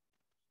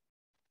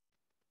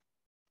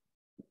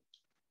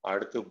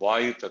 அடுத்து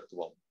வாயு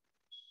தத்துவம்,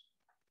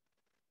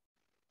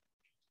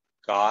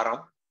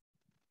 காரம்,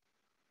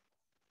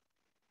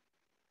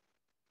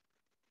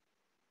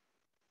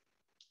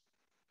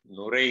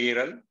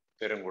 நுரையீரல்,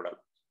 பெருங்குடல்.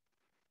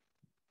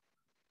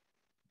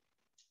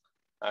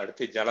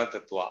 அடுத்து ஜல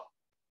தத்துவா,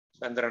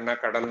 சந்திரன்னா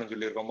கடல்னு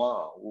சொல்லியிருக்கோமா,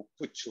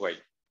 உப்பு சுவை.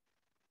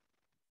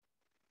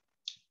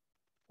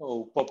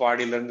 உப்ப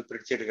பாடியில இருந்து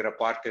பிரிச்சு எடுக்கிற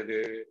பார்ட் இது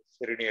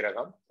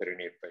சிறுநீரகம்,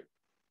 சிறுநீர்ப்பை.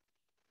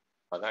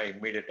 அதான்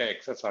இம்மீடியட்டா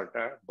எக்ஸஸ்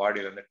ஆல்ட்டா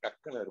பாடியில இருந்து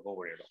டக்குன்னு ரிமூவ்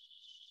பண்ணிடும்.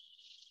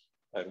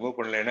 அது ரிமூவ்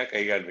பண்ணலைன்னா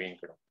கை கால்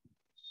வீங்கிடும்.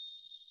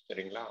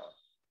 சரிங்களா?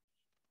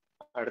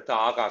 அடுத்து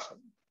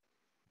ஆகாசம்.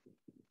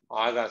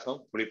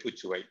 ஆகாசம் புளிப்பு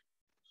சுவை.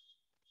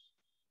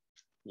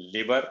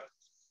 Liver,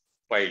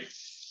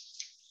 files.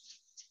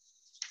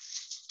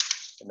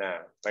 என்ன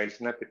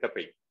பைல்ஸ்னா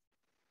பித்தப்பை.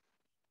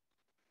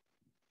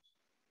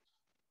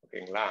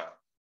 ஓகேங்களா?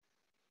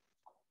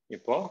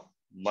 இப்போ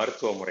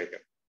மருத்துவ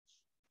முறைகள்,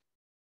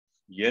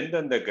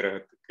 எந்தெந்த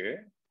கிரகத்துக்கு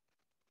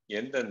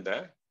எந்தெந்த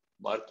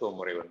மருத்துவ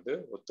முறை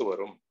ஒத்து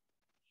வரும்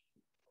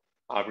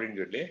அப்படின்னு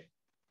சொல்லி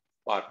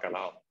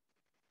பார்க்கலாம்.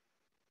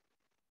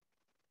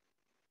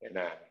 என்ன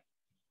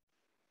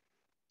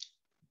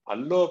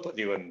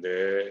அல்லோபதி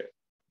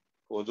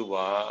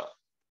பொதுவா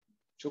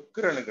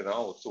சுக்கிரனுக்கு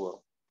தான் ஒத்து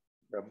வரும்.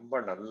 ரொம்ப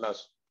நல்லா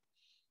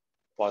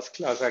ஃபர்ஸ்ட்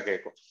கிளாஸா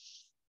கேட்கும்.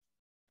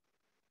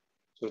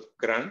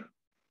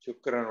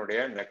 சுக்கிரனுடைய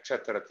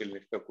நட்சத்திரத்தில்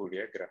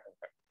இருக்கக்கூடிய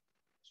கிரகங்கள்.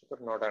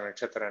 சுக்கிரனோட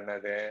நட்சத்திரம்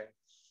என்னது?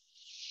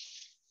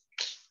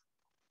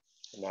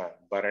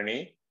 பரணி,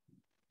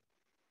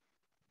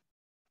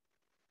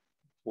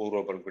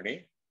 பூர்வ பல்குனி,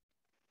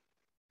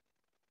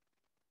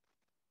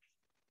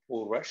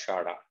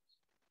 பூர்வஷாடா.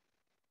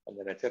 அந்த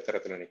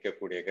நட்சத்திரத்துல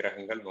நிற்கக்கூடிய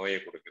கிரகங்கள் நோயை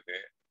கொடுக்குது.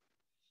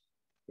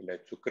 இல்ல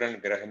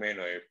சுக்கிரன் கிரகமே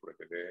நோயை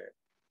கொடுக்குது.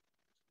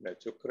 இல்ல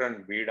சுக்கிரன்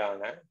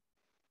வீடான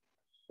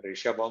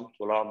ரிஷபம்,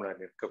 துலாம்ல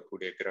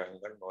நிற்கக்கூடிய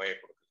கிரகங்கள் நோயை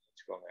கொடுக்குதுன்னு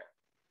வச்சுக்கோங்க.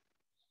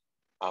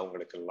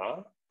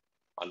 அவங்களுக்கெல்லாம்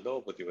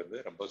அல்லோபதி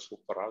ரொம்ப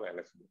சூப்பரா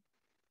வேலை செய்யும்.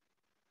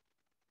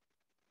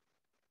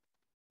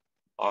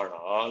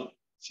 ஆனால்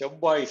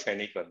செவ்வாய்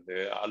சனிக்கு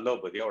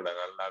அல்லோபதி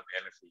அவ்வளவு நல்லா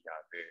வேலை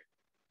செய்யாது.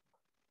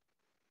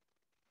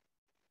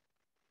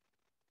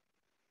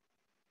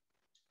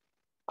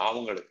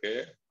 அவங்களுக்கு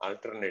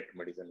ஆல்டர்னேட்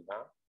மெடிசன்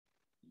தான்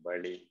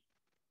வழி.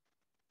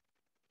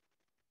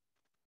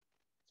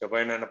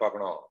 செவ்வாய் என்ன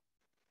பார்க்கணும்?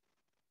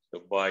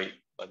 செவ்வாய்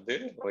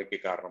நோய்க்கு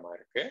காரணமா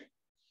இருக்கு.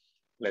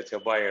 இல்ல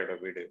செவ்வாயோட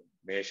வீடு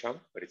மேஷம்,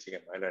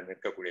 விருச்சிகம், அதுல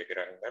நிற்கக்கூடிய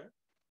கிரகங்கள்,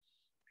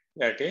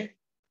 இல்லாட்டி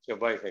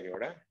செவ்வாய்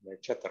சனியோட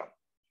நட்சத்திரம்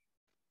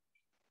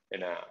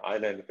என்ன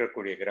அதுல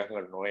நிற்கக்கூடிய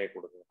கிரகங்கள் நோயை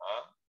கொடுக்குதுன்னா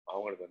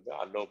அவங்களுக்கு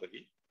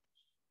அல்லோபதி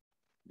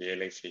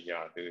வேலை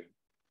செய்யாது.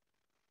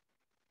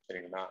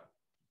 சரிங்களா?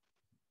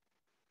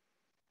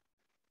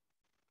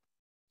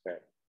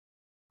 சரி,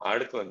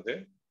 அடுத்து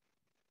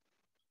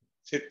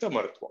சித்த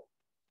மருத்துவம்.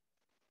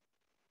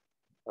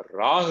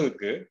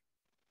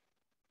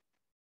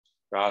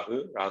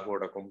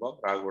 ராகுவோட கும்பம்,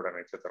 ராகுவோட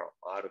நட்சத்திரம்,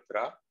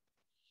 ஆருத்ரா,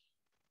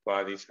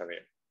 சுவாதி,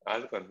 சதயம்.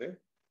 அதுக்கு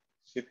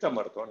சித்த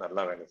மருத்துவம்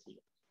நல்லா வேலை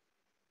செய்யும்.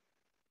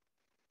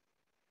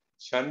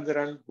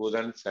 சந்திரன்,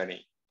 புதன், சனி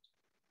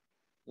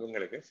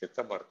இவங்களுக்கு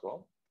சித்த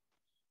மருத்துவம்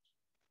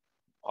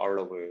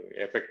அவ்வளவு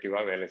எஃபெக்டிவா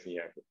வேலை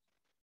செய்யாது.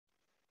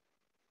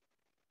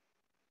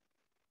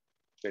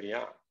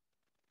 சரியா?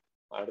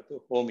 அடுத்து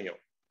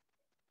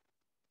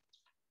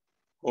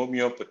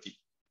ஹோமியோபதி.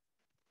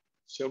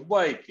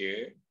 செவ்வாய்க்கு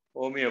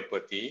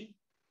ஹோமியோபதி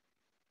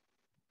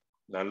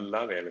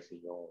நல்லா வேலை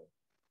செய்யும்.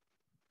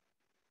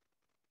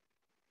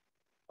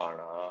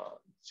 ஆனா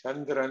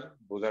சந்திரன்,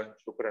 புதன்,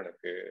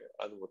 சுக்கிரனுக்கு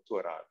அது ஒத்து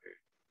வராது.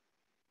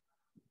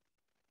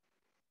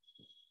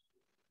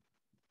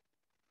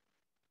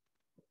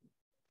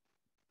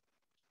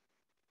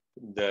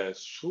 இந்த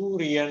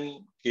சூரியன்,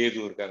 கேது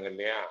இருக்காங்க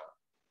இல்லையா,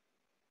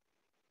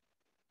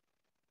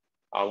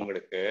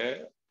 அவங்களுக்கு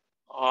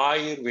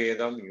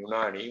ஆயுர்வேதம்,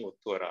 யுனானி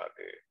ஒத்து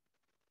வராது.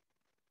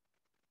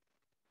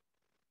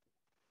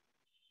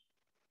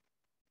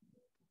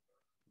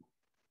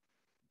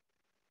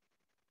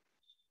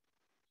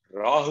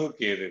 ராகு,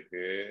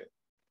 கேதுக்கு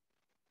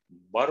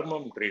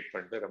பர்மம்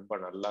ட்ரீட்மெண்ட் ரொம்ப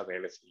நல்லா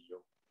வேலை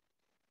செய்யும்.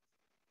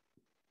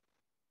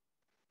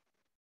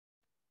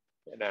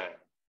 என்ன,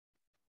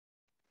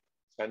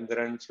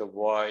 சந்திரன்,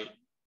 செவ்வாய்,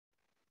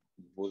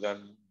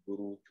 புதன்,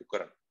 குரு,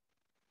 சுக்கிரன்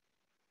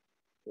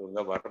இவங்க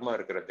வர்மா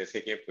இருக்கிற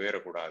திசைக்கே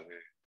போயிடக்கூடாது,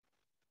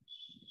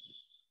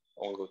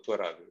 அவங்களுக்கு ஒத்து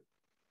வராது.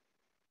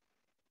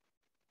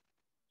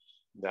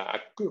 இந்த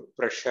அக்கு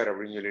பிரஷர்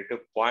அப்படின்னு சொல்லிட்டு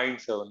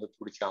பாயிண்ட்ஸை வந்து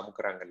பிடிச்சி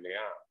அமுக்குறாங்க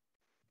இல்லையா,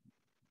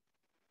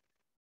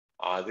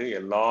 அது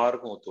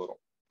எல்லாருக்கும் ஒத்து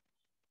வரும்.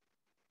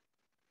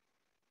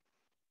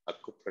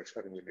 அக்கு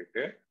பிரஷர்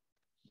சொல்லிட்டு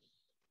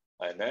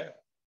அதுல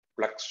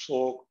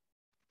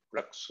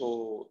பிளக்ஸோ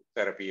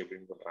தெரப்பி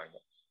அப்படின்னு சொல்றாங்க.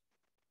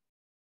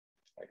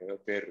 அதுக்கு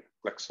பேர்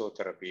பிளக்ஸோ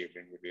தெரப்பி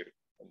அப்படின்னு சொல்லி இருக்கு.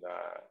 அந்த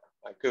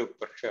அக்கு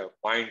பிரஷர்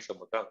பாயிண்ட்ஸை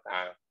மட்டும்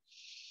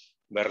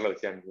விரல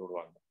வச்சு அனுப்பி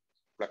விடுவாங்க,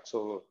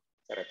 பிளக்ஸோ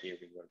தெரப்பி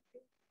அப்படின்னு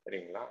சொல்லிட்டு.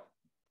 சரிங்களா?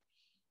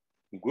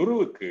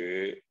 குருவுக்கு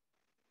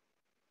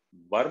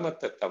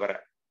பர்மத்தை தவிர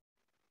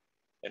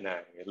என்ன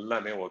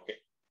எல்லாமே ஓகே.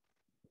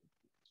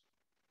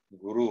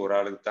 குரு ஒரு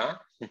ஆளுக்கு தான்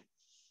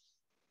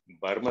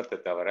பர்மத்தை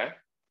தவிர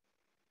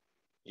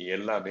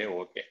எல்லாமே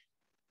ஓகே.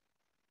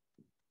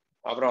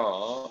 அப்புறம்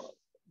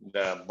இந்த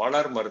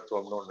மலர்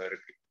மருத்துவம்னு ஒண்ணு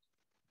இருக்கு.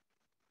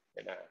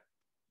 என்ன,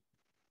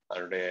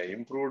 அதனுடைய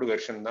இம்ப்ரூவ்டு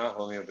வெர்ஷன் தான்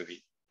ஹோமியோபதி.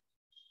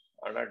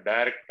 ஆனா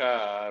டைரக்டா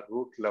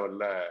ரூட்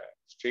லெவல்ல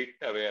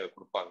ஸ்ட்ரெயிட்டாவே அதை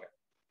கொடுப்பாங்க.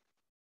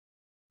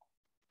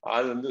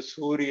 அது வந்து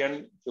சூரியன்,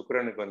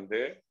 சுக்கிரனுக்கு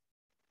வந்து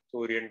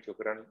சூரியன்,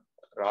 சுக்கிரன்,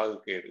 ராகு,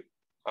 கேது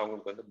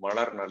அவங்களுக்கு வந்து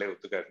மலர்னாலே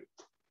ஒத்துக்காது.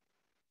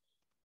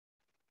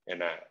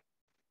 என்ன,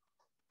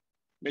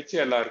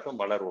 மிச்சம் எல்லாருக்கும்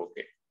மலர்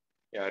ஓகே.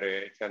 யாரு,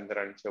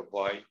 சந்திரன்,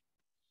 செவ்வாய்,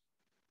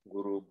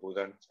 குரு,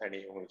 புதன், சனி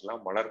உங்களுக்கு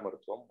எல்லாம் மலர்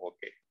மருத்துவம்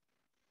ஓகே.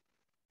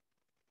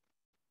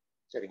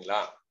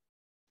 சரிங்களா?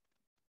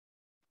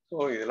 ஸோ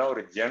இதெல்லாம்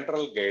ஒரு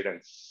ஜெனரல்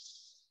கைடன்ஸ்.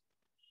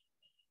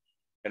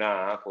 ஏன்னா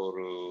இப்போ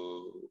ஒரு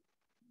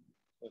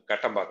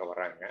கட்டம் பார்க்க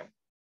வர்றாங்க,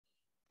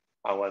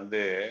 அவங்க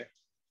வந்து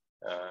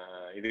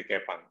இது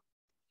கேட்பாங்க,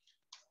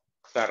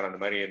 சார் அந்த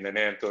மாதிரி இந்த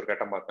நேரத்து ஒரு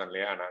கட்டம் பார்த்தோம்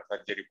இல்லையா, நான்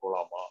சர்ஜரி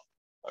போகலாமா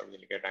அப்படின்னு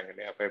சொல்லி கேட்டாங்க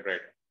இல்லையா,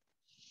 ஃபைப்ராய்டு.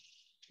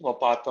 நம்ம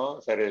பார்த்தோம்,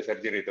 சரி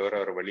சர்ஜரி தவிர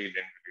ஒரு வழி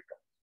இல்லைன்னு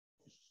சொல்லிட்டோம்.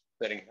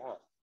 சரிங்களா?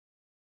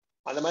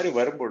 அந்த மாதிரி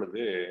வரும்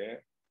பொழுது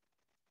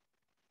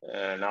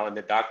நான்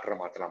வந்து டாக்டரை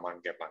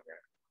மாற்றலாமான்னு கேட்பாங்க,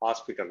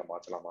 ஹாஸ்பிட்டலில்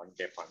மாற்றலாமான்னு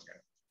கேட்பாங்க,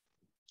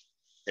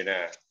 என்ன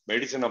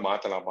மெடிசனை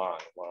மாற்றலாமா,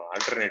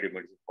 ஆல்டர்னேட்டிவ்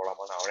மெடிசன்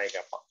போகலாமான்னு அவனே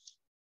கேட்பான்.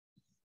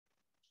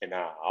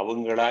 ஏன்னா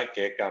அவங்களா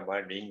கேட்காம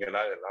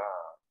நீங்களா இதெல்லாம்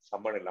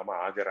சம்மன் இல்லாம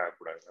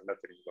ஆஜராகக்கூடாது. நல்லா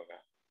தெரிஞ்சுக்கோங்க.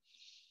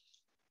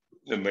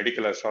 இந்த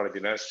மெடிக்கல்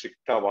அஸ்ட்ராலஜில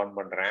ஸ்ட்ரிக்டா வார்ன்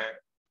பண்றேன்,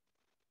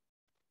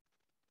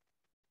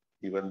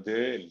 இது வந்து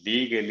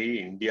லீகலி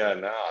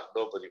இந்தியாவில்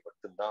அலோபதி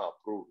மட்டும்தான்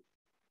அப்ரூவ்.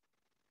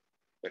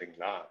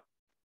 சரிங்களா?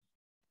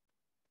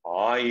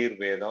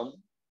 ஆயுர்வேதம்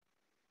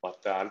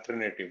மற்ற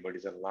ஆல்டர்னேட்டிவ்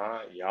மெடிசன்லாம்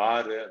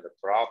யாரு அந்த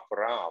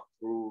ப்ராப்பரா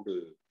அப்ரூவ்டு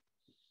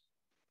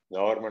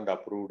கவர்மெண்ட்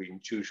அப்ரூவ்டு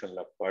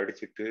இன்ஸ்டிடியூஷன்ல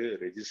படிச்சுட்டு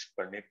ரெஜிஸ்டர்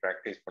பண்ணி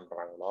ப்ராக்டிஸ்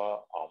பண்றாங்களோ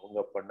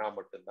அவங்க பண்ணா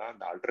மட்டும்தான்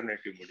அந்த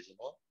ஆல்டர்னேட்டிவ்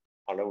மெடிசனும்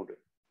அலௌடு.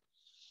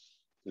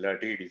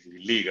 இல்லாட்டி இட் இஸ்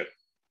இல்லீகல்.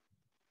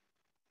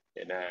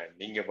 ஏன்னா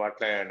நீங்க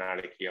பாட்டில்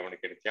நாளைக்கு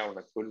அவனுக்கு கிடைச்சா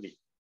அவனை சொல்லி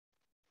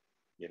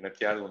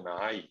என்னத்தையாவது ஒன்று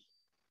ஆகி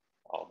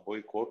அவன்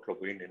போய் கோர்ட்ல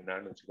போய்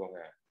நின்னான்னு வச்சுக்கோங்க,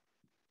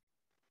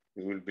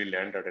 you will be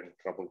landed in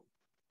trouble.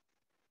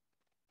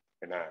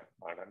 என்ன,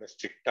 அதனால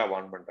ஸ்ட்ரிக்டா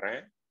வார்ன்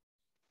பண்றேன்,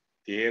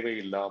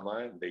 தேவையில்லாம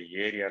இந்த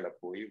ஏரியால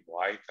போய்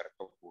வாய்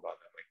திறக்க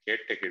கூடாது. அவன்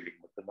கேட்ட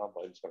கேள்விக்கு மட்டும்தான்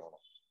பதில்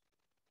சொல்லணும்.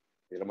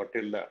 இதுல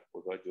மட்டும் இல்ல,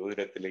 பொதுவா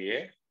ஜோதிடத்திலேயே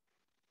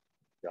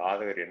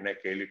ஜாதகர் என்ன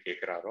கேள்வி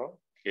கேட்கிறாரோ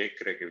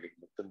கேட்கிற கேள்விக்கு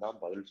மட்டும்தான்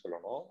பதில்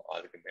சொல்லணும்.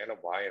 அதுக்கு மேல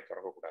வாயை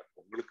திறக்கக்கூடாது.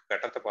 உங்களுக்கு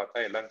கட்டத்தை பார்த்தா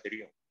எல்லாம்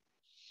தெரியும்,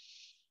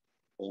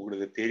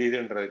 உங்களுக்கு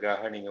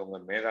தெரியுதுன்றதுக்காக நீங்க உங்க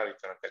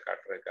மேதாவித்தனத்தை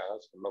காட்டுறதுக்காக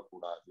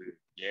சொல்லக்கூடாது.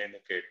 ஏன்னு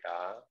கேட்டா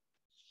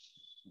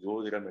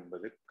ஜோதிடம்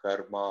என்பது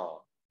கர்மா.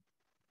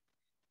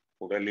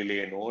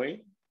 உடலிலே நோய்,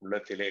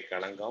 உள்ளத்திலே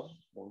களங்கம்,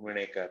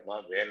 முன்வினை கர்மா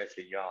வேலை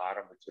செய்ய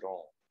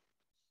ஆரம்பிச்சிரும்.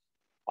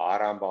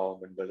 6ஆம்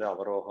பாவம் என்பது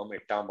அவரோகம்,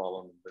 8ஆம்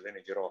பாவம் என்பது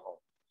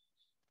நிஜரோகம்.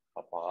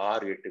 அப்ப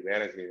 6, 8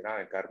 வேலை செய்யறான்,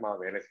 அவன் கர்மா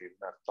வேலை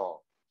செய்யுதுன்னு அர்த்தம்.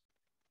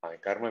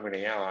 அவன் கர்ம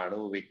வினையை அவன்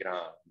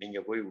அனுபவிக்கிறான். நீங்க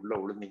போய் உள்ள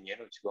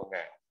விழுந்தீங்கன்னு வச்சுக்கோங்க,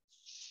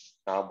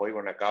 நான் போய்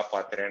உன்னை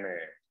காப்பாத்துறேன்னு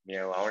நீ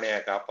அவனைய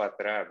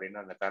காப்பாத்துற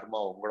அப்படின்னு அந்த கர்மா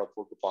உங்களை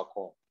போட்டு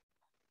பார்க்கும்.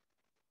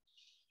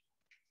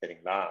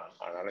 சரிங்களா?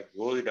 அதனால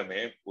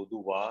ஜோதிடமே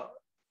பொதுவா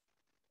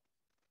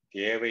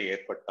தேவை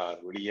ஏற்பட்டால்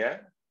ஒழிய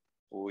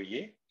போய்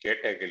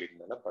கேட்ட கேள்விக்கு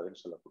மேல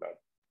பதில் சொல்லக்கூடாது.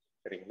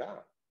 சரிங்களா?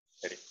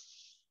 சரி,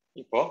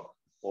 இப்போ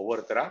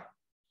ஒவ்வொருத்தரா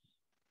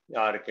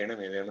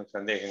யாருக்கேனும் ஏதேனும்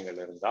சந்தேகங்கள்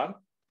இருந்தால்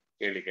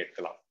கேள்வி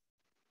கேட்கலாம்.